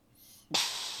baseball."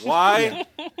 Why?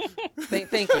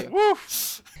 Thank you.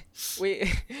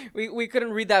 We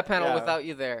couldn't read that panel Yeah. without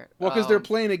you there. Well, because they're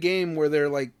playing a game where they're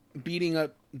like beating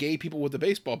up gay people with a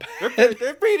baseball bat.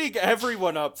 They're beating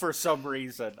everyone up for some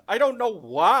reason. I don't know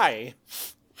why.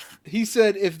 He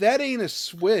said, "If that ain't a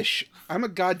swish, I'm a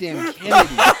goddamn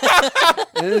Kennedy."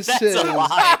 And it says, a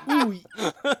lie.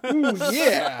 ooh,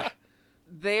 yeah.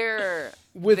 they're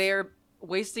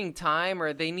wasting time,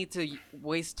 or they need to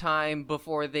waste time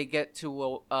before they get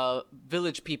to a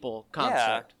Village People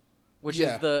concert, which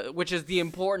is the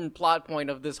important plot point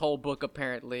of this whole book.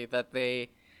 Apparently, that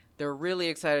they're really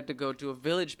excited to go to a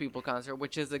Village People concert,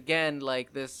 which is again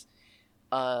like this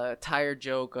tired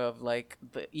joke of like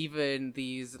even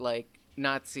these like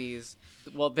Nazis.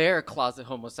 Well, they're closet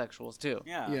homosexuals too.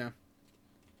 Yeah.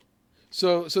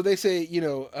 So they say,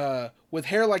 with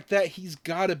hair like that, he's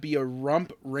got to be a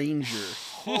rump ranger.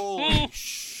 Holy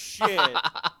shit.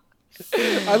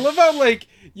 I love how, like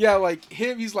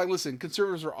him, he's like, listen,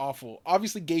 conservatives are awful.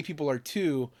 Obviously, gay people are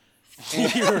too.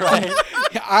 And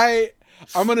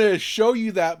I'm going to show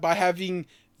you that by having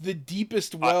the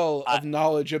deepest well of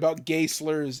knowledge about gay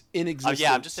slurs in existence.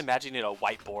 Yeah, I'm just imagining a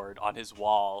whiteboard on his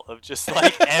wall of just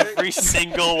like every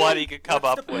single one he could come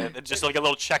up with, and just like a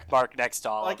little check mark next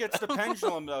to all. Like, of it's the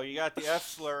pendulum, though. You got the F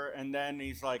slur, and then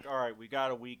he's like, all right, we got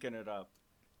to weaken it up.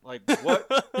 Like,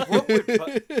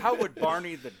 how would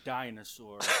Barney the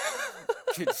dinosaur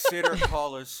consider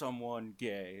calling someone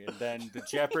gay? And then the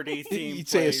Jeopardy theme You'd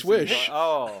say a plays, swish. and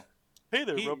oh. Hey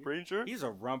there, Rump Ranger. He's a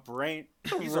rump ranger.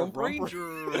 He's Rump a rump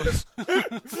Ranger.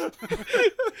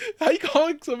 How you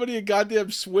calling somebody a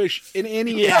goddamn swish in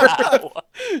any Yeah. era?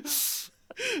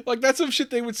 Like, that's some shit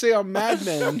they would say on Mad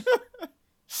Men.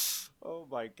 Oh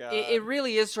my god. It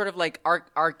really is sort of like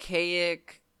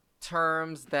archaic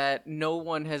terms that no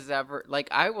one has ever, like,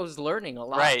 I was learning a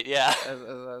lot. Right, yeah.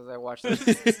 As I watched this.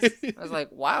 I was like,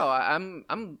 wow,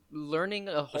 I'm learning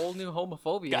a whole new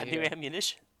homophobia Got new here.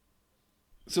 ammunition.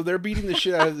 So they're beating the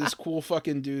shit out of this cool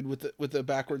fucking dude with the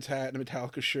backwards hat and a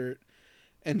Metallica shirt.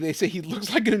 And they say he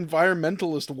looks like an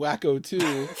environmentalist wacko,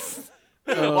 too.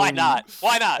 Why not?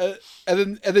 Why not?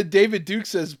 And then David Duke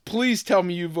says, "Please tell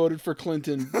me you voted for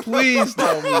Clinton. Please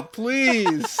tell me.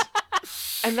 Please."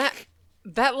 And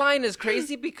that line is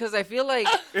crazy because I feel like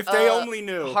if they only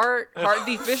knew. Hart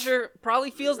D. Fisher probably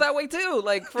feels that way too,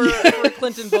 like for a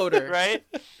Clinton voter. Right?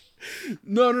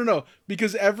 No.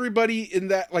 Because everybody in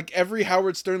that, like every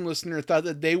Howard Stern listener thought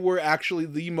that they were actually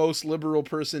the most liberal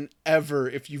person ever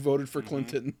if you voted for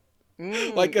Clinton.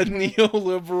 Like a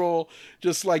neoliberal,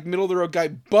 just like middle of the road guy.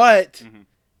 But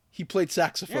he played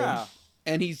saxophone. Yeah.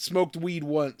 And he smoked weed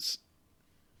once.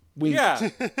 Wink. Yeah.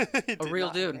 A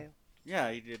real dude. Yeah,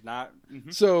 he did not.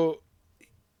 Mhm. So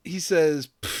he says,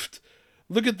 "Pfft,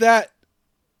 look at that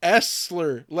S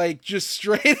slur." Like, just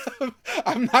straight up.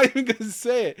 I'm not even going to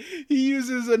say it. He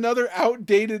uses another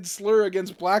outdated slur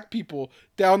against black people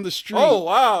down the street. Oh,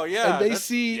 wow, yeah. And they That's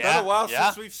see... been a while Yeah.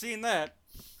 since we've seen that.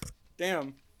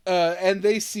 Damn. and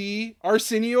they see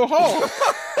Arsenio Hall.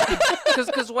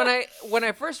 Because when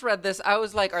I first read this, I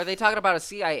was like, are they talking about a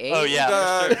CIA? Oh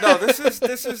yeah. for sure. No, this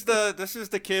is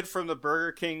the kid from the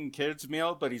Burger King kids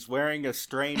meal, but he's wearing a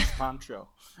strange poncho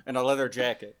and a leather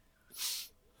jacket.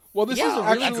 Well, this is Yeah,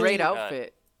 a really actually great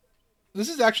outfit. This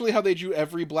is actually how they drew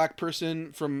every black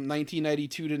person from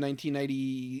 1992 to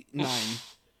 1999.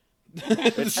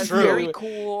 It's is true. Very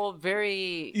cool,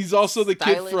 very. He's also the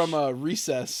stylish. kid from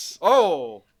Recess.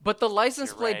 Oh, But the license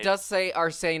You're plate right. Does say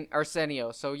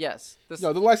Arsenio, so yes. This,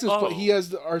 No, the license Oh. plate. He has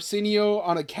the Arsenio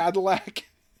on a Cadillac.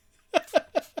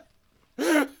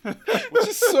 Which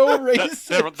is so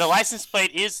racist. The license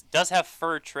plate does have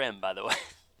fur trim, by the way.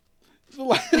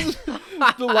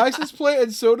 The license plate,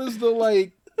 and so does the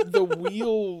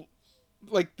wheel,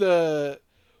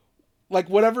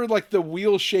 whatever the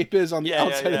wheel shape is on the Yeah,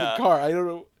 outside yeah. of the car. I don't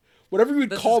know, whatever you would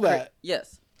this call is great. that.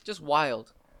 Yes, just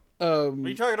wild. are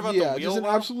you talking about yeah, the wheel just an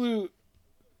well? absolute.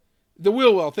 The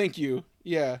wheel well, thank you.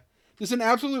 Yeah, This is an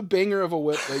absolute banger of a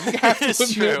whip. Though. You have to It's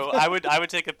admit true. that. I would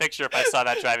take a picture if I saw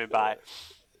that driving by.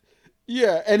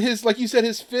 Yeah, and his, like you said,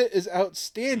 his fit is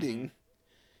outstanding.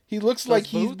 He looks like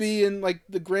he'd boots? be in like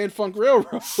the Grand Funk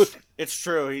Railroad. It's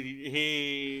true. He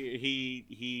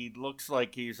looks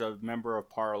like he's a member of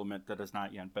parliament that has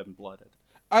not yet been blooded.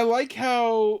 I like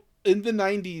how in the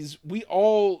 90s we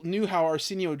all knew how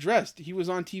Arsenio dressed. He was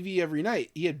on TV every night.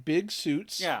 He had big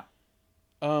suits. Yeah.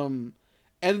 And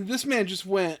this man just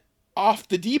went off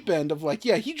the deep end of like,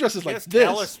 yeah, he dresses like has this.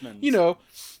 talismans.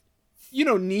 You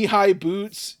know, knee-high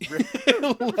boots,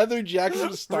 leather jackets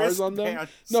with stars on them.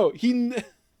 Wristbands. No,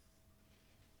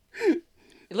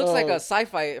 It looks like Oh. a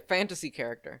sci-fi fantasy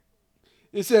character.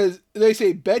 they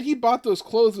say, bet he bought those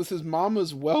clothes with his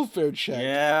mama's welfare check.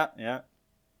 Yeah.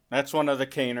 That's one of the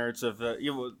canards of the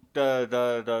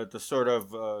sort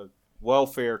of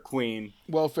welfare queen.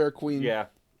 Welfare queen. Yeah.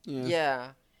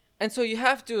 Yeah. And so you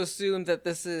have to assume that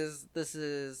this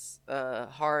is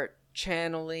Hart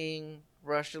channeling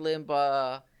Rush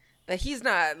Limbaugh. That he's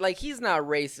not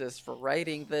racist for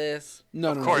writing this.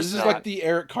 No. course This is not. like the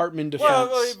Eric Cartman defense.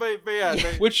 Well, but yeah,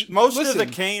 Which, most of listen. the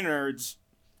canards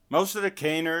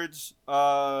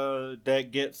that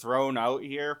get thrown out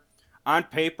here on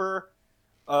paper,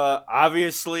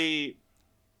 obviously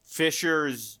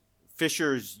Fisher's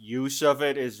use of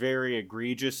it is very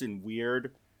egregious and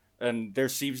weird, and there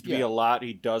seems to be Yeah. a lot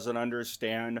he doesn't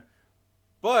understand.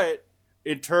 But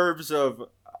in terms of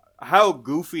how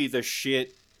goofy the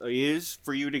shit is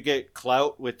for you to get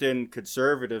clout within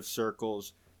conservative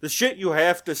circles, the shit you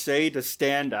have to say to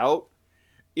stand out,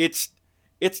 it's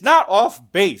not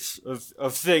off base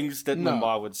of things that No.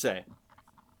 Limbaugh would say.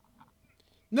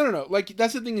 No. Like,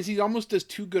 that's the thing is he almost does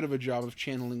too good of a job of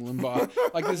channeling Limbaugh.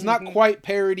 Like, it's not quite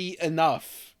parody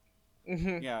enough.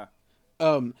 Yeah.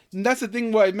 And that's the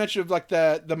thing what I mentioned of, like,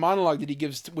 the monologue that he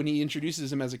gives when he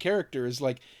introduces him as a character is,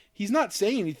 like, he's not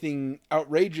saying anything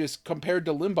outrageous compared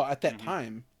to Limbaugh at that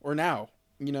time or now,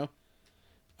 you know?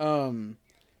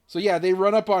 So, yeah, they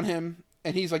run up on him,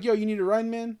 and he's like, yo, you need a ride,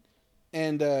 man?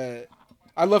 And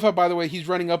I love how, by the way, he's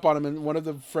running up on him, and one of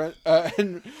the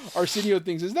and Arsenio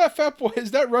thinks, is that Fat Boy? Is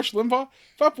that Rush Limbaugh?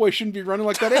 Fat Boy shouldn't be running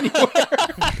like that anywhere.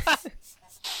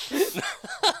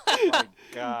 My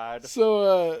God.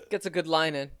 So, Gets a good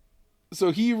line in.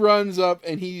 so he runs up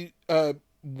and he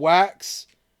whacks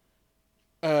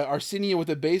Arsenio with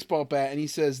a baseball bat, and he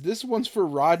says, "This one's for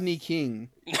Rodney King."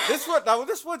 This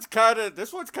one's kind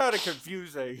of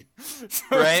confusing. So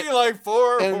Right? is he like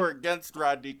for And- or against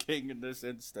Rodney King in this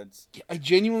instance? I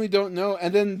genuinely don't know.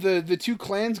 And then the two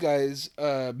clans guys,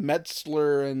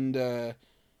 Metzler and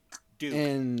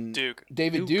Duke.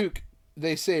 David Duke,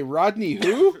 they say Rodney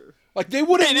who? Like they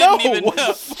wouldn't They know. didn't even What know.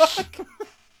 the fuck?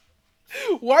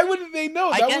 Why wouldn't they know?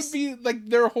 I That guess- would be like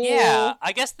their whole. Yeah,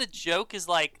 I guess the joke is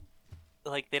like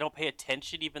they don't pay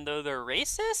attention even though they're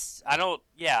racist. I don't.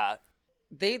 Yeah,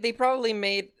 They probably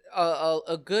made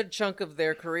a good chunk of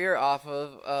their career off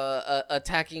of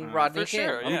attacking Rodney for King.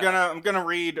 sure. I'm Yeah. gonna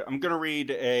read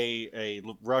a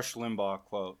Rush Limbaugh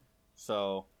quote.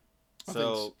 So thanks.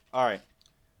 all right.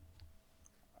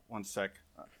 One sec.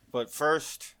 But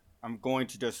first, I'm going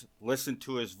to just listen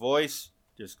to his voice.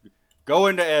 Just go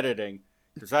into editing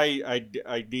because I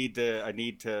need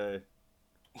to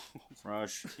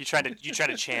Rush. You try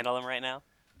to channel him right now.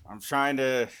 I'm trying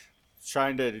to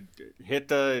hit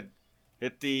the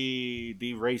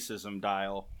racism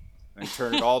dial and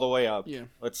turn it all the way up. Yeah.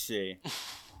 Let's see.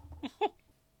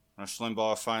 Rush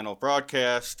Limbaugh final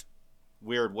broadcast.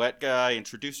 Weird wet guy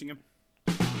introducing him.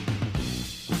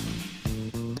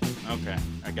 Okay,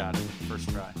 I got it. First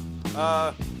try.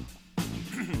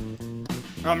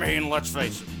 I mean, let's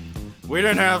face it. We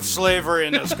didn't have slavery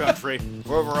in this country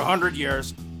for over 100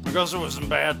 years because it was a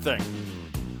bad thing.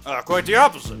 Quite the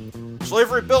opposite.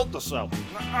 Slavery built the South.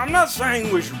 I'm not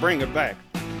saying we should bring it back.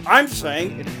 I'm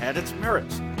saying it had its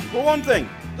merits. For one thing,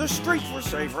 the streets were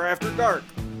safer after dark.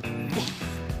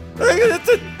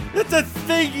 That's a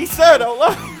thing he said out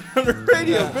loud on the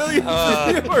radio. Millions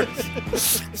of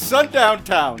viewers. Sundown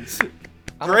towns.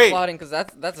 I'm Great. applauding because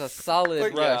that's a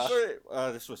solid But rush.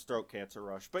 yeah, this was throat cancer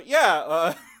rush. But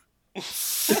yeah,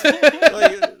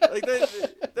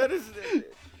 that is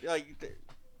like.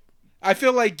 I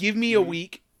feel like give me a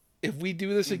week. If we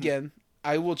do this again,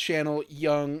 I will channel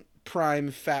young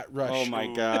prime fat Rush. Oh my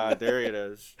God! There it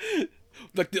is.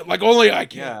 like only I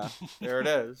can. Yeah, there it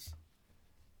is.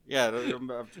 Yeah,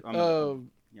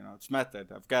 it's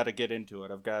method. I've got to get into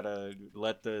it. I've got to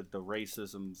let the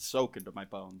racism soak into my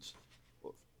bones.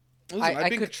 Listen, I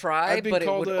could try, I've been but it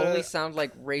called would a- only sound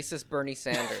like racist Bernie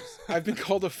Sanders. I've been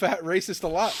called a fat racist a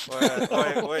lot.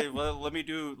 Wait, let me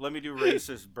do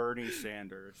racist Bernie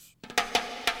Sanders.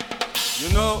 You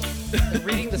know,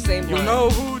 Reading the same you line. know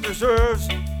who deserves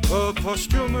a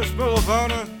posthumous Medal of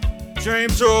Honor?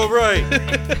 James Earl Ray,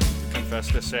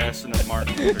 confessed assassin of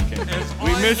Martin Luther King.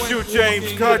 We miss you,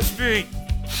 James. Godspeed.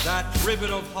 That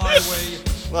ribbon of highway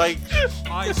Like,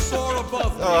 I saw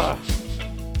above me.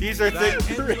 these are things.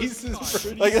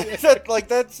 Racist Bernie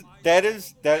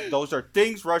Those are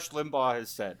things Rush Limbaugh has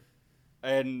said,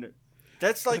 and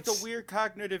that's like the weird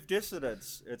cognitive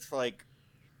dissonance. It's like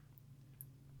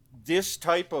this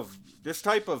type of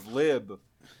lib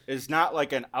is not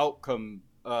like an outcome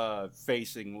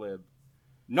facing lib.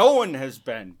 No one has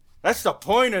been. That's the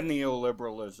point of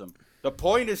neoliberalism. The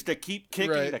point is to keep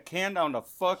kicking Right. the can down the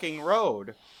fucking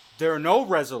road. There are no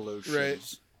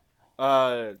resolutions.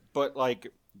 But like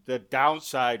the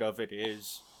downside of it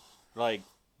is like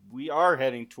we are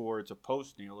heading towards a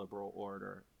post neoliberal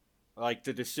order. Like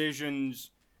the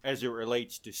decisions as it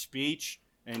relates to speech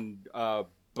and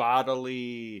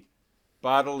bodily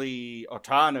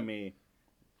autonomy,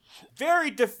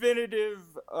 very definitive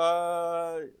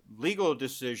legal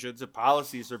decisions and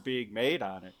policies are being made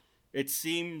on it. It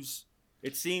seems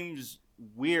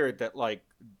weird that like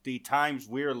the times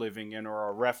we're living in are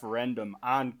a referendum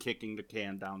on kicking the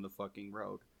can down the fucking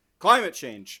road. Climate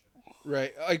change.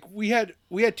 Right. Like we had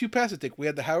two paths to take. We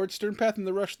had the Howard Stern path and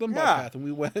the Rush Limbaugh Yeah. path, and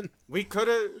we went. We could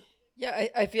have. Yeah,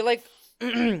 I feel like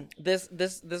this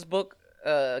book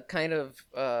kind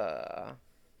of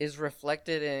is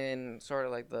reflected in sort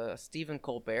of like the Stephen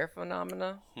Colbert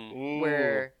phenomena,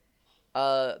 where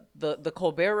the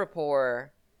Colbert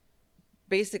Report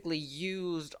basically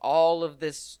used all of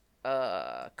this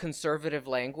conservative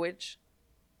language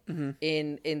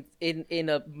in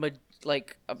a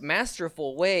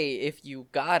masterful way if you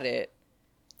got it,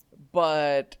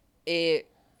 but it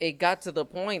got to the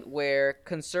point where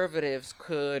conservatives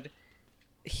could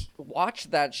watch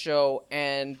that show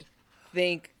and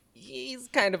think he's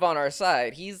kind of on our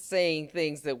side. He's saying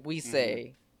things that we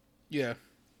say. Yeah.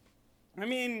 I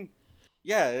mean,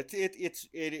 yeah,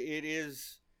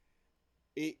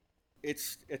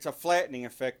 it's a flattening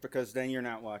effect because then you're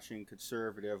not watching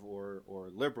conservative or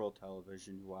liberal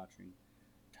television. You're watching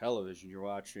television. You're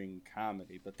watching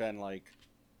comedy. But then, like,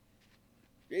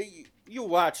 you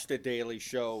watch The Daily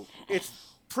Show. It's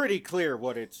pretty clear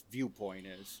what its viewpoint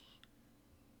is.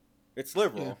 It's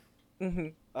liberal.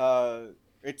 Mm-hmm.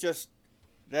 It just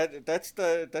that's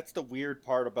the weird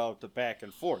part about the back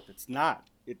and forth. It's not.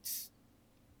 It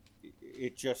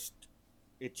just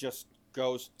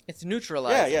goes. It's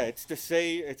neutralizing. Yeah. It's the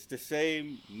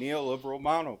same neoliberal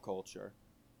monoculture.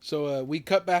 So we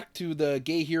cut back to the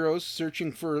gay heroes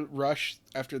searching for Rush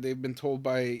after they've been told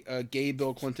by gay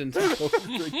Bill Clinton to go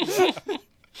drink.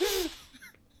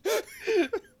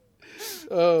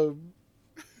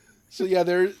 So yeah,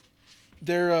 they're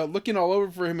looking all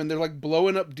over for him, and they're like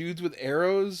blowing up dudes with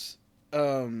arrows.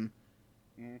 And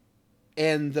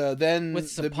then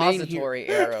With the main suppository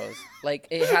arrows. Like,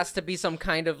 it has to be some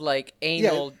kind of, like,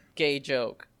 anal gay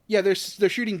joke. Yeah, they're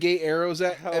shooting gay arrows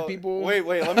at people. Wait,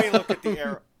 let me look at the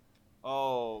arrow.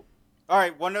 Oh.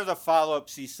 Alright, one of the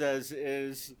follow-ups he says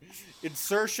is,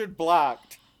 insertion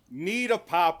blocked, need a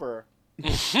popper.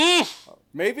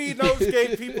 Maybe he knows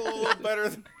gay people a little better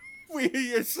than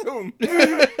we assume.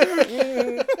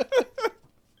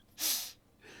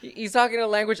 He's talking a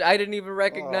language I didn't even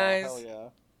recognize. Oh, hell yeah.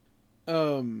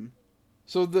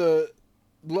 So the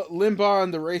Limbaugh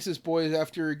and the racist boys,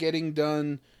 after getting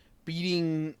done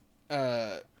beating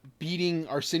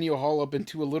Arsenio Hall up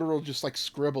into a literal just like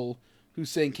scribble, who's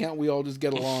saying, "Can't we all just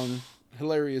get along?"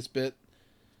 Hilarious bit.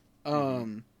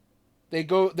 They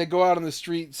go out on the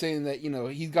street saying that, you know,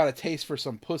 he's got a taste for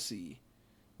some pussy.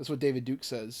 That's what David Duke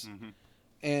says.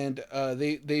 And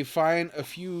they find a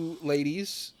few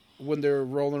ladies when they're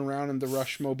rolling around in the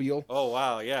Rush mobile. Oh,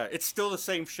 wow, yeah. It's still the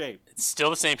same shape. It's still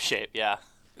the same shape, yeah.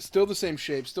 Still the same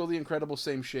shape. Still the incredible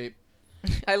same shape.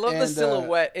 I love the And,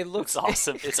 silhouette. It looks It's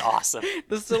awesome. It's awesome.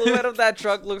 The silhouette of that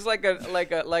truck looks like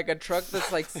a truck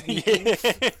that's like sneaking.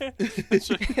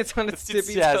 It's on its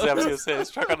tippy Yeah, toes. I was gonna say, it's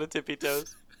truck on the tippy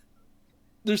toes.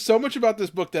 There's so much about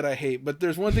this book that I hate, but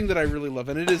there's one thing that I really love,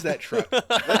 and it is that truck.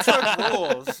 That truck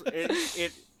rules.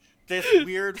 This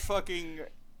weird fucking...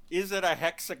 Is it a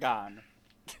hexagon?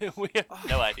 We have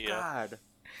no idea. God.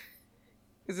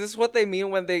 Is this what they mean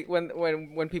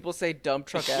when people say dump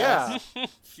truck ass? Yeah.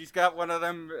 She's got one of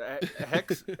them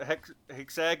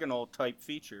hexagonal type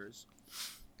features.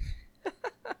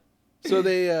 So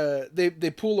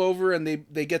they pull over and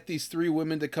they get these three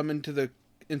women to come into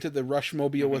into the Rush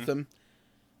mobile with them.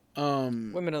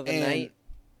 Women of the and- night.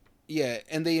 Yeah,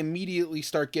 and they immediately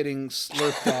start getting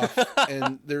slurped off,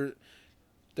 and they're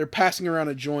passing around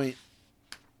a joint,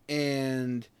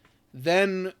 and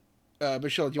then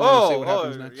Michelle, do you want to say what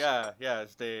happens next? Yeah,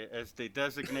 as they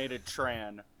designated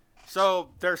Tran. So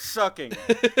they're sucking.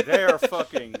 They are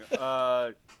fucking.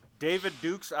 David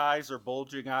Duke's eyes are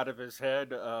bulging out of his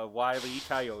head, Wile E.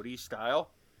 Coyote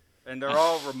style, and they're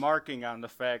all remarking on the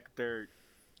fact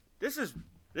this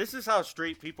is how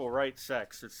straight people write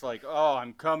sex. It's like, oh,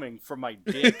 I'm coming from my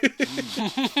dick.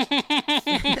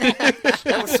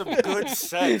 That was some good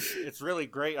sex. It's really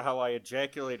great how I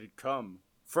ejaculated cum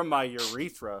from my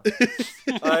urethra.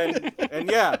 And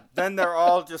yeah, then they're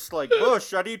all just like,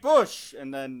 Bush, I need Bush.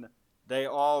 And then they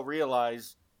all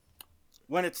realize,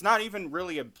 when it's not even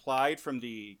really implied from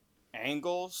the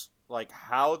angles, like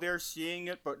how they're seeing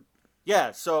it, but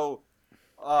yeah, so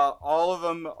all of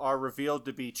them are revealed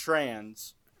to be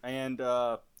trans. And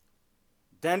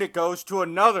then it goes to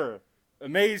another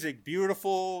amazing,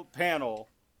 beautiful panel.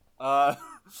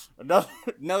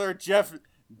 Another Jeff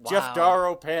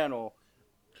Darrow panel.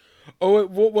 Oh,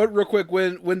 what? Real quick,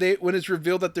 when it's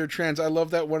revealed that they're trans, I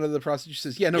love that one of the prostitutes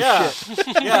says, "Yeah, no shit."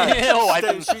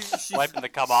 Yeah, She's wiping the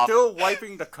cum off. Still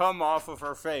wiping the cum off of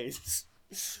her face.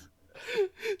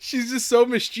 She's just so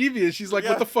mischievous. She's like,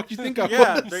 "What the fuck you think I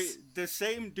was?" The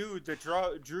same dude that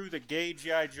drew the gay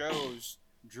G.I. Joes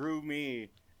drew me.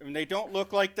 I mean, they don't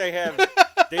look like they have.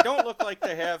 They don't look like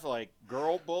they have like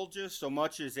girl bulges so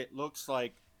much as it looks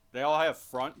like they all have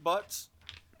front butts.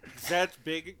 That's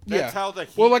big. That's how the.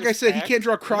 Well, like I said, he can't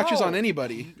draw crotches on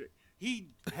anybody. He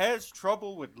has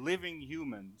trouble with living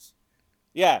humans.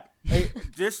 Yeah,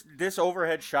 this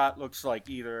overhead shot looks like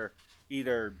either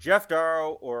Jeff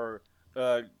Darrow or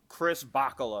Chris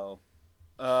Bacalo,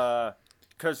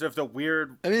 because of the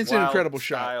weird. I mean, it's an incredible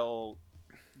shot.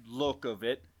 Look of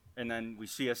it, and then we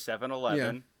see a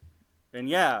 7-Eleven, and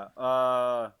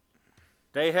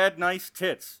they had nice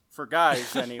tits for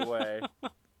guys anyway.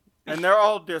 And they're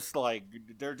all just like,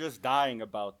 they're just dying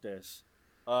about this.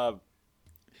 Yeah,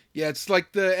 it's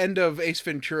like the end of Ace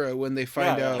Ventura when they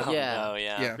find out.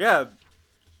 Yeah.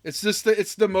 It's just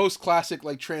it's the most classic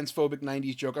like transphobic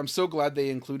 90s joke. I'm so glad they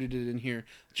included it in here.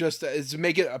 Just to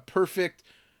make it a perfect,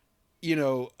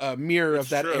 mirror of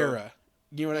that era.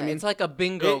 You know what I mean? It's like a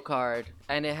bingo card,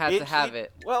 and it had to have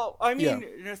it. Well, I mean,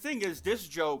 the thing is, this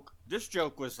joke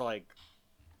was like,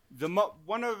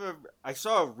 I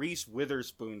saw a Reese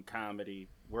Witherspoon comedy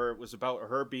where it was about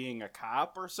her being a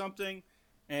cop or something,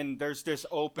 and there's this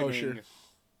opening. Oh, sure.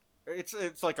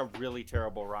 It's like a really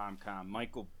terrible rom-com.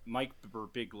 Mike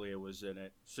Birbiglia was in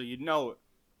it, so you know.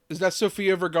 Is that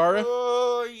Sofia Vergara?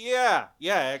 Yeah,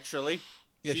 actually.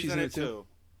 Yeah, she's in it too.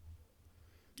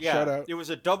 Yeah, Shout out. It was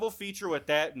a double feature with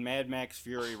that and Mad Max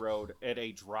Fury Road at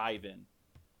a drive-in.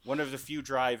 One of the few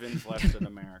drive-ins left in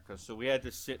America, so we had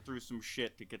to sit through some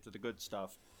shit to get to the good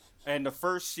stuff. And the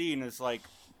first scene is like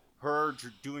her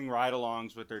doing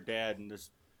ride-alongs with her dad, and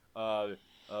this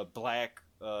black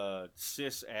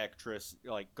cis actress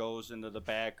like goes into the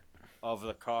back of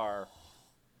the car,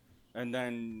 and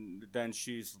then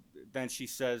she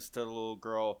says to the little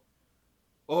girl,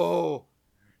 "Oh,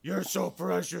 you're so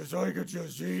precious, I could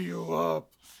just see you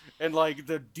up," and like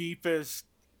the deepest,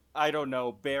 I don't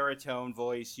know, baritone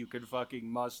voice you can fucking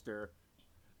muster.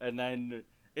 And then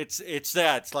it's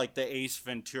like the Ace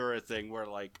Ventura thing where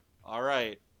like, all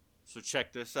right, so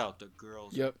check this out, the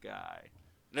girl's a guy.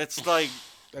 And it's like,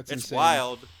 it's insane.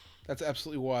 wild. That's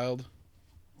absolutely wild.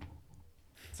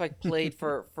 It's like played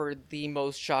for the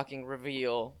most shocking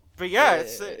reveal. But yeah,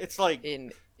 it's like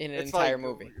in an entire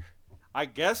movie. I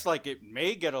guess like it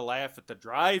may get a laugh at the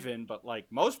drive-in, but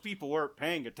like most people weren't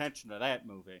paying attention to that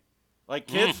movie. Like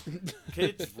kids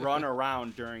run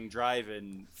around during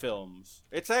drive-in films.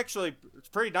 It's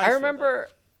pretty nice.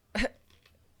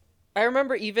 I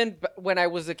remember even when I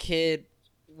was a kid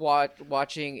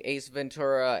watching Ace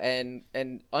Ventura and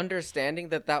understanding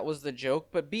that was the joke,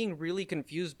 but being really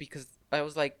confused because I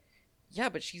was like, yeah,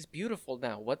 but she's beautiful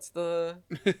now. What's the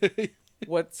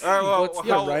problem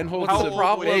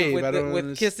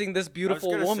with kissing this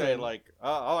beautiful woman? Say, like,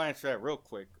 I'll answer that real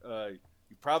quick. You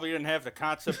probably didn't have the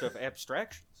concept of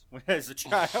abstractions as a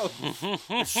child.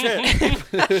 Shit.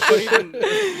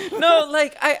 No,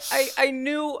 like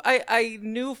I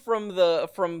knew from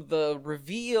the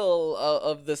reveal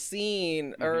of the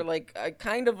scene, or like I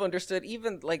kind of understood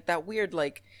even like that weird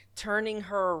like turning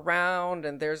her around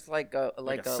and there's like a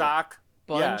sock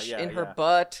bunch in her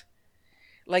butt.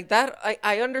 Like that,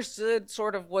 I understood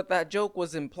sort of what that joke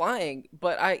was implying,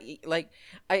 but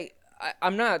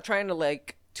I'm not trying to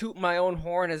like toot my own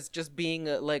horn as just being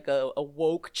a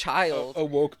woke child, A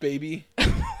woke baby.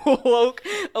 a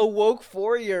woke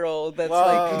 4-year-old that's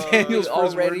Wow. like Daniel's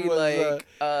first already word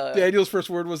was, Daniel's first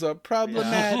word was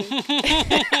problematic.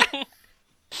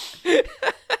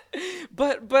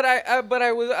 But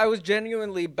I was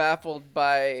genuinely baffled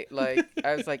by, like,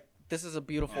 I was like, this is a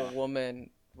beautiful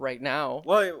woman right now.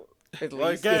 Well, At well,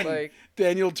 least again, like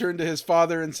Daniel turned to his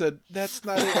father and said, "That's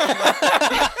not it."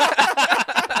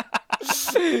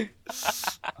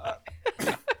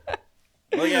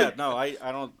 well, yeah, no, I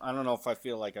don't know if I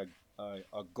feel like a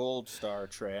gold star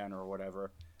Tran or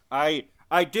whatever. I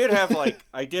did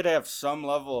have some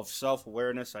level of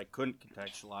self-awareness I couldn't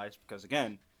contextualize because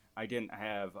again, I didn't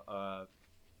have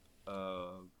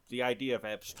the idea of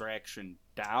abstraction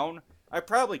down. I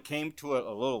probably came to it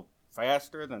a little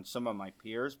faster than some of my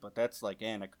peers, but that's like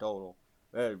anecdotal.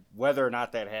 Whether or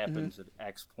not that happens at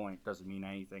X point doesn't mean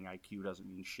anything. IQ doesn't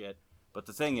mean shit. But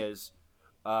the thing is,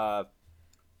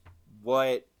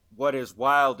 what is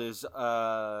wild is,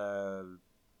 I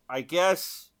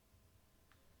guess,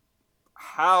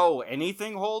 how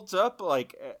anything holds up,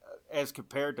 like, as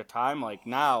compared to time. Like,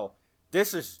 now,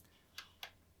 this is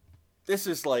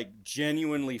like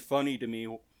genuinely funny to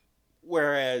me,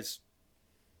 whereas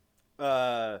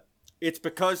it's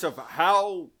because of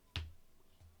how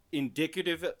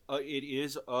indicative it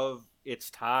is of its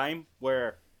time,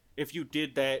 where if you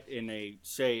did that in a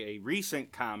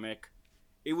recent comic,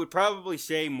 it would probably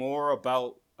say more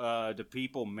about the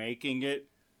people making it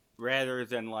rather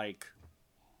than like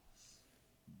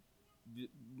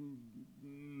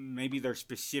maybe their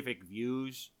specific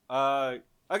views. I'll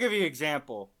give you an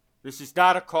example. This is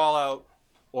not a call out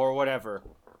or whatever.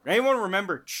 Anyone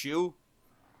remember Chew?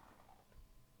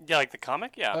 Yeah, like the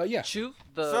comic. Yeah. Yeah. Chew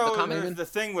the So comic. there's the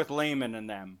thing with Layman and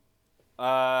them,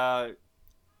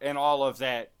 and all of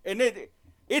that, and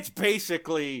it's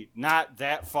basically not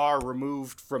that far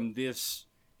removed from this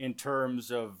in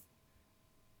terms of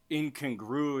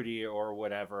incongruity or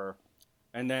whatever.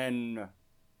 And then,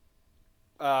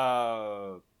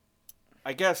 I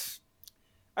guess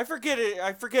I forget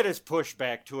his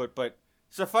pushback to it, but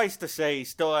suffice to say, he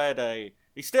still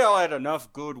had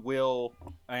enough goodwill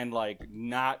and like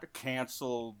not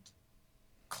canceled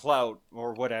clout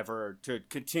or whatever to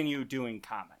continue doing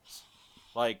comics.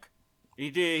 Like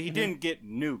he didn't get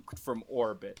nuked from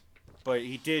orbit, but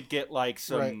he did get like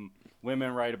some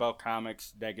women write about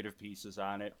comics negative pieces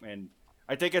on it, and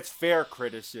I think it's fair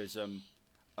criticism.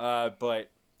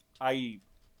 But I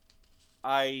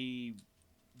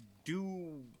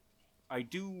do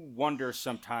wonder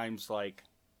sometimes, like,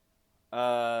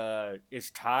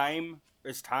 is time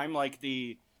like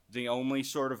the only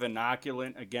sort of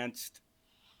inoculant against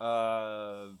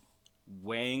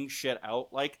weighing shit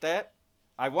out like that?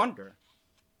 I wonder.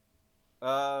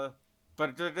 But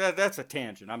that's a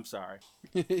tangent. I'm sorry.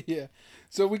 Yeah.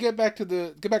 So we get back to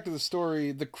the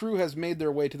story. The crew has made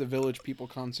their way to the Village People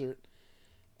concert,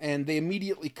 and they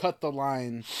immediately cut the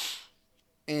line.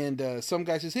 And some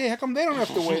guy says, "Hey, how come they don't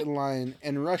have to wait in line?"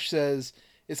 And Rush says,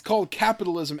 "It's called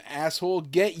capitalism, asshole.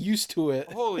 Get used to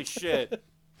it." Holy shit!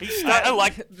 I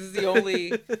like. This is the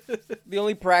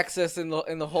only praxis in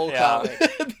the whole Yeah. comic.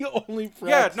 The only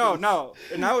Yeah, praxis. no.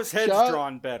 And now his head's Shut-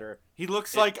 drawn better. He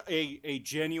looks like a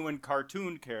genuine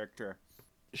cartoon character.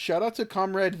 Shout out to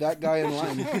Comrade, that guy in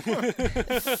line.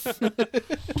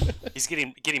 He's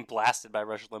getting blasted by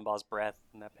Rush Limbaugh's breath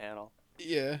in that panel.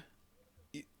 Yeah.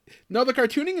 No, the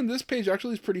cartooning in this page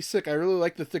actually is pretty sick. I really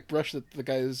like the thick brush that the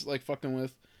guy is like fucking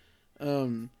with.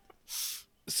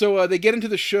 So they get into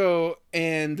the show,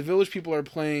 and the Village People are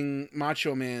playing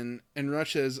Macho Man, and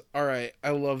Rush says, "All right,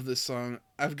 I love this song.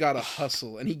 I've got to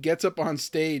hustle." And he gets up on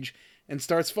stage and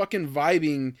starts fucking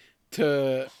vibing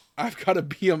to "I've Got to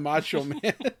Be a Macho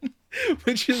Man,"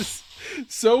 which is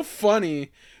so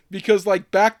funny because,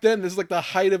 like, back then, this is like the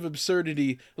height of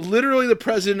absurdity. Literally, the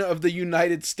president of the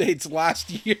United States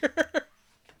last year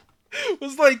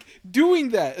was like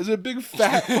doing that as a big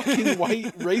fat fucking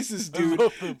white racist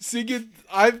dude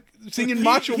singing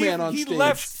Macho Man on stage. He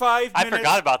left 5 I minutes.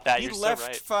 forgot about that. He You're so left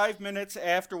right. 5 minutes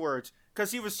afterwards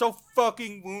because he was so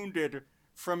fucking wounded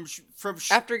from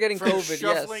After getting from COVID,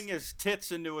 shuffling yes. his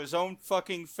tits into his own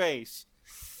fucking face.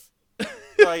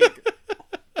 Like,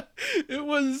 It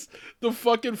was the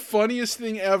fucking funniest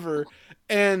thing ever,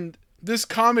 and this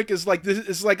comic is like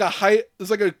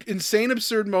a insane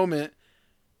absurd moment,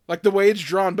 like the way it's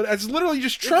drawn, but it's literally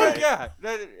just Trump. yeah,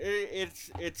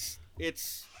 it's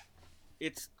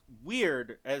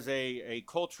weird as a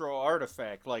cultural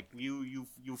artifact. Like you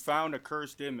found a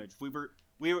cursed image. We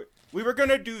were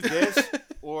gonna do this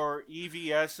or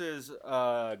EVS's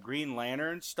Green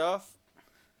Lantern stuff,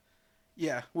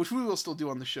 Yeah, which we will still do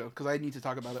on the show because I need to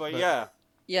talk about it. But yeah,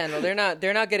 Yeah, no, they're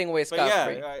not getting away but scot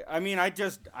free. yeah. I mean,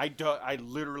 I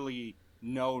literally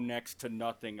know next to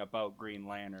nothing about Green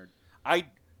Lantern. I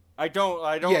don't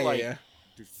Yeah.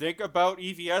 to think about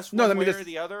EVS No, one I mean, way or that's-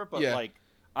 the other, but yeah. like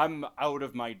I'm out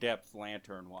of my depth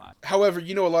Lantern watch. However,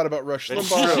 you know a lot about Rush It's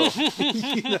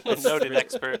Limbaugh. true. A noted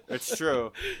expert. It's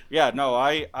true. Yeah, no,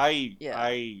 I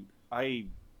Yeah.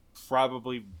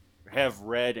 probably have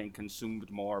read and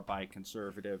consumed more by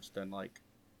conservatives than like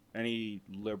any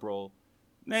liberal,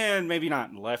 and maybe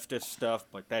not leftist stuff,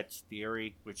 but that's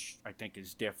theory, which I think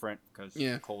is different because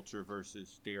Yeah. culture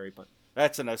versus theory. But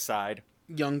that's an aside.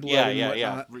 Youngblood Yeah, and yeah,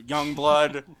 whatnot. yeah.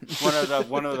 Youngblood,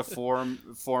 one of the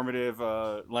formative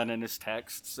Leninist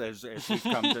texts as we've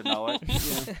come to know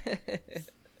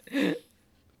it.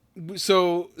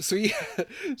 So yeah,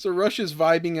 so Rush is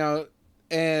vibing out,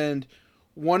 and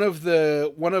one of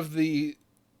the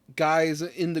guys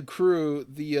in the crew,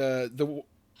 the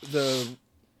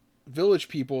village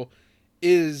people,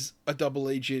 is a double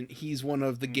agent. He's one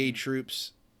of the gay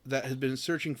troops that has been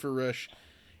searching for Rush,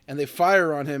 and they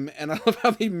fire on him. And I love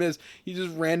how they miss. He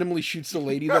just randomly shoots the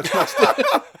lady that's next to him.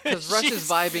 Because Rush is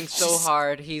vibing so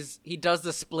hard, he does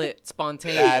the split That's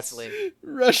spontaneously.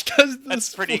 Rush does the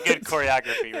that's pretty good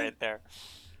choreography right there.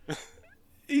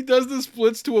 He does the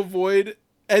splits to avoid,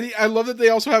 and I love that they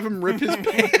also have him rip his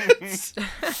pants.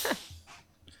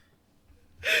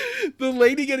 The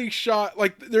lady getting shot,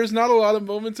 like, there's not a lot of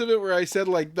moments of it where I said,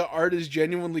 like, the art is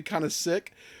genuinely kind of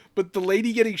sick, but the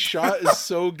lady getting shot is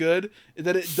so good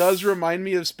that it does remind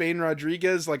me of Spain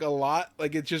Rodriguez, like, a lot.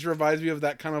 Like, it just reminds me of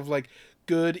that kind of, like,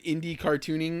 good indie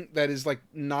cartooning that is, like,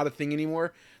 not a thing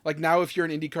anymore. Like, now if you're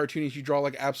an indie cartoonist, you draw,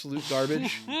 like, absolute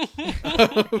garbage.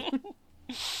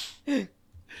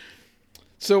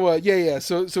 So yeah.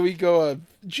 So we go.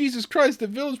 Jesus Christ! The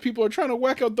village people are trying to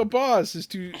whack out the boss. His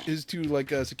two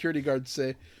like security guards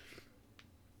say,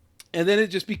 and then it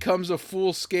just becomes a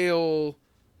full scale,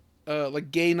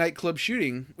 like gay nightclub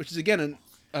shooting, which is again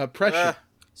pressure.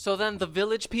 So then the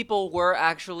village people were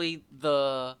actually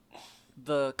the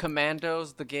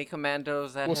commandos, the gay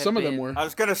commandos that Well, had some of been... them were. I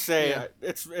was gonna say Yeah.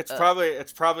 it's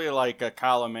probably like a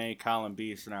column A, column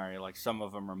B scenario. Like some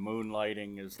of them are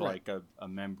moonlighting as Right. like a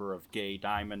member of gay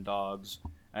Diamond Dogs,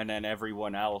 and then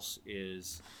everyone else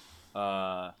is,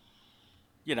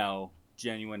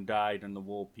 genuine dyed in the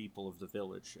wool people of the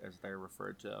village, as they're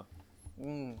referred to.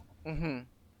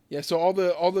 Yeah. So all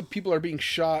the people are being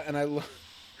shot, and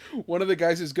one of the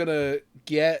guys is gonna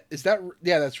get.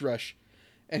 That's Rush,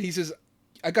 and he says,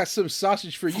 "I got some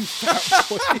sausage for you, fat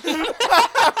boy."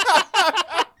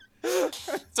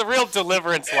 It's a real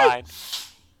deliverance line.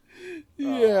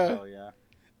 Yeah. Oh yeah.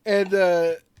 And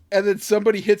then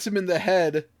somebody hits him in the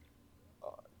head.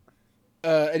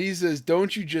 And he says,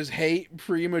 "Don't you just hate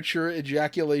premature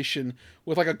ejaculation?"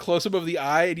 with like a close up of the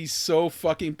eye, and he's so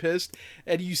fucking pissed.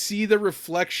 And you see the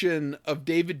reflection of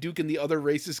David Duke and the other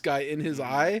racist guy in his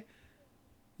eye.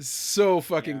 It's so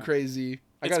fucking crazy.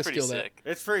 I It's gotta pretty steal sick.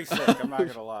 It's pretty sick. I'm not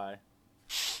gonna lie.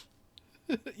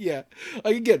 that. Yeah.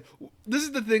 Like again, this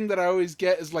is the thing that I always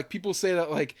get is like people say that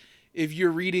like if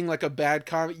you're reading like a bad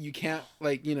comic, you can't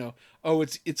like, oh,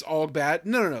 it's all bad.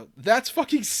 No. That's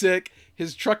fucking sick.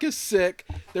 His truck is sick.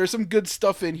 There's some good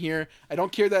stuff in here. I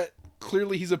don't care that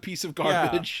clearly he's a piece of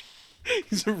garbage. Yeah.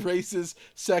 He's a racist,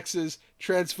 sexist,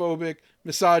 transphobic,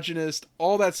 misogynist,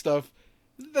 all that stuff.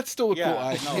 That's still a cool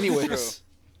eye. No, Anyways. it's true.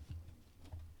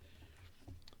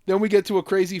 Then we get to a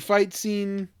crazy fight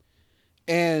scene,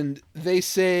 and they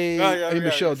say,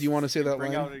 Michelle, do you want to say that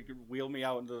line? Wheel me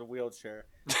out into the wheelchair.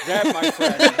 That, my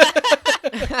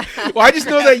friend. Well, I just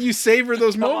know that you savor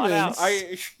those Come on moments.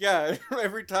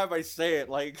 Every time I say it,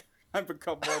 like, I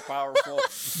become more powerful.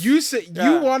 You say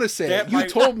you want to say it. You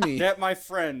told me that, my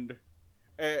friend,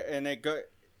 and it go.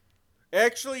 It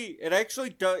actually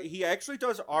does. He actually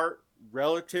does art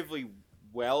relatively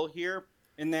well here,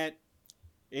 in that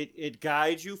it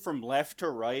guides you from left to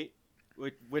right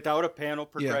without a panel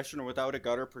progression or without a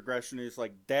gutter progression. Is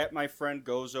like that. My friend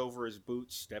goes over his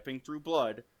boots, stepping through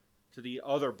blood, to the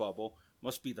other bubble.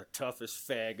 Must be the toughest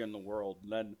fag in the world.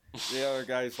 And then the other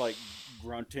guy's like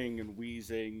grunting and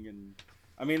wheezing, and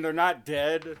I mean they're not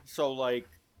dead, so like,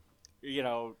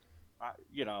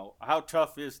 how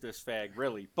tough is this fag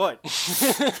really? But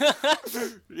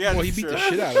yeah, well, he beat the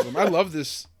shit out of him. I love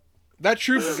this. That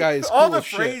trooper guy is cool all the as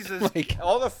shit. phrases, Like,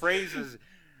 all the phrases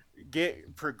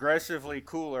get progressively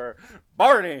cooler.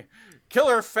 Barney,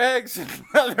 killer fags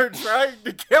and they're trying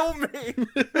to kill me.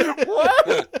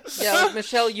 What? Yeah, like,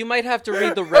 Michelle, you might have to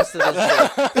read the rest of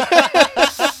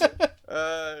this book.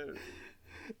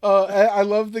 I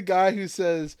love the guy who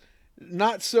says,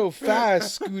 Not so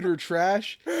fast, Scooter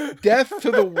Trash. Death to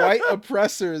the white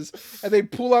oppressors. And they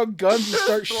pull out guns and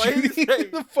start shooting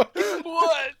the fucking...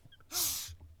 What?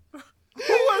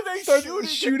 Who are they Start shooting?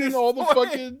 shooting all the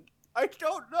fucking... I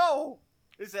don't know.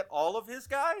 Is that all of his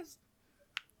guys?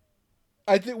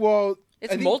 I think, well...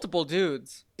 It's I think multiple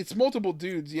dudes. It's multiple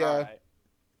dudes, yeah. All right.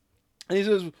 And he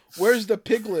says, where's the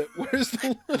piglet? Where's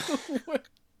the...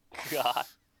 God.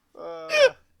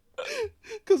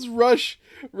 Because Rush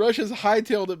has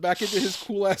hightailed it back into his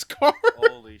cool-ass car.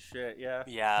 Holy shit, yeah.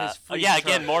 Yeah. His Oh, free yeah, truck.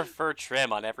 again, more fur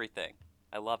trim on everything.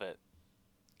 I love it.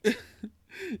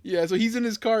 Yeah, so he's in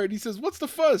his car and he says, what's the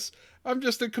fuss? I'm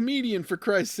just a comedian, for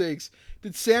Christ's sakes.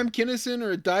 Did Sam Kinison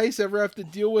or Dice ever have to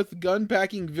deal with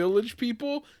gun-packing village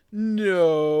people? No.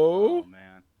 Oh,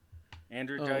 man.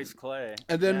 Andrew Dice Clay.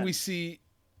 And then Yeah. we see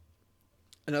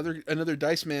another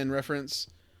Dice Man reference.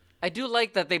 I do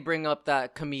like that they bring up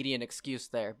that comedian excuse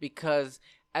there, because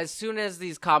as soon as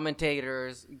these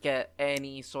commentators get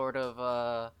any sort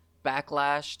of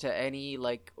backlash to any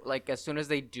like as soon as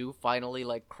they do finally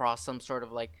like cross some sort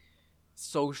of like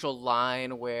social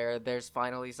line where there's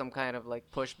finally some kind of like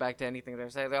pushback to anything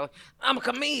they're saying, they're like, I'm a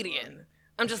comedian.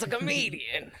 I'm just a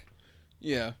comedian.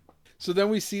 Yeah. So then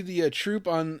we see the troop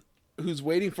on who's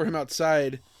waiting for him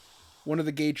outside, one of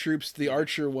the gay troops, the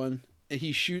archer one, and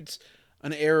he shoots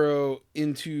an arrow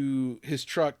into his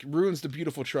truck, ruins the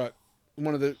beautiful truck.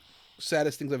 One of the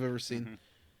saddest things I've ever seen.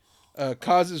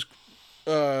 Causes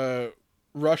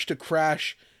Rush to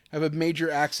crash, have a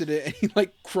major accident, and he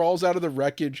like crawls out of the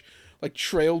wreckage, like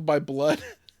trailed by blood.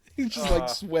 He's just like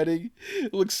sweating.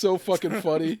 It looks so fucking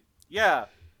funny. Yeah.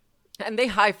 And they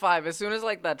high five as soon as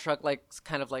like that truck like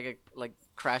kind of like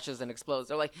crashes and explodes.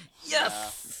 They're like,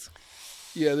 yes.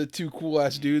 Yeah, the two cool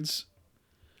ass dudes.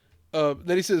 Then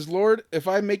he says, Lord, if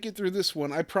I make it through this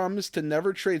one, I promise to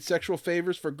never trade sexual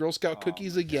favors for Girl Scout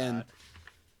cookies again.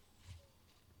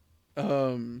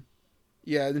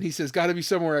 Yeah, and then he says, gotta be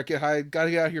somewhere I can hide, gotta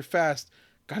get out here fast,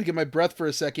 gotta get my breath for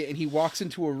a second, and he walks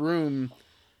into a room,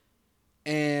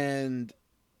 and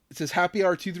it says happy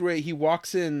hour 2 through 8. He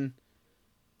walks in,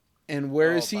 and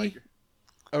where is he?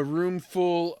 A room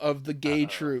full of the gay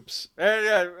troops.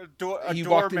 He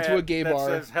walked into a gay that bar.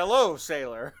 says, hello,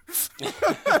 sailor.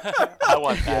 I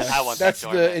want that. I want That's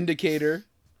that. the indicator.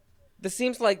 This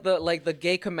seems like the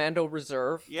gay commando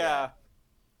reserve. Yeah.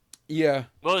 Yeah.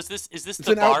 Well, is this It's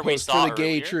the an bar we outpost saw for the gay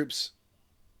earlier? troops.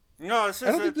 No, I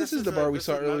don't think this is the bar we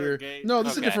saw earlier. No,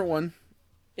 this is a Okay. different one.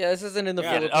 Yeah, this isn't in the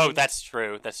Yeah. Philippines. Oh, that's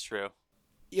true. That's true.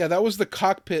 Yeah, that was the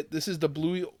cockpit. This is the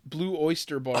Blue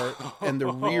Oyster Bar and the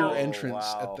rear Oh, entrance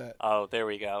wow. at that. Oh, there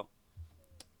we go.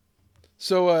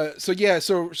 So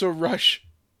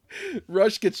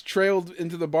Rush gets trailed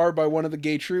into the bar by one of the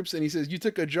gay troops, and he says, "You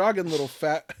took a jogging little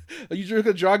fat. You took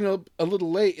a jogging a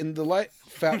little late in the light,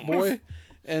 fat boy."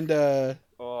 And the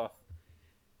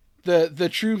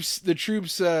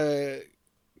troops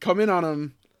come in on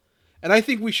him. And I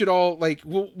think we should all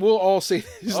we'll all say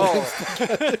his lines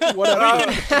together.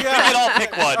 Whatever. We can all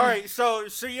pick one. All right, so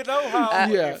you know how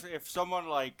Yeah. if someone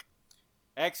like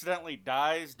accidentally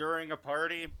dies during a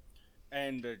party,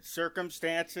 and the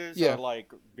circumstances Yeah. are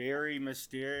like very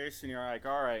mysterious, and you're like,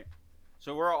 all right,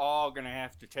 so we're all gonna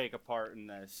have to take a part in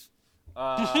this.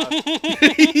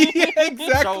 Exactly.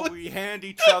 So we hand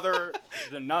each other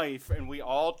the knife, and we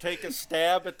all take a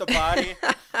stab at the body.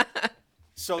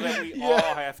 So that we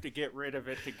all have to get rid of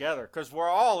it together, because we're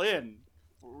all in.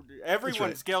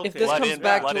 Everyone's guilty. If this Blood comes in,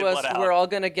 back blood to in, us, blood out. we're all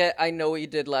gonna get I Know What You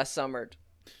Did Last Summer.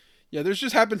 Yeah, there's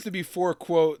just happens to be 4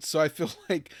 quotes, so I feel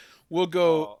like we'll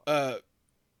go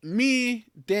me,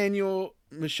 Daniel,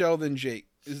 Michelle, then Jake.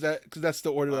 Is that because that's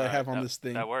the order that I have on this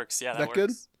thing? That works. Yeah, Is that that good?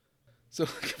 works. So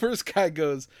first guy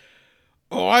goes,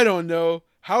 "Oh, I don't know.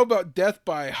 How about death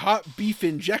by hot beef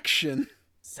injection?"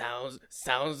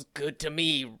 Sounds good to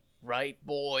me, right,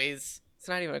 boys? It's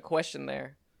not even a question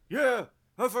there. Yeah,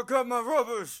 I forgot my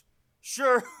rubbers.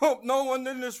 Sure hope no one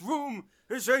in this room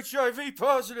is HIV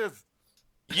positive.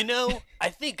 You know, I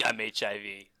think I'm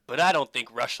HIV, but I don't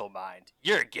think Rush will mind.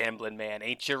 You're a gambling man,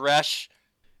 ain't you, Rush?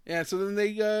 Yeah. So then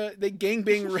they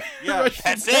gangbang. Yeah, Rush to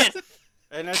That's death. it.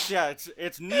 And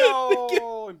it's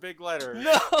no in big letters.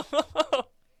 No.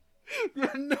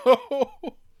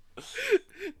 No.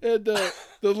 And the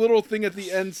little thing at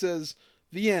the end says,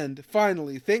 "The end.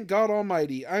 Finally. Thank God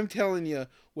Almighty. I'm telling you,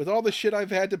 with all the shit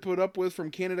I've had to put up with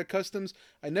from Canada Customs,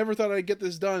 I never thought I'd get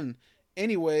this done.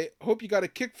 Anyway, hope you got a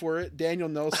kick for it, Daniel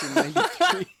Nelson,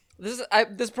 93."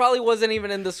 This probably wasn't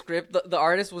even in the script. The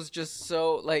artist was just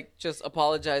so just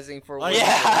apologizing for what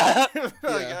Yeah.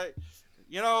 Like,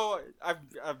 You know,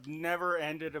 I've never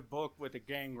ended a book with a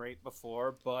gang rape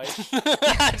before, but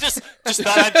just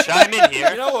thought I'd chime in you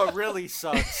here. know what really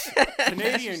sucks?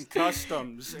 Canadian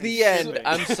customs. and The end. shipping.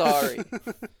 I'm sorry.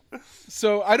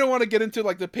 So I don't want to get into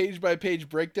like the page by page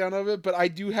breakdown of it, but I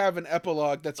do have an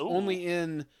epilogue that's Ooh. only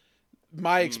in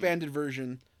my expanded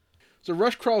version. So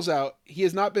Rush crawls out. He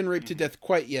has not been raped to death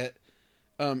quite yet.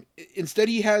 Instead,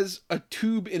 he has a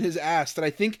tube in his ass that I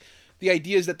think the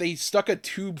idea is that they stuck a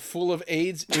tube full of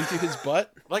AIDS into his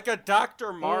butt. Like a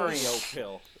Dr. Mario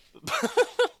pill.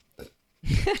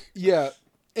 Yeah,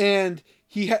 and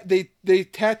they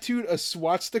tattooed a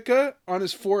swastika on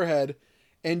his forehead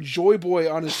and Joy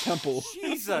Boy on his temple.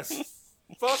 Jesus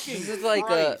fucking This is like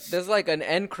there's like an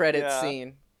end credit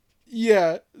scene.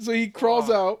 Yeah, so he crawls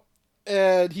out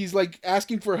and he's like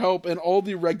asking for help, and all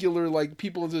the regular like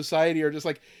people in society are just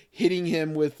like hitting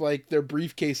him with like their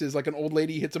briefcases. Like an old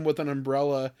lady hits him with an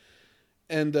umbrella,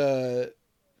 and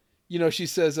you know, she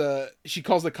says she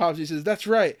calls the cops. She says, "That's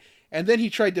right." And then he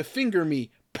tried to finger me,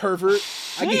 pervert.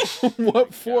 I gave him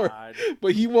what for, God.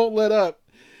 but he won't let up.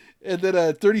 And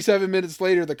then 37 minutes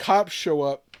later, the cops show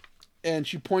up, and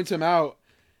she points him out,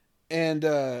 and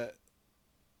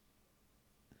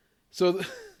so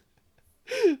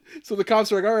the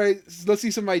cops are like, "All right, let's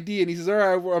see some ID." And he says, "All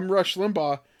right, I'm Rush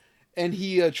Limbaugh." And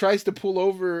he tries to pull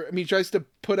over. I mean, he tries to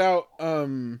put out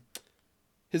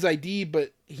his ID,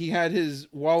 but he had his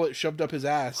wallet shoved up his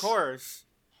ass. Of course.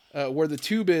 Where the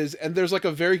tube is, and there's like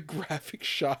a very graphic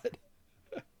shot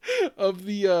of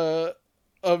the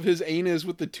of his anus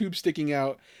with the tube sticking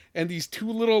out, and these two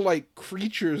little like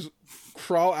creatures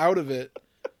crawl out of it.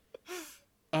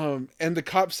 And the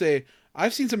cops say,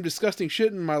 "I've seen some disgusting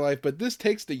shit in my life, but this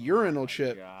takes the urinal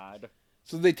chip." God.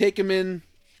 So they take him in,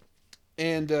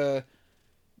 and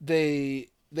they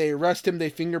arrest him. They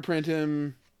fingerprint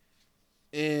him,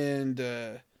 and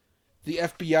the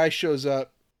FBI shows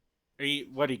up. He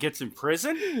gets in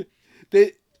prison?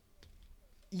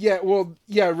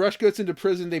 Rush gets into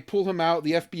prison. They pull him out.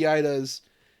 The FBI does.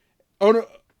 Oh no!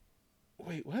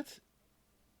 Wait, what?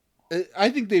 I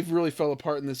think they've really fell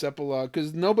apart in this epilogue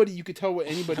because you could tell what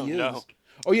anybody is. No.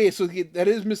 Oh yeah, so that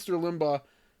is Mr. Limbaugh,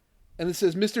 and it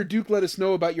says, "Mr. Duke, let us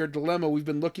know about your dilemma. We've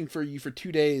been looking for you for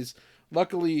 2 days.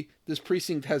 Luckily, this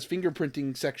precinct has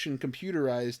fingerprinting section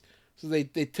computerized, so they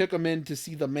took him in to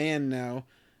see the man now,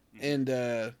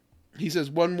 and he says,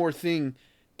 one more thing,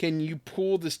 can you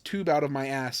pull this tube out of my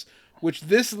ass?" Which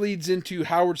this leads into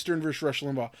Howard Stern versus Rush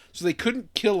Limbaugh. So they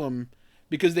couldn't kill him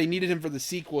because they needed him for the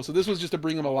sequel. So this was just to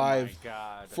bring him alive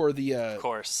for the Of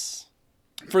course.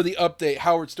 for the update.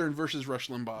 Howard Stern versus Rush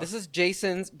Limbaugh. This is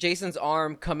Jason's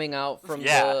arm coming out from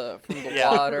Yeah. the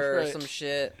Yeah. water or Right. some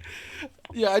shit.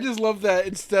 Yeah, I just love that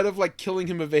instead of like killing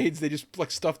him of AIDS, they just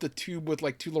like stuffed a tube with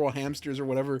like two little hamsters or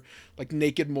whatever, like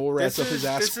naked mole rats up his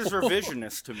ass. This is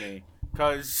revisionist to me,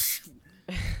 because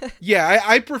Yeah,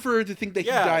 I prefer to think that he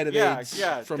died of AIDS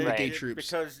from the they- gay troops.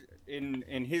 Because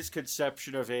in his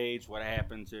conception of AIDS, what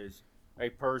happens is a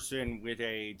person with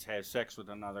AIDS has sex with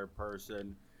another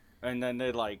person, and then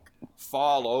they like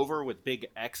fall over with big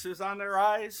X's on their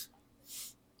eyes,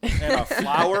 and a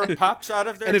flower pops out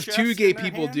of their And if chest two gay in their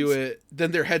people do hands. it,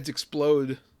 then their heads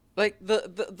explode. Like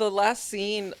the last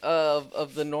scene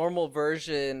of the normal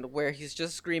version where he's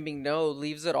just screaming no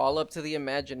leaves it all up to the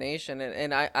imagination,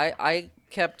 and I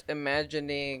kept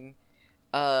imagining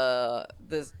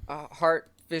this Hart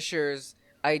Fisher's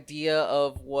idea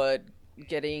of what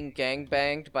getting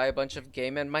gangbanged by a bunch of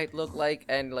gay men might look like,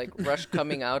 and like Rush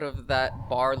coming out of that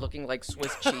bar looking like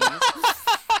Swiss cheese.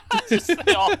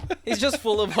 He's just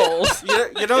full of holes.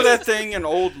 You know that thing in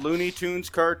old Looney Tunes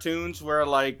cartoons where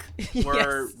like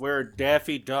where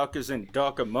Daffy Duck is in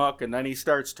Duck Amuck and then he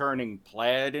starts turning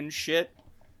plaid and shit?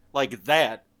 Like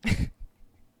that.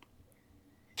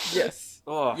 Yes.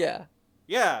 Oh. Yeah.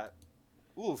 Yeah.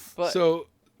 Oof. But So,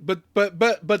 but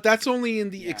that's only in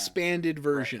the expanded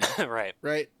version, Right.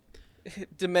 right?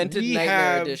 Demented we Nightmare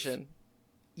have- Edition.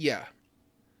 Yeah.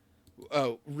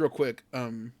 Oh, real quick.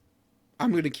 I'm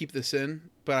going to keep this in,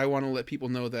 but I want to let people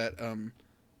know that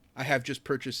I have just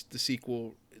purchased the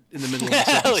sequel in the middle of this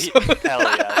Hell, episode. hell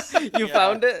yes. You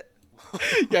found it?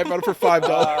 Yeah, I bought it for $5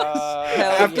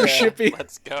 Hell after yeah. shipping.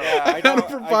 Let's go. I got it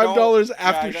for $5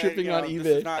 after shipping on eBay.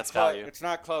 This is not That's clout, value. it's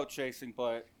not clout chasing,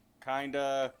 but kind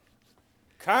of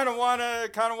want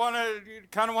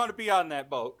to be on that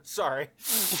boat. Sorry.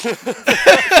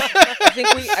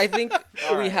 I think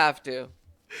we have to.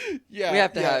 Yeah, We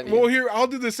have to have you. Well, here I'll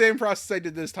do the same process I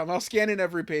did this time. I'll scan in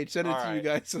every page, send it All to you right.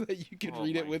 guys so that you can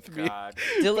read it my with me. God.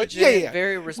 Diligent,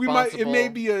 very responsible. It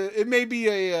may be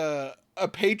a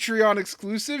Patreon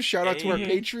exclusive. Shout out to our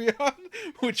Patreon,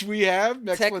 which we have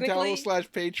Technically-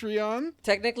 Patreon.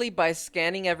 Technically, by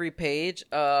scanning every page,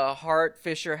 Hart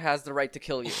Fisher has the right to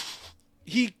kill you.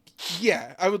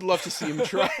 I would love to see him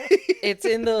try. It's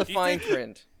in the you fine think-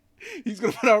 print. He's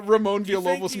gonna put out Ramon Do you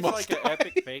think Villalobos he's mustache. like an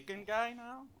epic bacon guy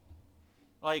now?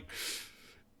 Like,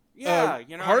 yeah,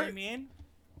 you know what I mean?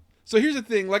 So here's the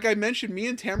thing. Like I mentioned, me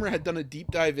and Tamara had done a deep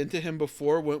dive into him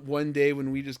before one day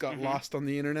when we just got lost on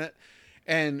the internet.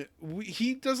 And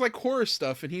he does like horror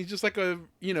stuff, and he's just like I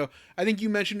think you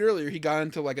mentioned earlier, he got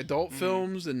into like adult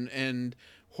films and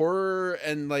horror,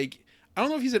 and like, I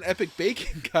don't know if he's an epic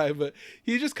bacon guy, but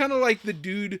he's just kind of like the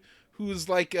dude who's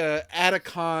like at a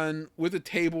con with a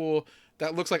table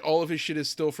that looks like all of his shit is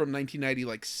still from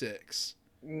 1996.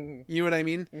 You know what I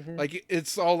mean? Like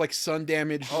it's all like sun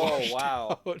damaged. Oh, washed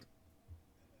wow. out.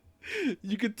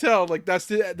 You could tell like that's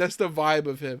the vibe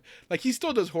of him. Like he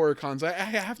still does horror cons. I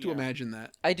have to imagine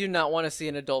that. I do not want to see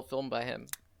an adult film by him.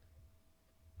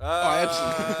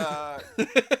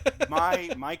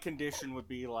 My condition would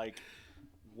be like,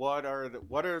 what are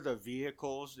the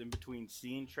vehicles in between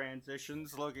scene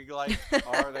transitions looking like?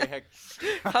 Are they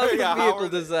How's the vehicle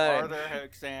design? Are there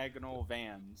hexagonal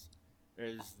vans?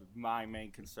 Is my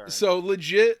main concern. So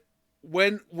legit,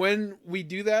 when we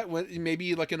do that,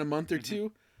 maybe like in a month or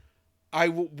two,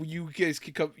 you guys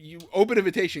can come. You open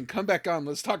invitation. Come back on.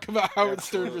 Let's talk about Howard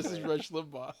Stern versus Rush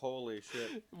Limbaugh. Holy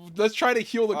shit! Let's try to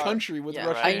heal the country with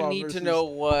Rush Limbaugh. I need versus... to know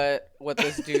what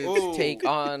this dude's take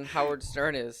on Howard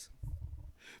Stern is.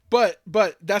 But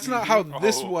that's not how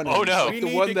this one is. Oh, no. Like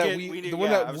the one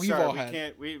that we've all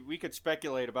had. We could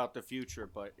speculate about the future,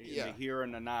 but in the Yeah. here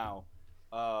and the now,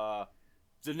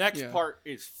 the next part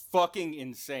is fucking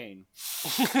insane.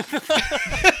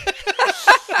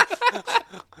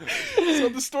 So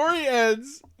the story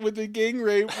ends with a gang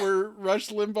rape where Rush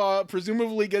Limbaugh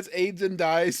presumably gets AIDS and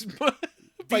dies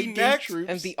by gang troops.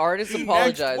 And the artist The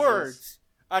apologizes. next words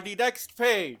on the next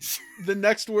page. The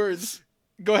next words.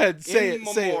 Go ahead, say In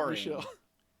it, memoriam. Michelle.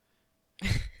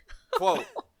 Quote,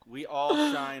 we all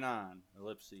shine on,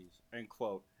 ellipses, end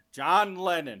quote. John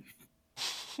Lennon.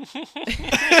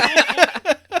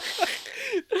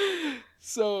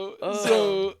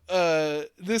 So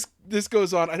this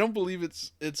goes on. I don't believe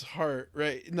it's Hart,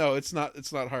 right? No, it's not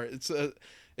Hart.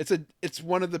 It's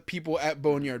one of the people at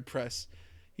Boneyard Press.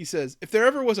 He says, if there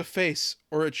ever was a face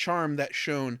or a charm that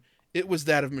shone, it was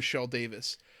that of Michelle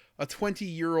Davis, a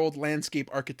 20-year-old landscape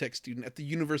architect student at the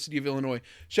University of Illinois.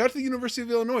 Shout out to the University of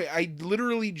Illinois. I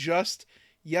literally just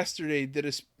yesterday did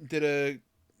a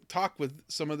talk with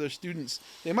some of their students.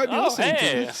 They might be listening to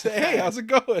this. Say, hey, how's it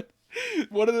going?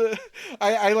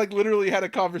 I like literally had a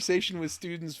conversation with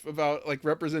students about like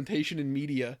representation in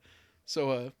media.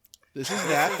 So this is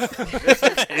that.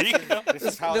 This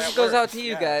is how This that goes works. out to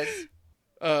you guys.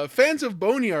 Fans of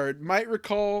Boneyard might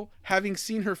recall having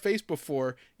seen her face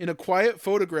before in a quiet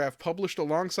photograph published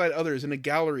alongside others in a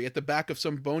gallery at the back of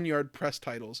some Boneyard Press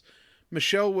titles.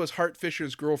 Michelle was Hart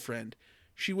Fisher's girlfriend.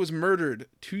 She was murdered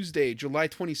Tuesday, July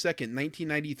 22nd,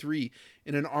 1993,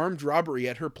 in an armed robbery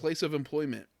at her place of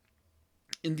employment.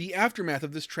 In the aftermath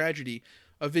of this tragedy,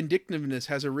 a vindictiveness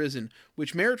has arisen,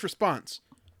 which merits response.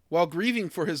 While grieving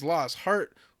for his loss,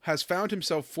 Hart has found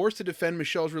himself forced to defend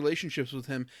Michelle's relationships with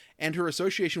him and her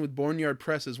association with Boneyard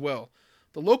Press as well.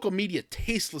 The local media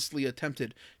tastelessly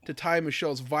attempted to tie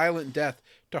Michelle's violent death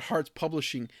to Hart's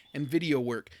publishing and video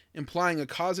work, implying a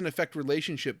cause and effect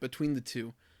relationship between the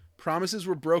two. Promises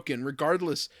were broken regarding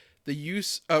the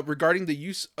use of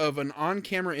an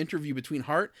on-camera interview between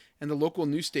Hart and the local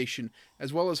news station,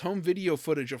 as well as home video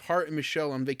footage of Hart and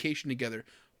Michelle on vacation together.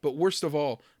 But worst of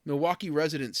all, Milwaukee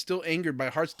residents, still angered by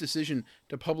Hart's decision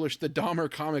to publish the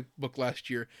Dahmer comic book last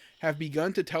year, have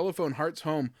begun to telephone Hart's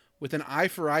home with an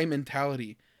eye-for-eye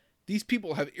mentality. These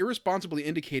people have irresponsibly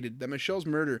indicated that Michelle's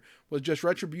murder was just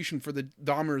retribution for the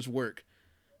Dahmer's work.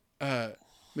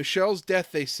 Michelle's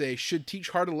death, they say, should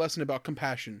teach Hart a lesson about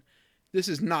compassion. This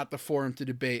is not the forum to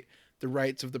debate the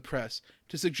rights of the press,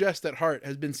 to suggest that Hart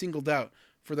has been singled out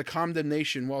for the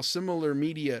condemnation while similar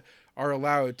media are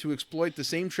allowed to exploit the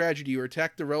same tragedy or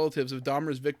attack the relatives of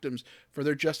Dahmer's victims for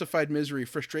their justified misery,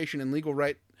 frustration, and legal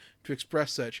right to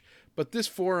express such. But this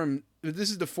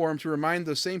is the forum to remind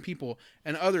those same people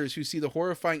and others who see the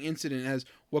horrifying incident as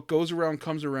what goes around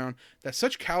comes around, that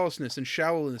such callousness and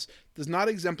shallowness does not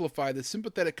exemplify the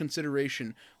sympathetic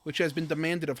consideration which has been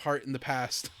demanded of Hart in the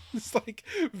past. It's like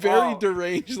very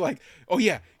deranged. Like, oh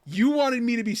yeah, you wanted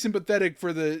me to be sympathetic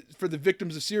for the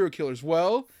victims of serial killers.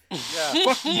 Well,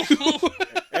 Yeah. fuck you.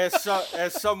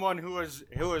 As someone who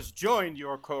has joined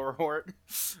your cohort,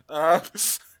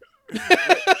 it's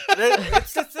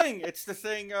the thing. It's the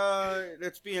thing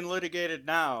that's being litigated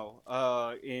now.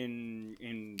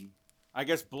 In I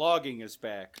guess blogging is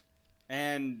back,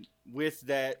 and with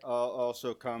that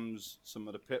also comes some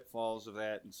of the pitfalls of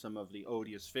that and some of the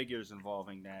odious figures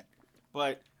involving that.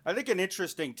 But I think an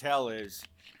interesting tell is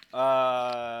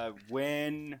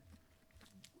when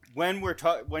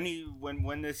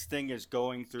this thing is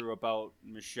going through about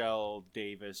Michelle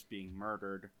Davis being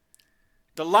murdered,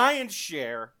 the lion's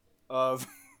share of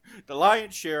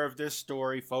this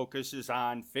story focuses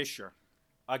on Fisher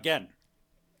again.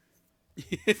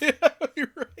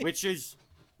 You're right. Which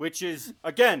is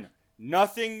again,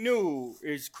 nothing new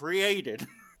is created.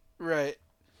 Right.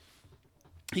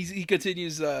 He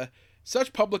continues,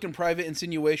 such public and private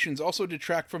insinuations also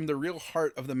detract from the real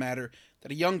heart of the matter,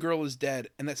 that a young girl is dead,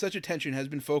 and that such attention has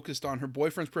been focused on her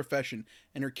boyfriend's profession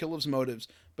and her killer's motives,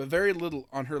 but very little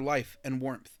on her life and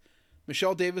warmth.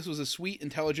 Michelle Davis was a sweet,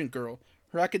 intelligent girl.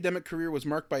 Her academic career was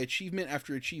marked by achievement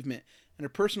after achievement, and her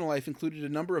personal life included a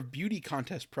number of beauty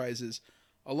contest prizes,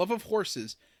 a love of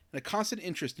horses, and a constant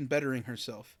interest in bettering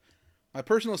herself. My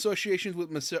personal associations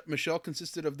with Michelle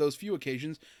consisted of those few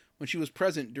occasions when she was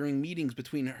present during meetings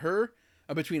between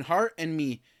Hart and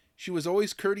me. She was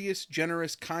always courteous,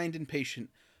 generous, kind, and patient.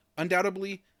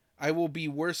 Undoubtedly, I will be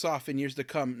worse off in years to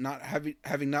come, not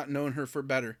having not known her for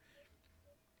better.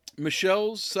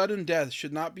 Michelle's sudden death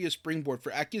should not be a springboard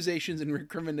for accusations and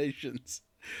recriminations,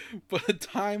 but a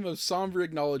time of somber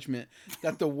acknowledgement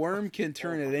that the worm can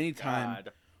turn at any time.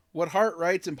 God. What Hart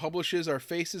writes and publishes are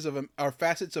facets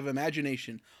of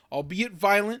imagination, albeit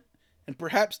violent and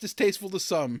perhaps distasteful to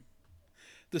some.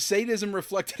 The sadism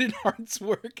reflected in Hart's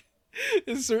work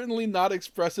is certainly not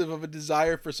expressive of a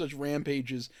desire for such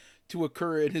rampages to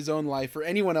occur in his own life or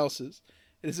anyone else's.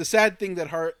 It is a sad thing that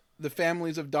Hart, the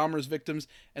families of Dahmer's victims,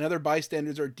 and other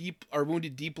bystanders are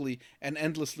wounded deeply and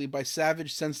endlessly by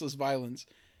savage, senseless violence.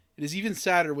 It is even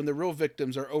sadder when the real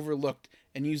victims are overlooked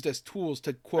and used as tools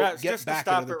to, quote, Yeah, get just back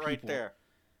to at stop other it right people. there.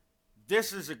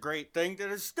 This is a great thing that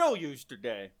is still used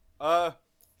today. So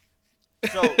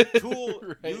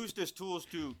Right. used as tools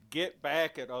to get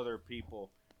back at other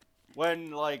people,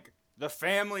 when like the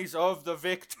families of the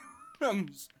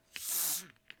victims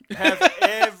have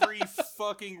every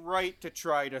fucking right to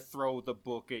try to throw the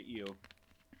book at you.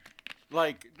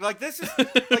 Like this is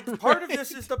like part of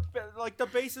this is the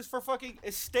basis for fucking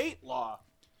estate law.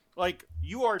 Like,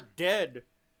 you are dead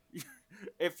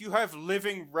if you have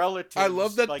living relatives. I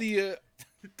love that like,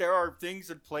 there are things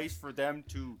in place for them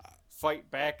to fight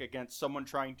back against someone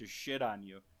trying to shit on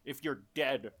you if you're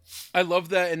dead. I love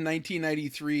that in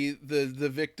 1993, the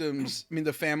victims, I mean,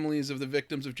 the families of the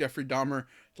victims of Jeffrey Dahmer,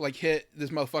 like, hit this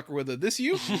motherfucker with a, "This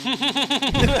you?"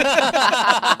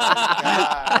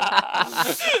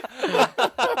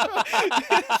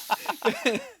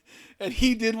 And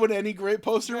he did what any great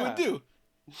poster would do.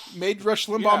 Made Rush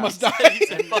Limbaugh Must Die.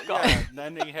 And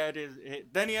then he had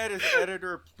his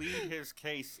editor plead his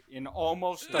case in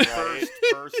almost the first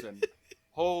person.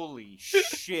 Holy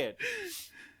shit.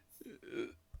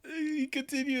 He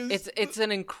continues. It's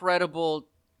an incredible,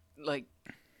 like,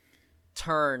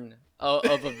 turn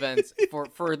of events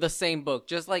for the same book.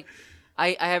 Just like,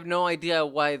 I have no idea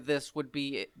why this could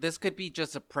be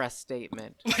just a press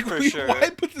statement. Like, For sure.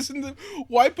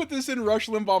 Why put this in Rush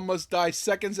Limbaugh Must Die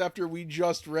seconds after we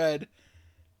just read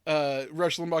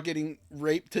Rush Limbaugh getting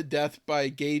raped to death by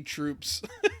gay troops?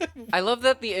 I love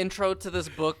that the intro to this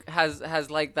book has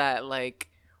like that, like,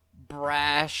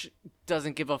 brash,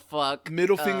 doesn't give a fuck,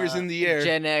 Middle fingers in the air,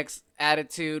 Gen X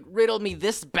attitude. Riddle me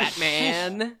this,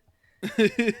 Batman.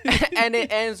 And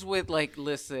it ends with, like,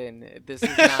 listen, this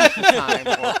is not the time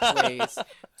or place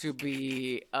to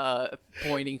be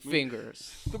pointing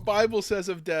fingers. The Bible says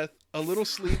of death, a little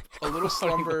sleep, a little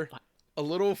slumber, a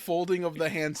little folding of the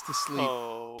hands to sleep.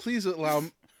 Oh. Please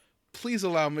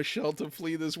allow Michelle to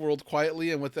flee this world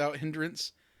quietly and without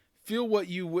hindrance. Feel what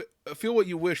you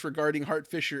wish regarding Hart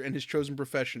Fisher and his chosen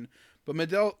profession, but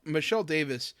Michelle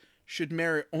Davis should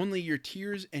merit only your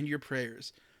tears and your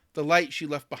prayers. The light she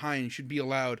left behind should be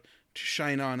allowed to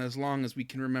shine on as long as we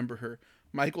can remember her.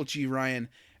 Michael G. Ryan.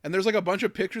 And there's like a bunch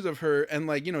of pictures of her, and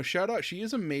like, you know, shout out, she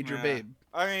is a major babe.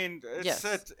 I mean, Yes.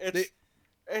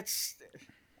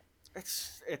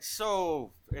 It's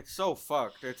so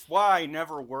fucked. It's why I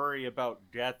never worry about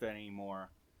death anymore.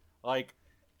 Like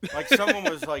someone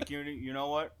was like, you know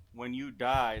what? When you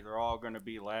die, they're all gonna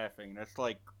be laughing. That's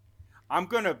like, I'm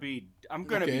gonna be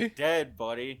dead,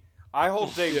 buddy. I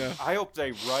hope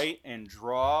they write and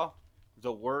draw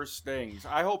the worst things.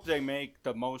 I hope they make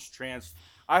the most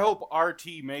I hope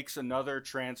RT makes another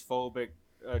transphobic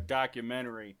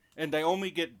documentary, and they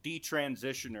only get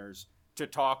detransitioners to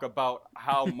talk about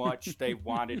how much they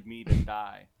wanted me to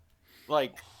die.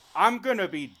 Like, I'm gonna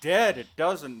be dead. It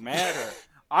doesn't matter.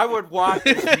 I would want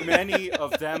as many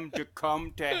of them to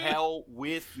come to hell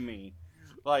with me.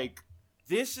 Like,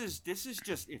 this is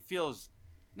just,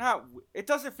 it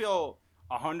doesn't feel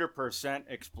 100%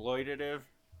 exploitative,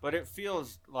 but it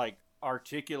feels like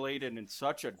articulated in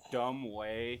such a dumb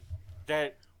way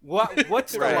that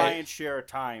what's the lion's share of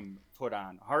time put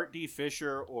on? Hart D.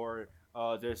 Fisher or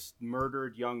this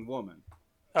murdered young woman?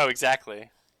 Oh,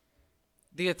 exactly.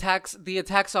 The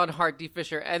attacks on Hart D.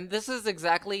 Fisher, and this is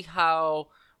exactly how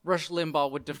Rush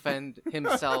Limbaugh would defend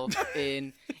himself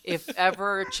in if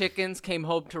ever chickens came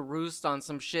home to roost on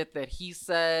some shit that he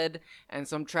said and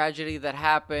some tragedy that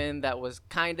happened that was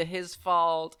kind of his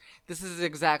fault. This is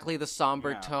exactly the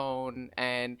somber tone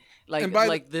and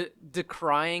the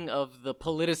decrying of the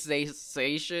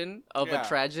politicization of a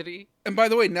tragedy. And by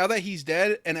the way, now that he's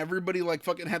dead and everybody like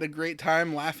fucking had a great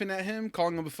time laughing at him,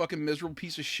 calling him a fucking miserable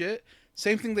piece of shit.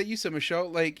 Same thing that you said,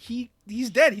 Michelle. Like he's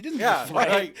dead. He didn't.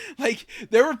 Like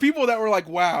there were people that were like,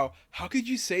 "Wow, how could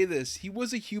you say this? He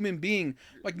was a human being."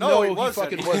 Like no, he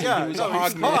fucking wasn't. Yeah, he was a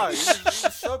hog man. He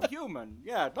was subhuman.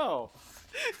 Yeah, no.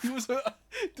 He was a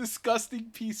disgusting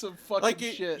piece of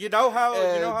fucking shit. You know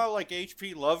how like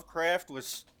H.P. Lovecraft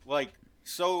was like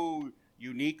so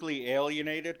uniquely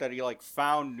alienated that he like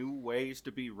found new ways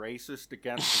to be racist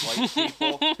against white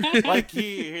people.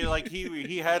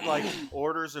 he had like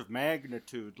orders of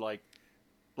magnitude. Like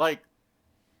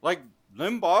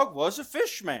Limbaugh was a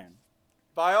fish man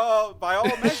by all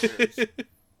measures.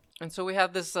 And so we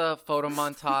have this photo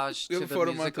montage to the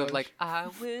music montage of like I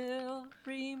will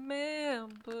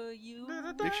remember you.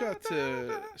 Big shout out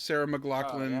to Sarah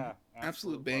McLachlan. yeah.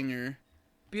 Absolute banger.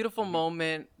 Beautiful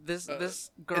moment. This And then,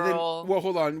 girl. well,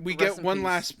 hold on. We Rest get in one peace.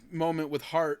 last moment with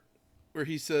Hart where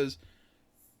he says,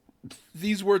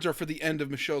 "These words are for the end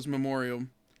of Michelle's memorial.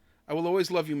 I will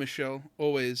always love you, Michelle.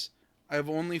 Always. I have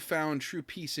only found true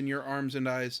peace in your arms and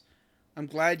eyes. I'm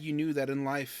glad you knew that in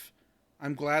life.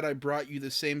 I'm glad I brought you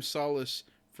the same solace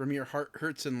from your heart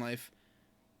hurts in life.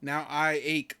 Now I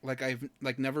ache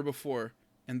like never before,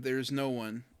 and there's no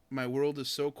one. My world is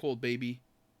so cold, baby.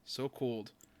 So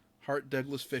cold. Hart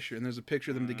Douglas Fisher," and there's a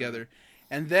picture of them together.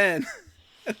 And then,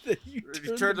 you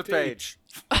Turn the page.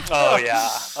 Oh yeah.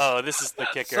 Oh, this is the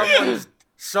kicker.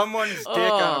 Someone's dick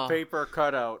on a paper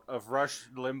cutout of Rush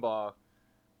Limbaugh.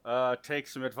 Take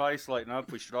some advice, lighten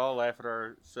up. We should all laugh at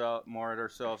more at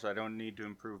ourselves. I don't need to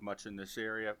improve much in this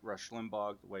area. Rush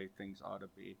Limbaugh, the way things ought to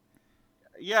be.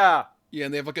 Yeah. Yeah,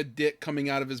 and they have like a dick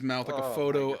coming out of his mouth, like a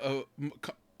photo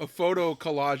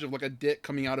collage of like a dick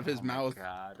coming out of his mouth.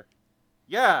 God.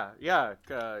 Yeah.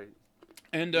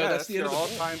 And Yeah, that's the end of the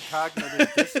all-time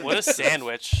cognitive dissonance. What a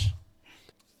sandwich.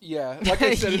 Yeah, like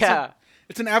I said, Yeah.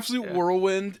 it's an absolute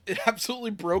whirlwind. It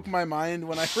absolutely broke my mind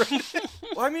when I read it.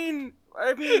 Well, I mean,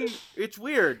 it's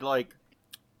weird. Like,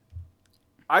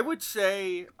 I would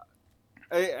say,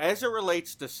 as it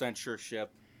relates to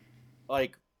censorship,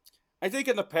 like, I think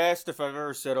in the past, if I've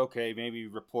ever said, okay, maybe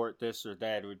report this or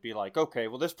that, it would be like, okay,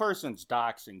 well, this person's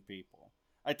doxing people.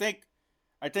 I think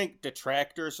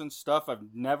detractors and stuff,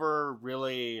 I've never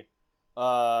really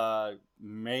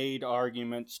made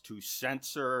arguments to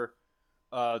censor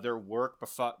their work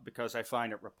because I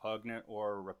find it repugnant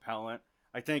or repellent.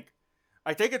 I think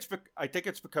it's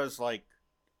because like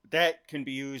that can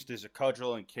be used as a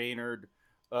cudgel and canard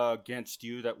against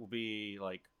you that will be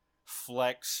like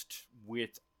flexed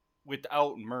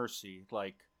without mercy.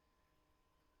 Like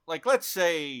let's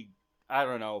say, I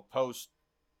don't know, post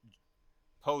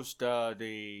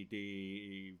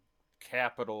the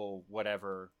Capitol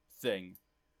whatever thing.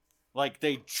 Like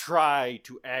they try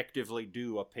to actively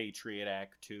do a Patriot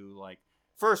Act to like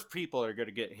first people that are going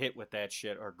to get hit with that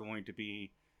shit are going to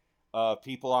be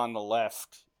people on the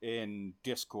left in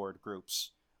Discord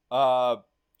groups.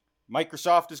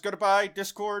 Microsoft is going to buy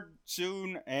Discord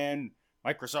soon, and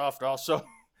Microsoft also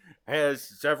has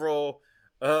several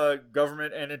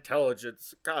government and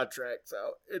intelligence contracts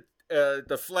out.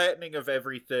 The flattening of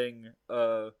everything.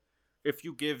 If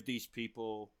you give these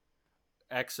people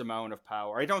X amount of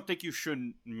power. I don't think you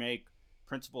shouldn't make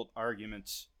principled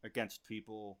arguments against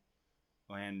people,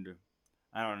 and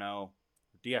I don't know,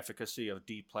 the efficacy of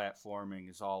deplatforming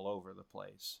is all over the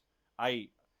place. I'm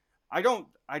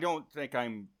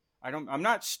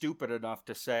not stupid enough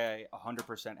to say I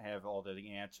 100% have all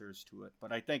the answers to it,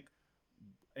 but I think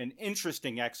an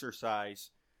interesting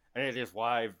exercise, and it is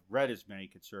why I've read as many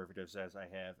conservatives as I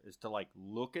have, is to like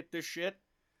look at this shit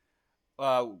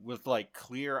with like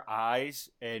clear eyes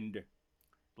and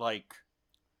like,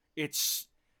 is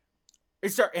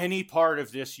there any part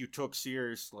of this you took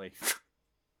seriously?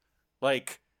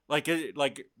 like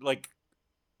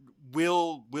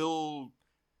will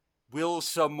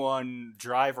someone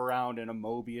drive around in a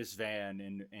Mobius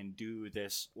van and do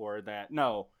this or that?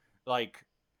 No, like,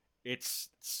 it's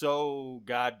so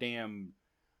goddamn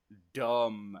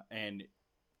dumb and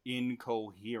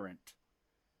incoherent.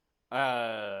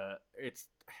 It's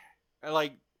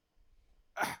like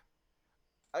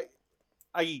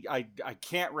I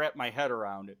can't wrap my head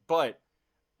around it, but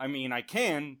I mean I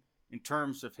can in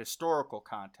terms of historical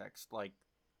context. Like,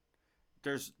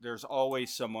 there's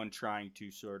always someone trying to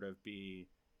sort of be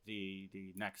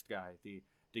the next guy. The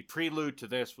prelude to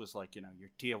this was like, you know,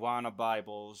 your Tijuana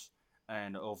Bibles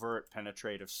and overt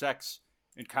penetrative sex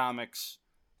in comics,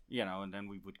 you know, and then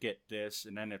we would get this,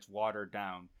 and then it's watered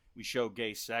down. We show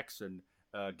gay sex and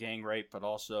gang rape, but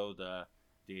also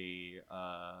the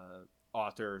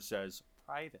author says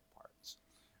private parts.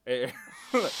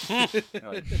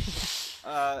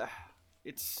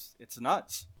 It's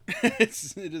nuts.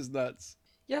 It is nuts.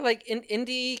 Yeah, like in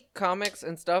indie comics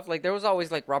and stuff, like there was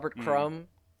always like Robert Crumb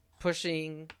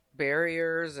pushing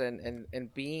barriers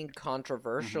and being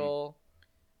controversial.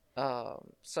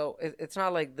 So it's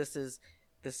not like this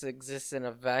exists in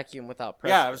a vacuum without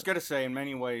precedent. Yeah, I was gonna say in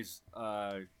many ways,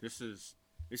 this is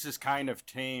kind of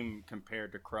tame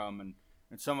compared to Crumb, and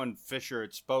someone Fisher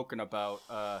had spoken about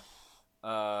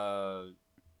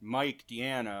Mike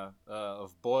Deanna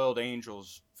of Boiled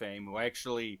Angels fame, who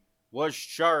actually was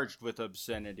charged with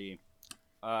obscenity.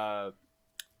 So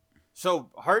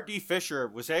Hart D. Fisher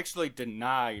was actually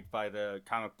denied by the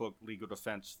Comic Book Legal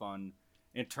Defense Fund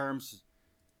in terms,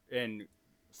 and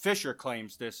Fisher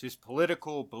claims this, his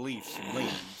political beliefs and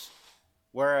leanings,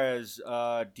 whereas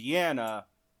Deanna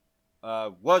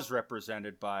was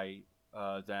represented by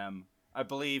them. I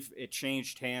believe it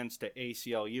changed hands to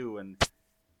ACLU, and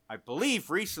I believe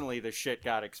recently the shit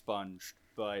got expunged,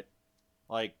 but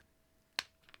like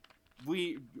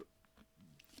you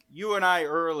and I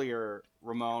earlier,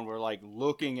 Ramon, were like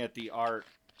looking at the art,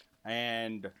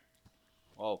 and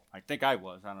well, I think I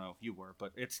was. I don't know if you were,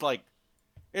 but it's like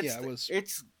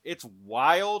it's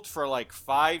wild for like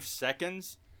 5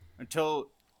 seconds until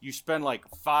you spend like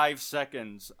 5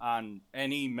 seconds on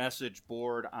any message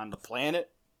board on the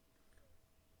planet.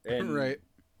 And right.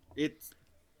 It's.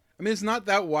 I mean, it's not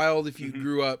that wild if you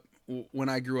grew up when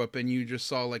I grew up and you just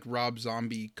saw like Rob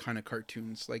Zombie kind of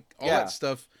cartoons, like all that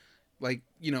stuff, like,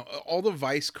 you know, all the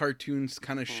Vice cartoons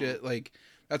kind of shit. Like,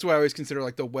 that's why I always consider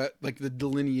like the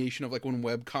delineation of like when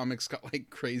web comics got like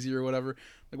crazy or whatever.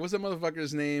 Like, what's that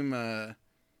motherfucker's name?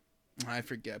 I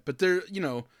forget. But they're, you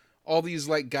know, all these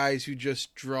like guys who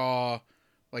just draw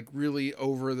like really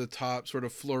over the top sort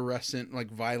of fluorescent,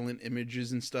 like violent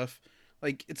images and stuff.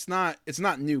 Like, it's not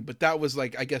new, but that was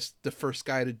like, I guess, the first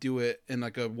guy to do it in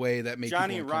like a way that made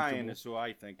Johnny people Ryan is who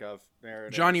I think of. There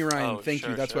it Johnny is. Ryan, thank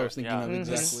you. That's what I was thinking of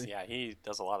exactly. Yeah, he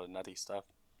does a lot of nutty stuff.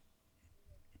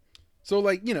 So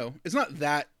like, you know, it's not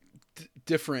that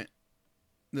different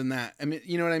than that. I mean,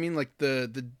 you know what I mean? Like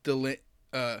I'm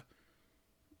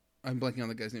blanking on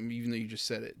the guy's name, even though you just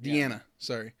said it. Deanna,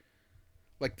 sorry.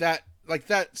 Like that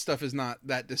stuff is not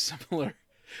that dissimilar,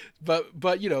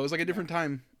 but you know, it was like a different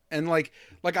time. And like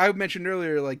I mentioned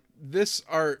earlier, like this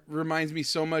art reminds me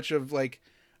so much of like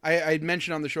I'd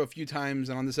mentioned on the show a few times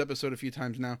and on this episode a few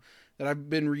times now that I've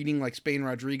been reading like Spain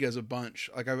Rodriguez a bunch.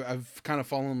 Like I've kind of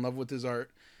fallen in love with his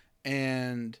art,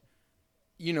 and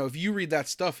you know, if you read that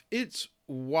stuff, it's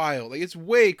wild. Like, it's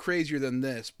way crazier than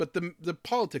this, but the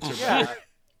politics are better.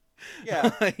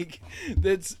 Yeah. Like,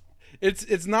 it's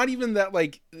not even that,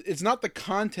 like, it's not the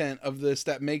content of this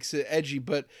that makes it edgy,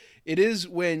 but it is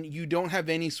when you don't have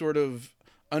any sort of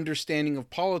understanding of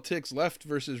politics, left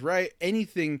versus right,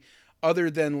 anything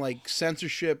other than like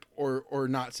censorship or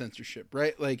not censorship,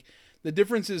 right? Like, the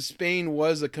difference is Spain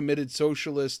was a committed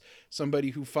socialist, somebody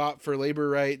who fought for labor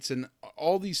rights and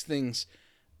all these things.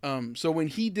 So when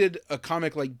he did a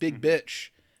comic like Big Bitch,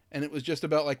 and it was just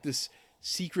about like this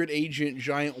secret agent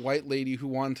giant white lady who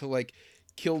wanted to like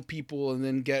kill people and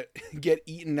then get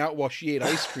eaten out while she ate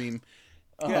ice cream.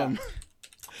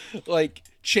 like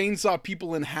chainsaw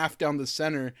people in half down the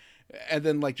center, and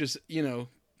then like just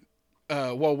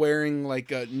while wearing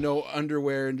like no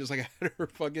underwear and just like had her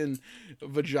fucking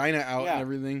vagina out and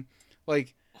everything.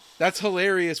 Like that's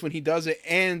hilarious when he does it,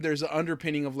 and there's an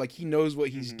underpinning of like he knows what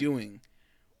he's doing.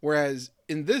 Whereas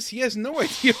in this, he has no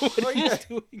idea what he's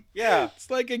doing. Yeah, it's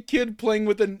like a kid playing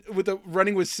with a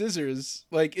running with scissors.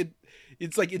 Like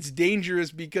it's like it's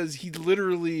dangerous because he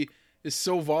literally is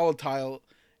so volatile,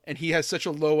 and he has such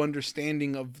a low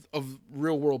understanding of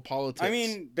real world politics. I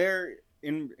mean, there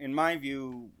in my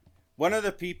view, one of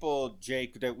the people,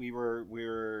 Jake, that we were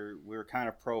kind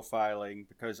of profiling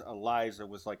because Eliza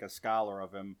was like a scholar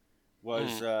of him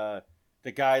was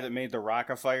the guy that made the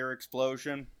Rockafire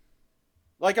explosion.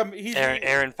 Like he's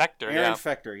Aaron Fecter. Aaron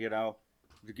Fecter, you know,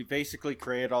 he basically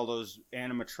created all those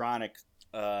animatronic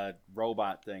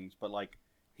robot things, but like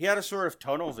he had a sort of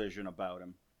tunnel vision about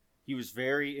him. He was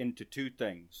very into two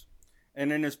things,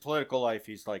 and in his political life,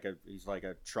 he's like a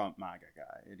Trump MAGA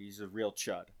guy, and he's a real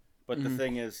chud. But the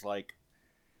thing is, like,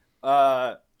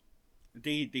 the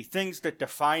things that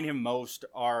define him most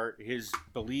are his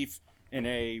belief in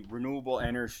a renewable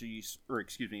energy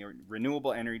source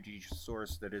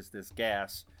that is this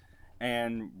gas,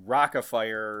 and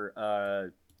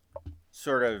Rockafire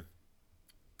sort of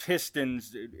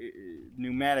pistons,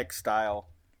 pneumatic style,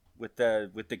 with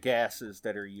the gases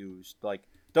that are used. Like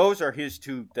those are his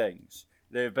two things.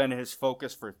 They've been his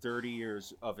focus for 30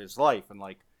 years of his life, and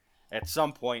like at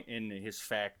some point in his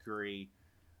factory,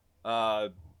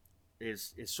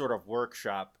 his sort of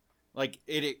workshop. Like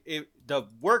the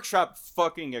workshop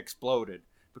fucking exploded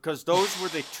because those were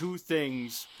the two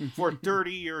things for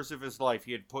 30 years of his life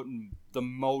he had put in the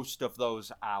most of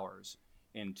those hours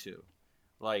into.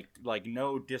 Like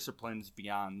no disciplines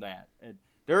beyond that. And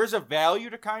there is a value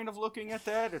to kind of looking at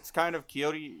that. It's kind of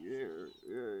Quixote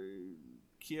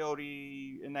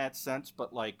in that sense,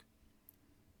 but like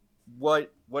what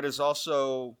is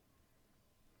also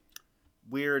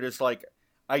weird is like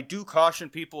I do caution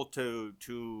people to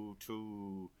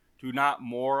not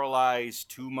moralize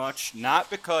too much, not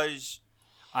because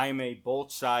I'm a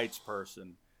both sides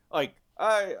person. Like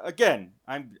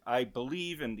I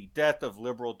believe in the death of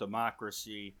liberal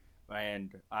democracy,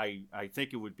 and I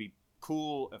think it would be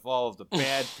cool if all of the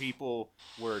bad people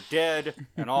were dead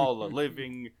and all the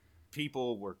living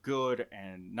people were good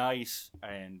and nice,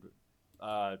 and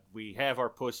we have our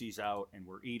pussies out and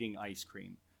we're eating ice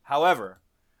cream. However,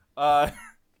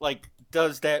 like,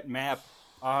 does that map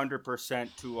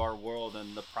 100% to our world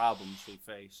and the problems we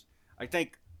face? I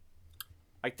think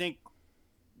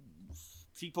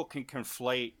people can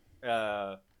conflate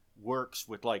works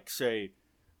with, like, say,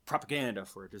 propaganda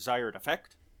for a desired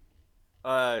effect.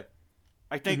 I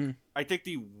think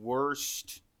the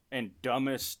worst and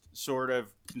dumbest sort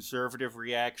of conservative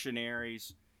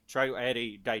reactionaries try to add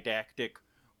a didactic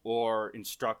or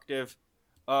instructive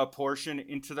portion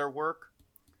into their work.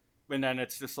 And then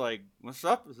it's just like, what's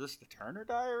up? Is this the Turner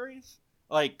Diaries?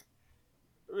 Like,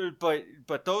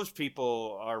 but those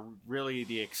people are really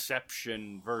the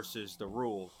exception versus the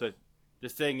rule. The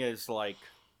thing is, like,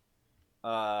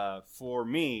 for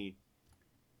me,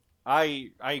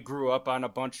 I grew up on a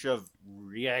bunch of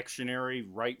reactionary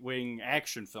right-wing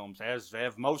action films, as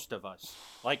have most of us.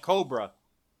 Like Cobra.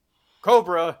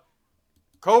 Cobra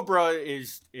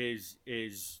is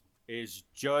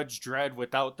Judge Dredd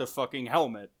without the fucking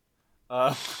helmet.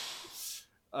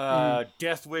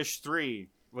 Death Wish 3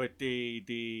 with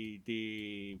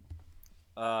the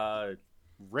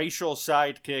racial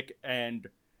sidekick and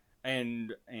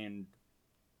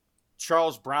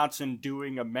Charles Bronson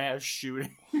doing a mass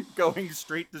shooting, going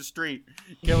street to street,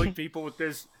 killing people with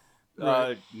this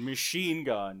machine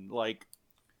gun. Like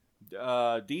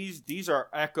these are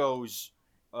echoes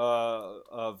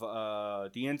of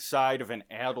the inside of an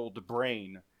addled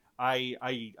brain. I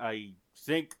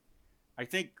think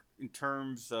in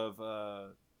terms of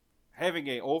having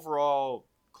a overall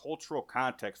cultural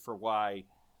context for why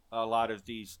a lot of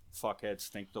these fuckheads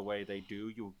think the way they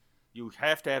do, you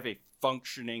have to have a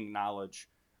functioning knowledge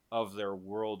of their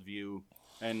worldview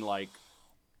and like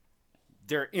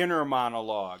their inner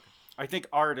monologue. I think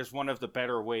art is one of the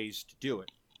better ways to do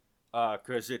it,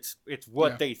 because it's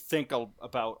what they think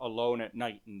about alone at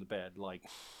night in the bed. Like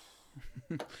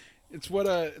it's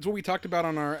what we talked about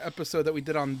on our episode that we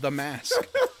did on The Mask.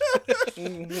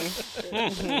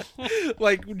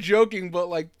 Like joking, but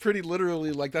like pretty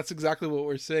literally, like that's exactly what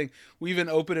we're saying. We even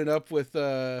open it up with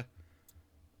what's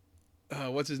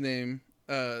his name?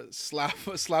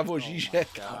 Slavoj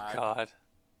Žižek. Oh God.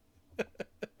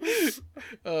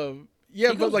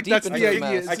 Yeah, but like that's the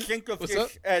idea. I think of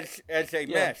this as a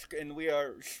mask, and we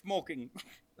are smoking.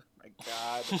 my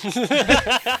god.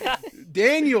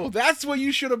 Daniel, that's what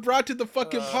you should have brought to the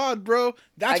fucking pod, bro.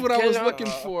 That's I what I was cannot-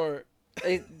 looking for.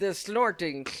 The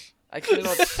snorting. I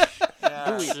cannot.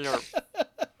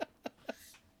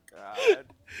 God.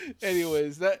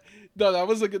 Anyways, that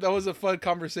was a fun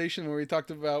conversation where we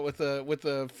talked about with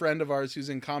a friend of ours who's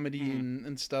in comedy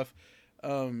and stuff.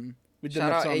 We did Shout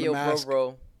an out episode on The Ayo Mask.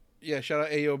 Bro. Yeah, shout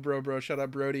out Ayo bro. Shout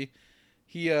out Brody.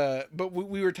 But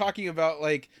we were talking about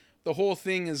like the whole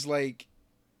thing is like,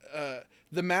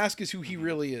 the Mask is who he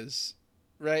really is,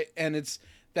 right? And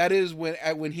that is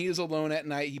when he is alone at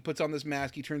night, he puts on this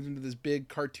mask, he turns into this big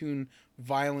cartoon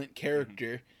violent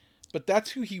character. But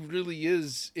that's who he really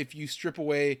is if you strip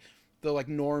away the like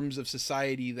norms of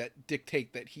society that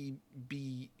dictate that he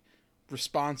be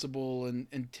responsible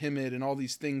and timid and all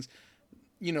these things,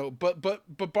 you know. But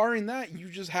barring that, you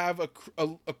just have a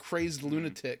crazed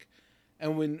lunatic.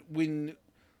 And when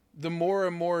the more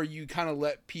and more you kind of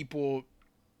let people,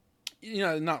 you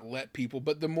know, not let people,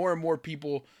 but the more and more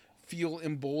people feel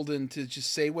emboldened to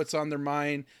just say what's on their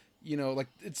mind, you know, like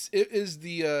it is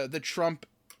the Trump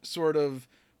sort of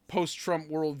post-Trump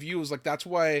worldview is like, that's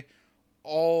why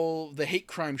all the hate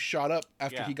crimes shot up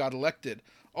after he got elected.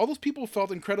 All those people felt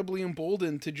incredibly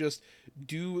emboldened to just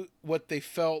do what they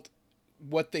felt,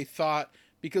 what they thought,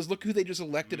 because look who they just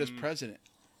elected as president.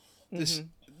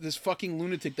 This fucking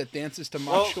lunatic that dances to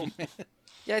Macho Man.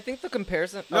 Yeah, I think the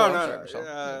comparison. No, I'm no. sorry,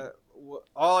 Michelle.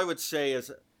 All I would say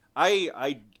is,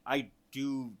 I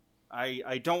don't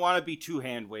want to be too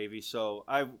hand wavy, so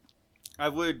I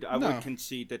would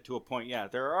concede that to a point. Yeah,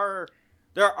 there are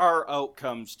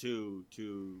outcomes to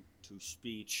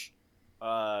speech,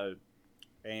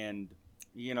 and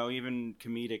you know, even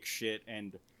comedic shit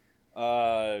and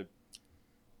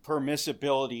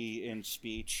permissibility in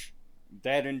speech,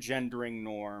 that engendering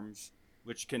norms,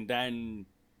 which can then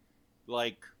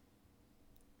like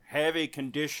have a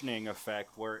conditioning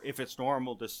effect where if it's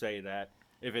normal to say that,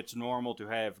 if it's normal to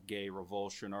have gay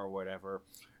revulsion or whatever,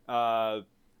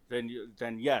 then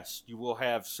yes, you will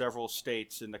have several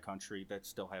states in the country that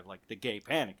still have like the gay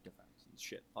panic defense and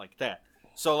shit like that.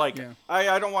 So like, yeah.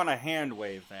 I don't want to hand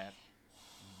wave that.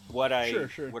 What I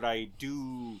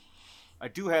do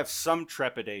have some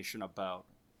trepidation about,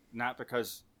 not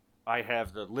because I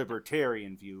have the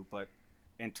libertarian view, but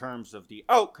in terms of the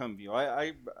outcome view.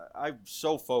 I'm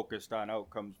so focused on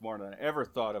outcomes more than I ever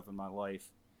thought of in my life.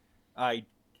 I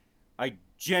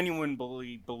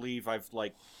genuinely believe I've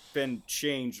like been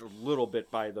changed a little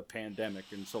bit by the pandemic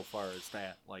insofar as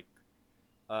that, like,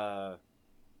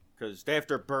 because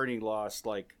after Bernie lost,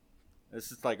 like,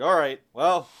 this is like, all right,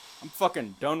 well, I'm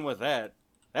fucking done with that.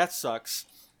 That sucks.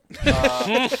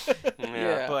 Yeah.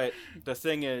 But the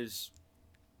thing is,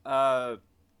 in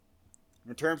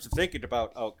terms of thinking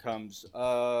about outcomes,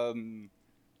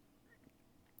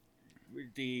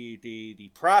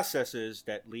 the processes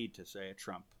that lead to, say, a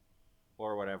Trump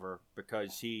or whatever,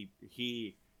 because he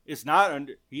is not a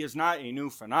new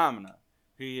phenomena.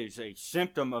 He is a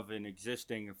symptom of an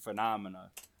existing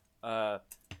phenomena.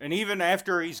 And even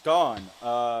after he's gone,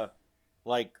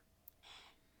 like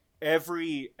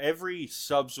every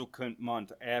subsequent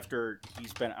month after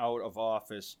he's been out of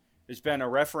office, there's been a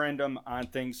referendum on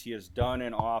things he has done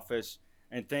in office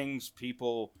and things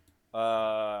people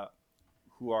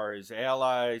who are his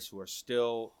allies, who are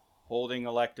still holding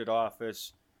elected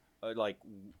office, like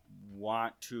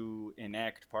want to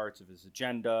enact parts of his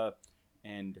agenda,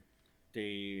 and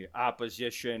the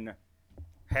opposition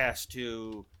has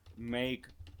to make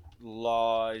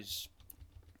laws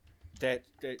that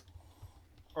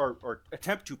or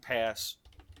attempt to pass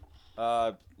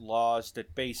laws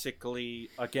that basically,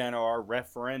 again, are a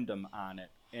referendum on it.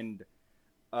 And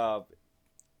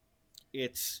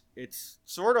it's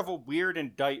sort of a weird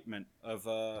indictment of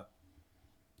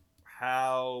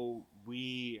how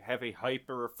we have a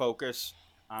hyper focus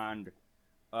on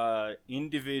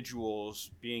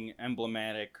individuals being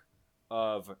emblematic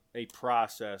of a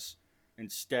process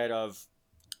instead of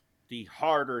the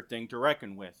harder thing to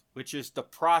reckon with, which is the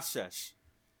process.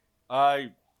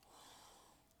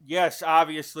 Yes,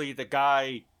 obviously the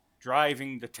guy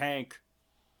driving the tank,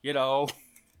 you know,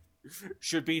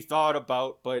 should be thought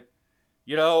about, but,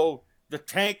 you know, the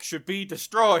tank should be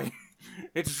destroyed.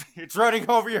 It's running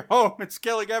over your home. It's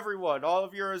killing everyone. All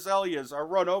of your azaleas are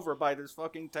run over by this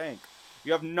fucking tank.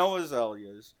 You have no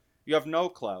azaleas. You have no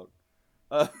clout.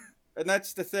 And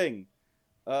that's the thing.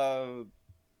 I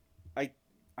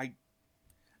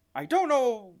don't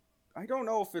know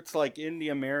if it's like in the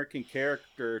American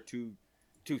character to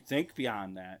think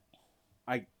beyond that.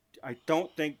 I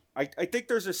don't think I think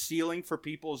there's a ceiling for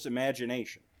people's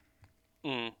imagination.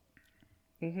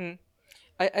 Mm-hmm.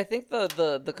 I think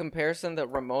the comparison that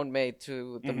Ramon made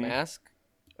to the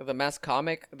Mask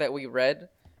comic that we read,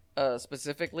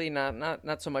 specifically,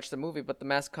 not so much the movie, but the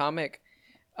Mask comic,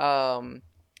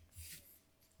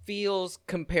 feels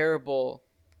comparable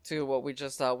to what we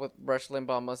just saw with Rush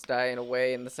Limbaugh Must Die in a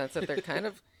way, in the sense that they're kind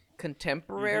of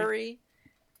contemporary,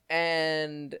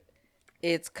 and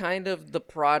it's kind of the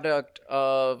product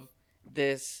of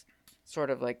this sort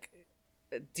of like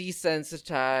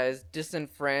desensitized,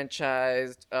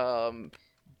 disenfranchised,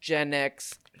 Gen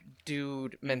X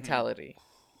dude mentality.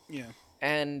 Yeah.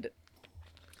 And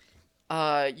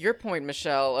your point,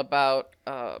 Michelle, about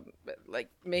like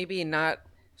maybe not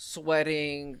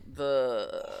sweating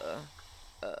the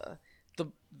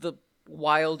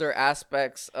wilder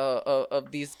aspects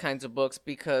of these kinds of books,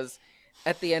 because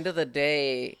at the end of the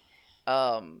day,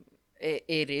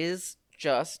 it is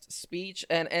just speech,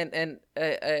 and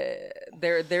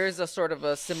there is a sort of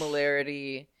a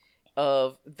similarity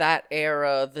of that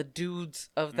era, the dudes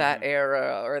of that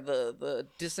era, or the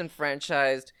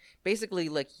disenfranchised, basically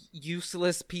like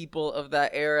useless people of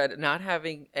that era, not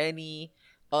having any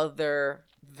other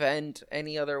vent,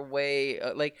 any other way.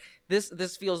 Like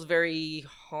this feels very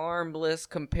harmless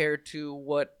compared to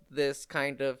what this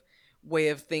kind of way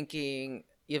of thinking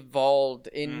evolved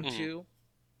into.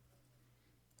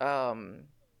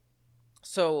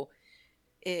 So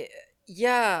I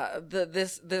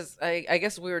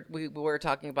guess we were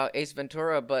talking about Ace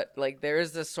Ventura, but like there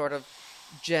is this sort of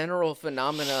general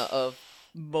phenomena of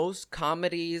most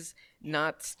comedies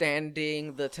not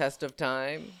standing the test of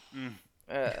time.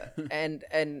 And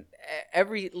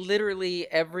literally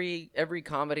every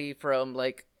comedy from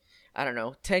like, I don't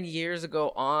know, 10 years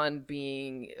ago on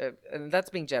being, and that's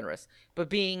being generous, but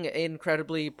being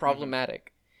incredibly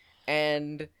problematic.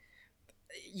 And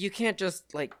you can't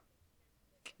just like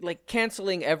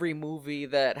canceling every movie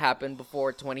that happened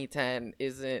before 2010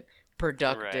 isn't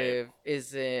productive,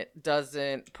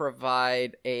 doesn't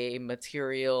provide a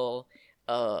material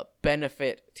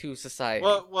benefit to society.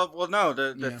 Well, no.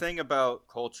 The thing about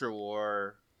culture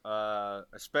war,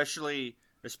 especially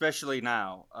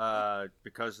now,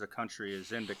 because the country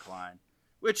is in decline,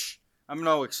 which I'm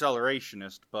no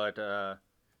accelerationist, but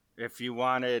if you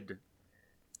wanted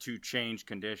to change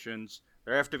conditions,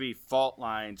 there have to be fault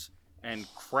lines and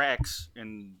cracks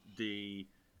in the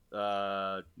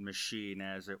machine,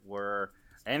 as it were.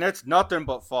 And it's nothing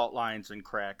but fault lines and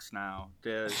cracks now.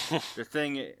 The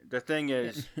thing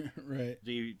is, right.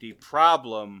 The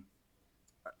problem,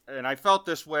 and I felt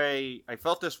this way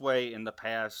in the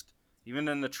past, even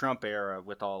in the Trump era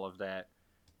with all of that,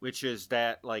 which is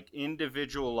that like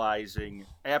individualizing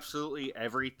absolutely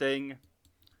everything.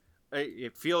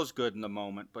 It feels good in the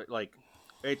moment, but like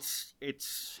it's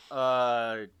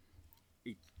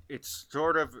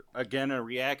sort of again a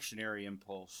reactionary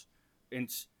impulse.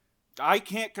 I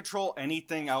can't control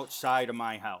anything outside of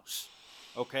my house.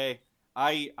 Okay?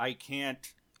 I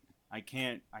can't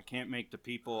make the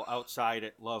people outside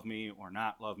it love me or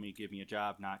not love me, give me a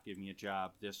job, not give me a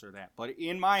job, this or that. But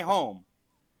in my home,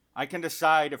 I can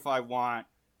decide if I want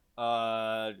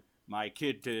my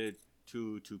kid to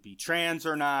be trans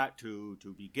or not, to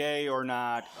be gay or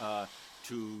not,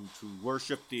 to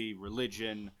worship the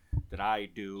religion that I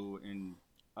do, and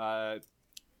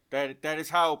that is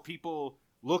how people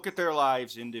look at their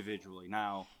lives individually.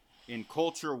 Now, in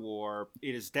culture war,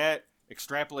 it is that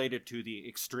extrapolated to the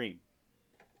extreme.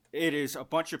 It is a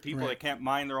bunch of people that can't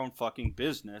mind their own fucking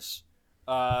business,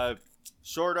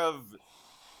 sort of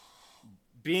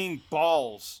being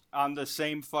balls on the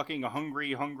same fucking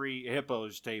hungry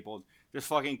hippos table, just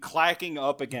fucking clacking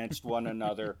up against one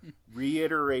another,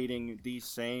 reiterating these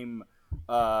same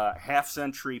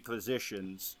half-century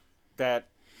positions that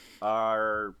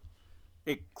are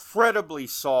incredibly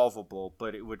solvable,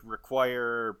 but it would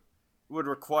require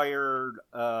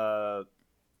a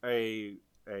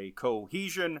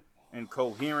cohesion and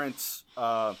coherence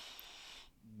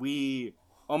we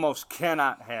almost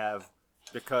cannot have,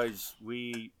 because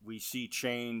we see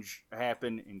change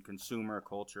happen in consumer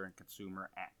culture and consumer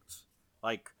acts.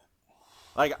 Like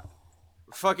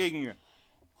fucking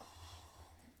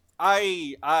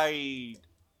I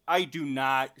do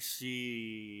not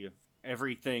see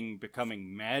everything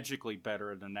becoming magically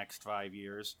better in the next 5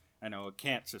 years. I know it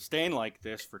can't sustain like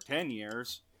this for 10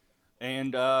 years.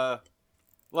 And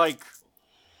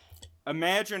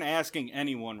imagine asking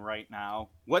anyone right now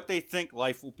what they think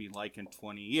life will be like in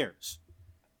 20 years.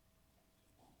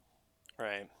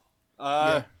 Right.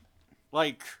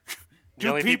 Like, the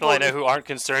only people I know who aren't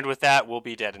concerned with that will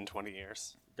be dead in 20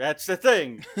 years. That's the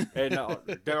thing. And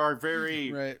there are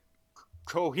very right.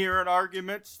 coherent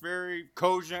arguments, very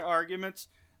cogent arguments.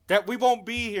 that we won't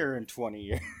be here in 20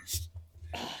 years.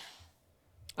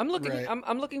 I'm looking. Right.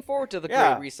 I'm looking forward to the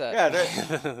Yeah, Great Reset.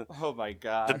 yeah. Oh my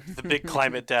god. The big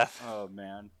climate death. Oh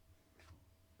man.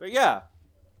 But yeah,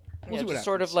 We'll see what just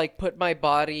sort of happens. like put my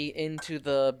body into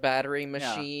the battery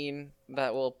machine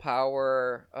that will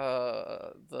power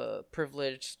the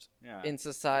privileged yeah. in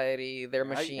society, their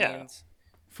Yeah. machines.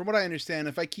 From what I understand,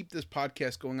 if I keep this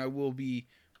podcast going, I will be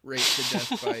raped to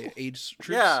death by AIDS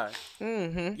troops. Yeah,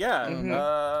 Mm-hmm. yeah.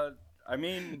 Mhm. I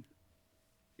mean,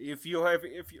 if you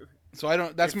So I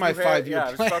don't. That's if my you have- 5-year yeah,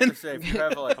 I was plan. about to say if you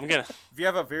have like I'm gonna. if you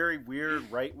have a very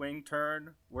weird right wing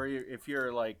turn where if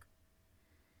you're like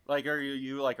are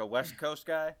you like a West Coast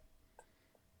guy?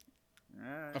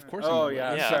 Of course Oh I'm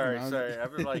yeah, Yeah. sorry. I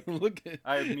was like, Look at.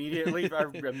 I immediately dare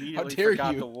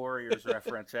forgot you. the Warriors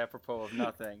reference apropos of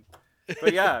nothing.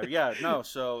 But yeah, no.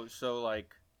 So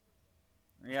like,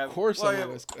 yeah. Of course, well, I'm yeah, a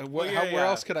West- well, yeah, where yeah.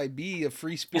 else could I be? A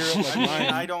free spirit like I mean, mine.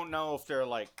 I don't know if they're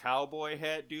like cowboy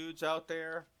hat dudes out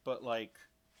there, but like,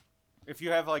 if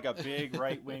you have like a big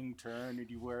right wing turn and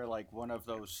you wear like one of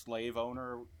those slave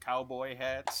owner cowboy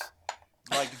hats,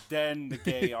 like then the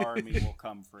gay army will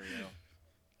come for you.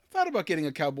 Thought about getting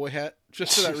a cowboy hat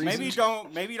just for that reason.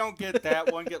 Maybe don't get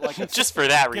that one. Get like a Just for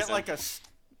that get reason. like a Just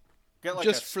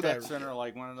a for that Stetson or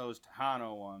like one of those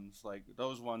Tejano ones, like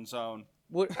those ones own.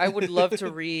 I would love to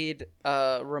read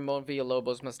Ramon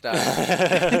Villalobos' mustache.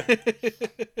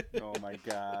 Oh my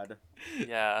god!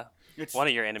 Yeah. It's One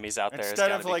of your enemies out there has instead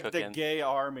got of to be like cooking. the gay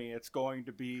army, it's going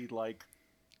to be like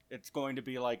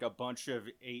a bunch of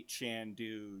 8chan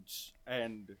dudes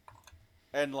and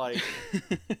like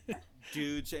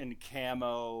dudes in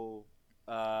camo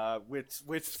with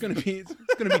It's gonna be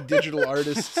digital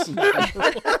artists.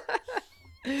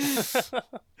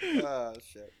 oh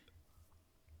shit.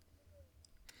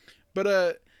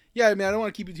 But yeah, I mean, I don't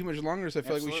want to keep you too much longer, so I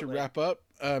feel like we should Absolutely. wrap up.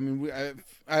 I mean,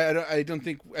 I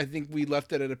think we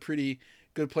left it at a pretty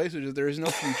good place, which is there is no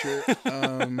future.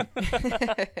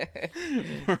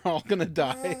 We're all gonna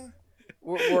die.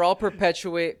 we're all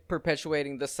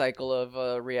perpetuating the cycle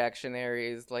of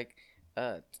reactionaries, like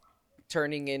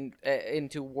turning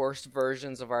into worse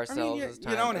versions of ourselves you- as you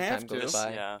time, don't as have time to. goes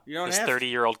by. Yeah. You don't This have to.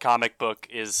 30-year-old comic book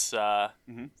is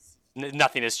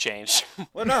nothing has changed.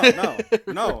 Well, no.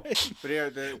 But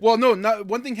here, Well, no, not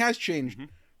one thing has changed.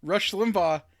 Rush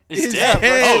Limbaugh It's is dead.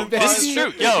 dead. Oh, this is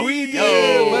baby. true. Yo, We did yo,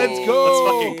 it. Let's go. Let's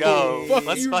fucking go. Fuck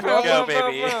Let's you, fucking Rush. go,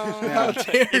 baby. How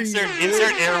dare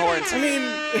Insert air horns. I mean,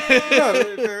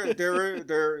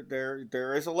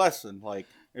 there is a lesson. Like,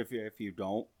 if you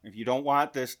don't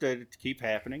want this to keep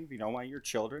happening, if you don't want your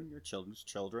children's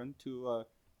children to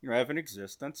have an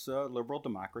existence, liberal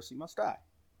democracy must die.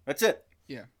 That's it.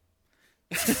 Yeah.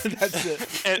 That's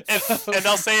it. And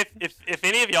I'll say if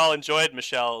any of y'all enjoyed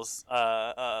Michelle's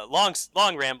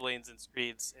long ramblings and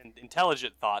screeds and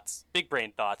intelligent thoughts, big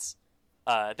brain thoughts,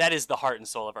 that is the heart and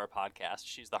soul of our podcast.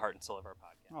 She's the heart and soul of our podcast.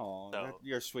 Oh, So,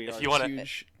 you're sweet. if you want to,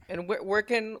 Huge. And where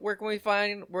can we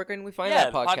find yeah,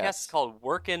 that the podcast? podcast is called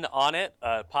Workin' on It,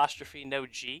 apostrophe no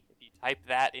G. If you type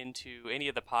that into any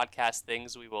of the podcast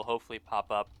things, we will hopefully pop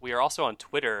up. We are also on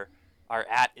Twitter. Our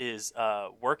 @ is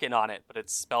Workin' on It, but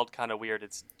it's spelled kind of weird.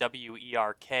 It's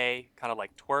WERK, kind of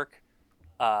like twerk.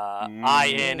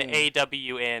 INAWNIT.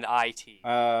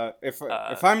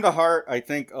 If I'm the heart, I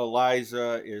think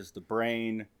Eliza is the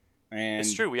brain, and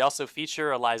It's true. We also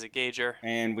feature Eliza Gager.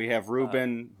 And we have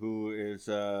Ruben, who is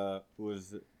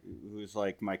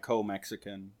like my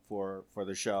co-Mexican for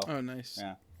the show. Oh, nice.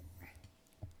 Yeah.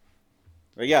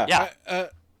 But yeah.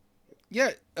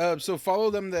 Yeah. So follow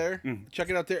them there. Mm. Check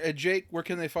it out there. Jake, where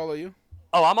can they follow you?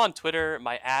 Oh, I'm on Twitter.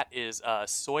 My @ is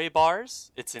Soy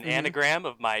Bars. It's an anagram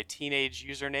of my teenage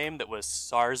username that was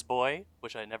SARS Boy,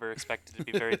 which I never expected to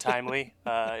be very timely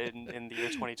in the year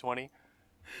 2020.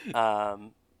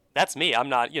 That's me. I'm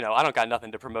not, I don't got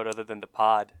nothing to promote other than the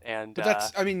pod. And But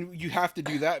that's, I mean, you have to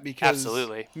do that because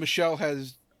Absolutely. Michelle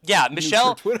has. yeah, nuked Michelle.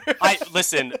 her Twitter.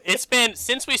 Listen. It's been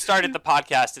since we started the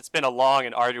podcast. It's been a long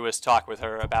and arduous talk with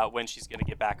her about when she's going to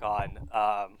get back on.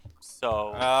 Well,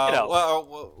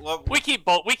 we keep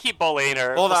bullying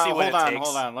her. hold We'll see what on. it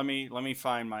takes. Let me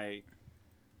find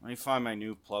my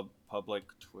new public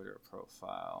Twitter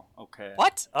profile. Okay.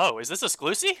 What? Oh, is this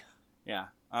exclusive? Yeah.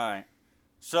 All right.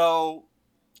 So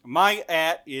my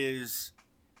 @ is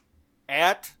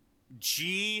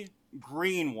 @G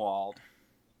Greenwald.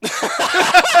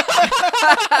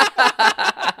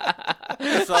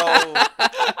 So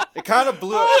it kind of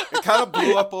blew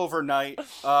up overnight.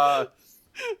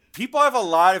 People have a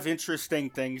lot of interesting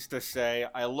things to say.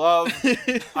 I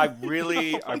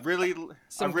really Some I really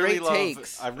great love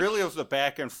takes. I really love the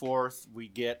back and forth we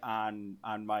get on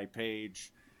my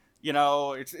page. you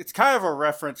know, it's kind of a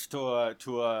reference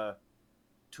to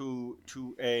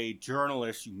a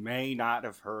journalist you may not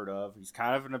have heard of. He's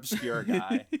kind of an obscure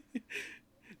guy.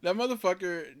 That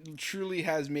motherfucker truly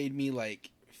has made me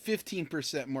like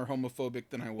 15% more homophobic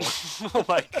than I was. Oh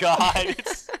my god.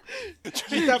 Just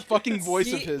that fucking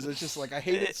voice of his. It's just like I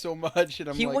hate it so much, and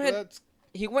I'm He like, went- that's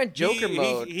He went Joker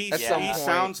mode at some He point.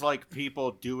 sounds like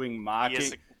people doing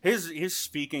mocking. is His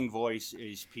speaking voice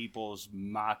is people's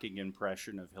mocking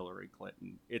impression of Hillary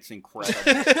Clinton. It's incredible.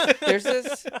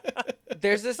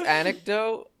 There's this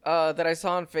anecdote that I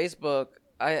saw on Facebook.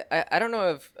 I don't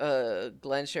know if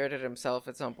Glenn shared it himself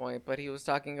at some point, but he was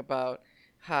talking about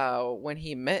how when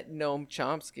he met Noam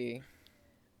Chomsky,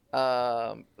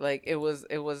 like it was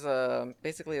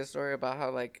basically a story about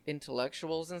how like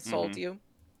intellectuals insult you.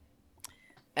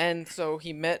 And so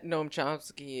he met Noam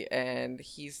Chomsky, and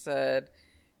he said,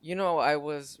 you know, I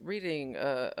was reading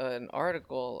an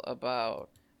article about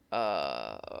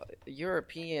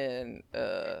European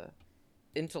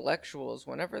intellectuals.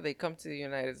 Whenever they come to the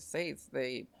United States,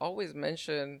 they always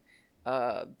mention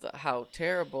how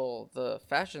terrible the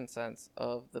fashion sense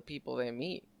of the people they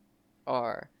meet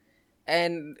are.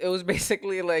 And it was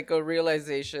basically like a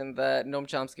realization that Noam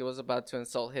Chomsky was about to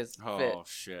insult his fit. Oh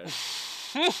shit.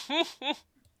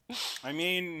 I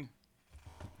mean,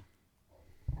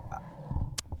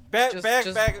 Just bad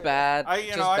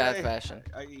fashion.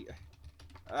 I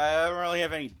don't really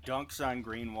have any dunks on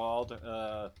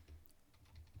Greenwald.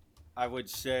 I would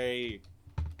say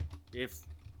if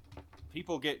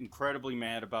people get incredibly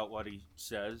mad about what he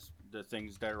says, the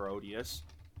things that are odious,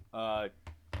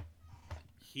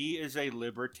 he is a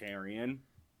libertarian,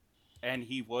 and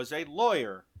he was a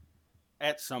lawyer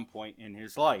at some point in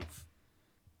his life.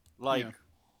 Like,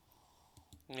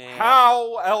 Yeah.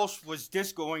 how else was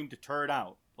this going to turn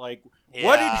out? Like,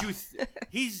 what did you...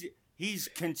 He's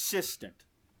consistent.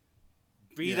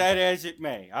 Be that as it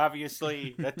may.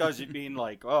 Obviously, that doesn't mean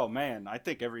like, oh man, I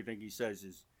think everything he says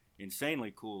is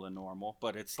insanely cool and normal.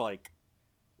 But it's like,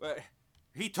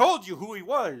 he told you who he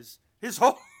was his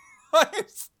whole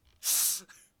life.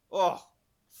 Oh,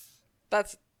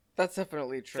 That's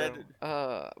definitely true.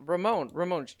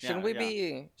 Ramon, shouldn't we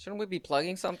be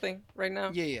plugging something right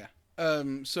now? Yeah.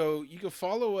 So you can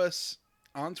follow us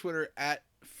on Twitter at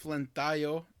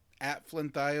Flintayo,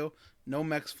 no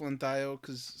Mex Flintayo,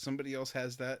 because somebody else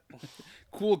has that.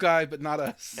 Cool guy, but not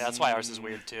us. Yeah, that's why ours is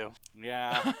weird too.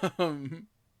 yeah.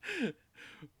 It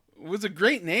was a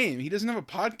great name. He doesn't have a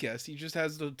podcast. He just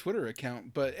has the Twitter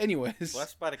account. But anyways.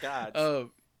 Blessed by the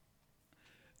gods.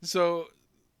 So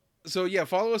yeah,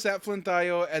 follow us at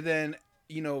Flintayo, and then,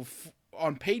 you know,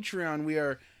 on Patreon,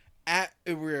 we're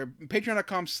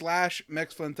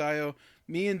patreon.com/MexFlintayo.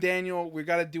 Me and Daniel, we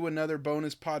got to do another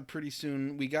bonus pod pretty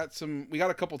soon. We got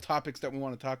a couple topics that we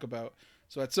want to talk about.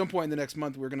 So at some point in the next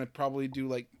month, we're going to probably do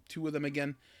like 2 of them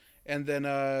again. And then,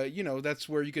 you know, that's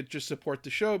where you could just support the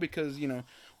show, because, you know,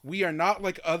 we are not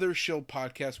like other shill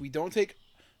podcasts. We don't take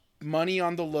money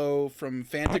on the low from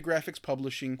Fantagraphics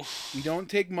Publishing. We don't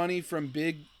take money from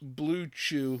Big Blue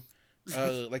Chew,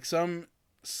 like some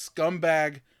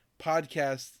scumbag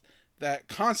podcasts that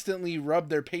constantly rub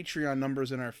their Patreon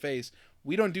numbers in our face.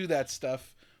 We don't do that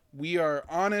stuff. We are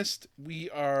honest.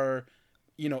 We are,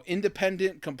 you know,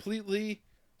 independent completely.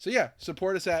 So yeah,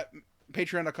 support us at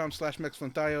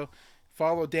patreon.com/MexFlintayo.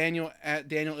 Follow Daniel at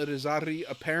Daniel Irizarry.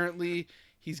 Apparently,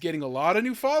 he's getting a lot of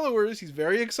new followers. He's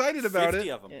very excited about 50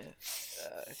 it. of them.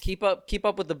 Keep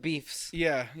up with the beefs.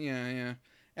 Yeah.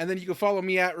 And then you can follow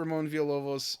me at Ramon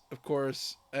Villalobos, of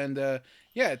course. And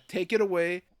yeah, take it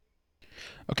away.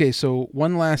 Okay, so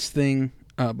one last thing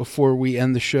before we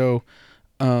end the show.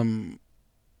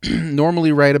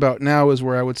 Normally right about now is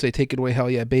where I would say take it away,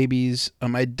 Hell Yeah Babies.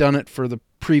 I'd done it for the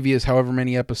previous however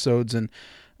many episodes, and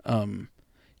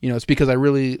you know, it's because I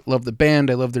really love the band,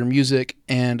 I love their music,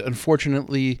 and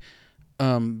unfortunately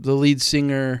the lead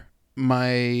singer,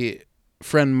 my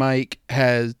friend Mike,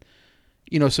 has,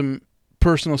 you know, some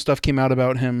personal stuff came out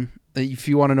about him. If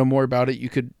you want to know more about it, you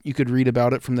could read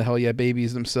about it from the Hell Yeah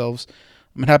Babies themselves.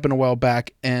 It happened a while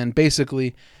back, and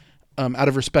basically out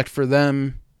of respect for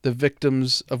them, the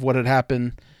victims of what had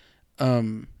happened,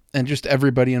 and just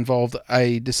everybody involved,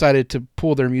 I decided to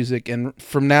pull their music. And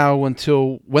from now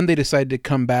until when they decide to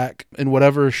come back, in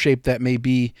whatever shape that may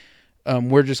be,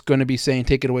 we're just going to be saying,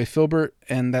 take it away, Filbert.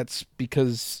 And that's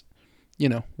because, you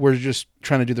know, we're just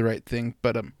trying to do the right thing.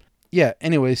 But yeah,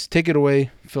 anyways, take it away,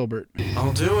 Filbert.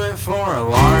 I'll do it for a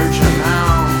large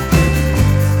amount.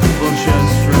 People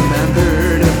just remember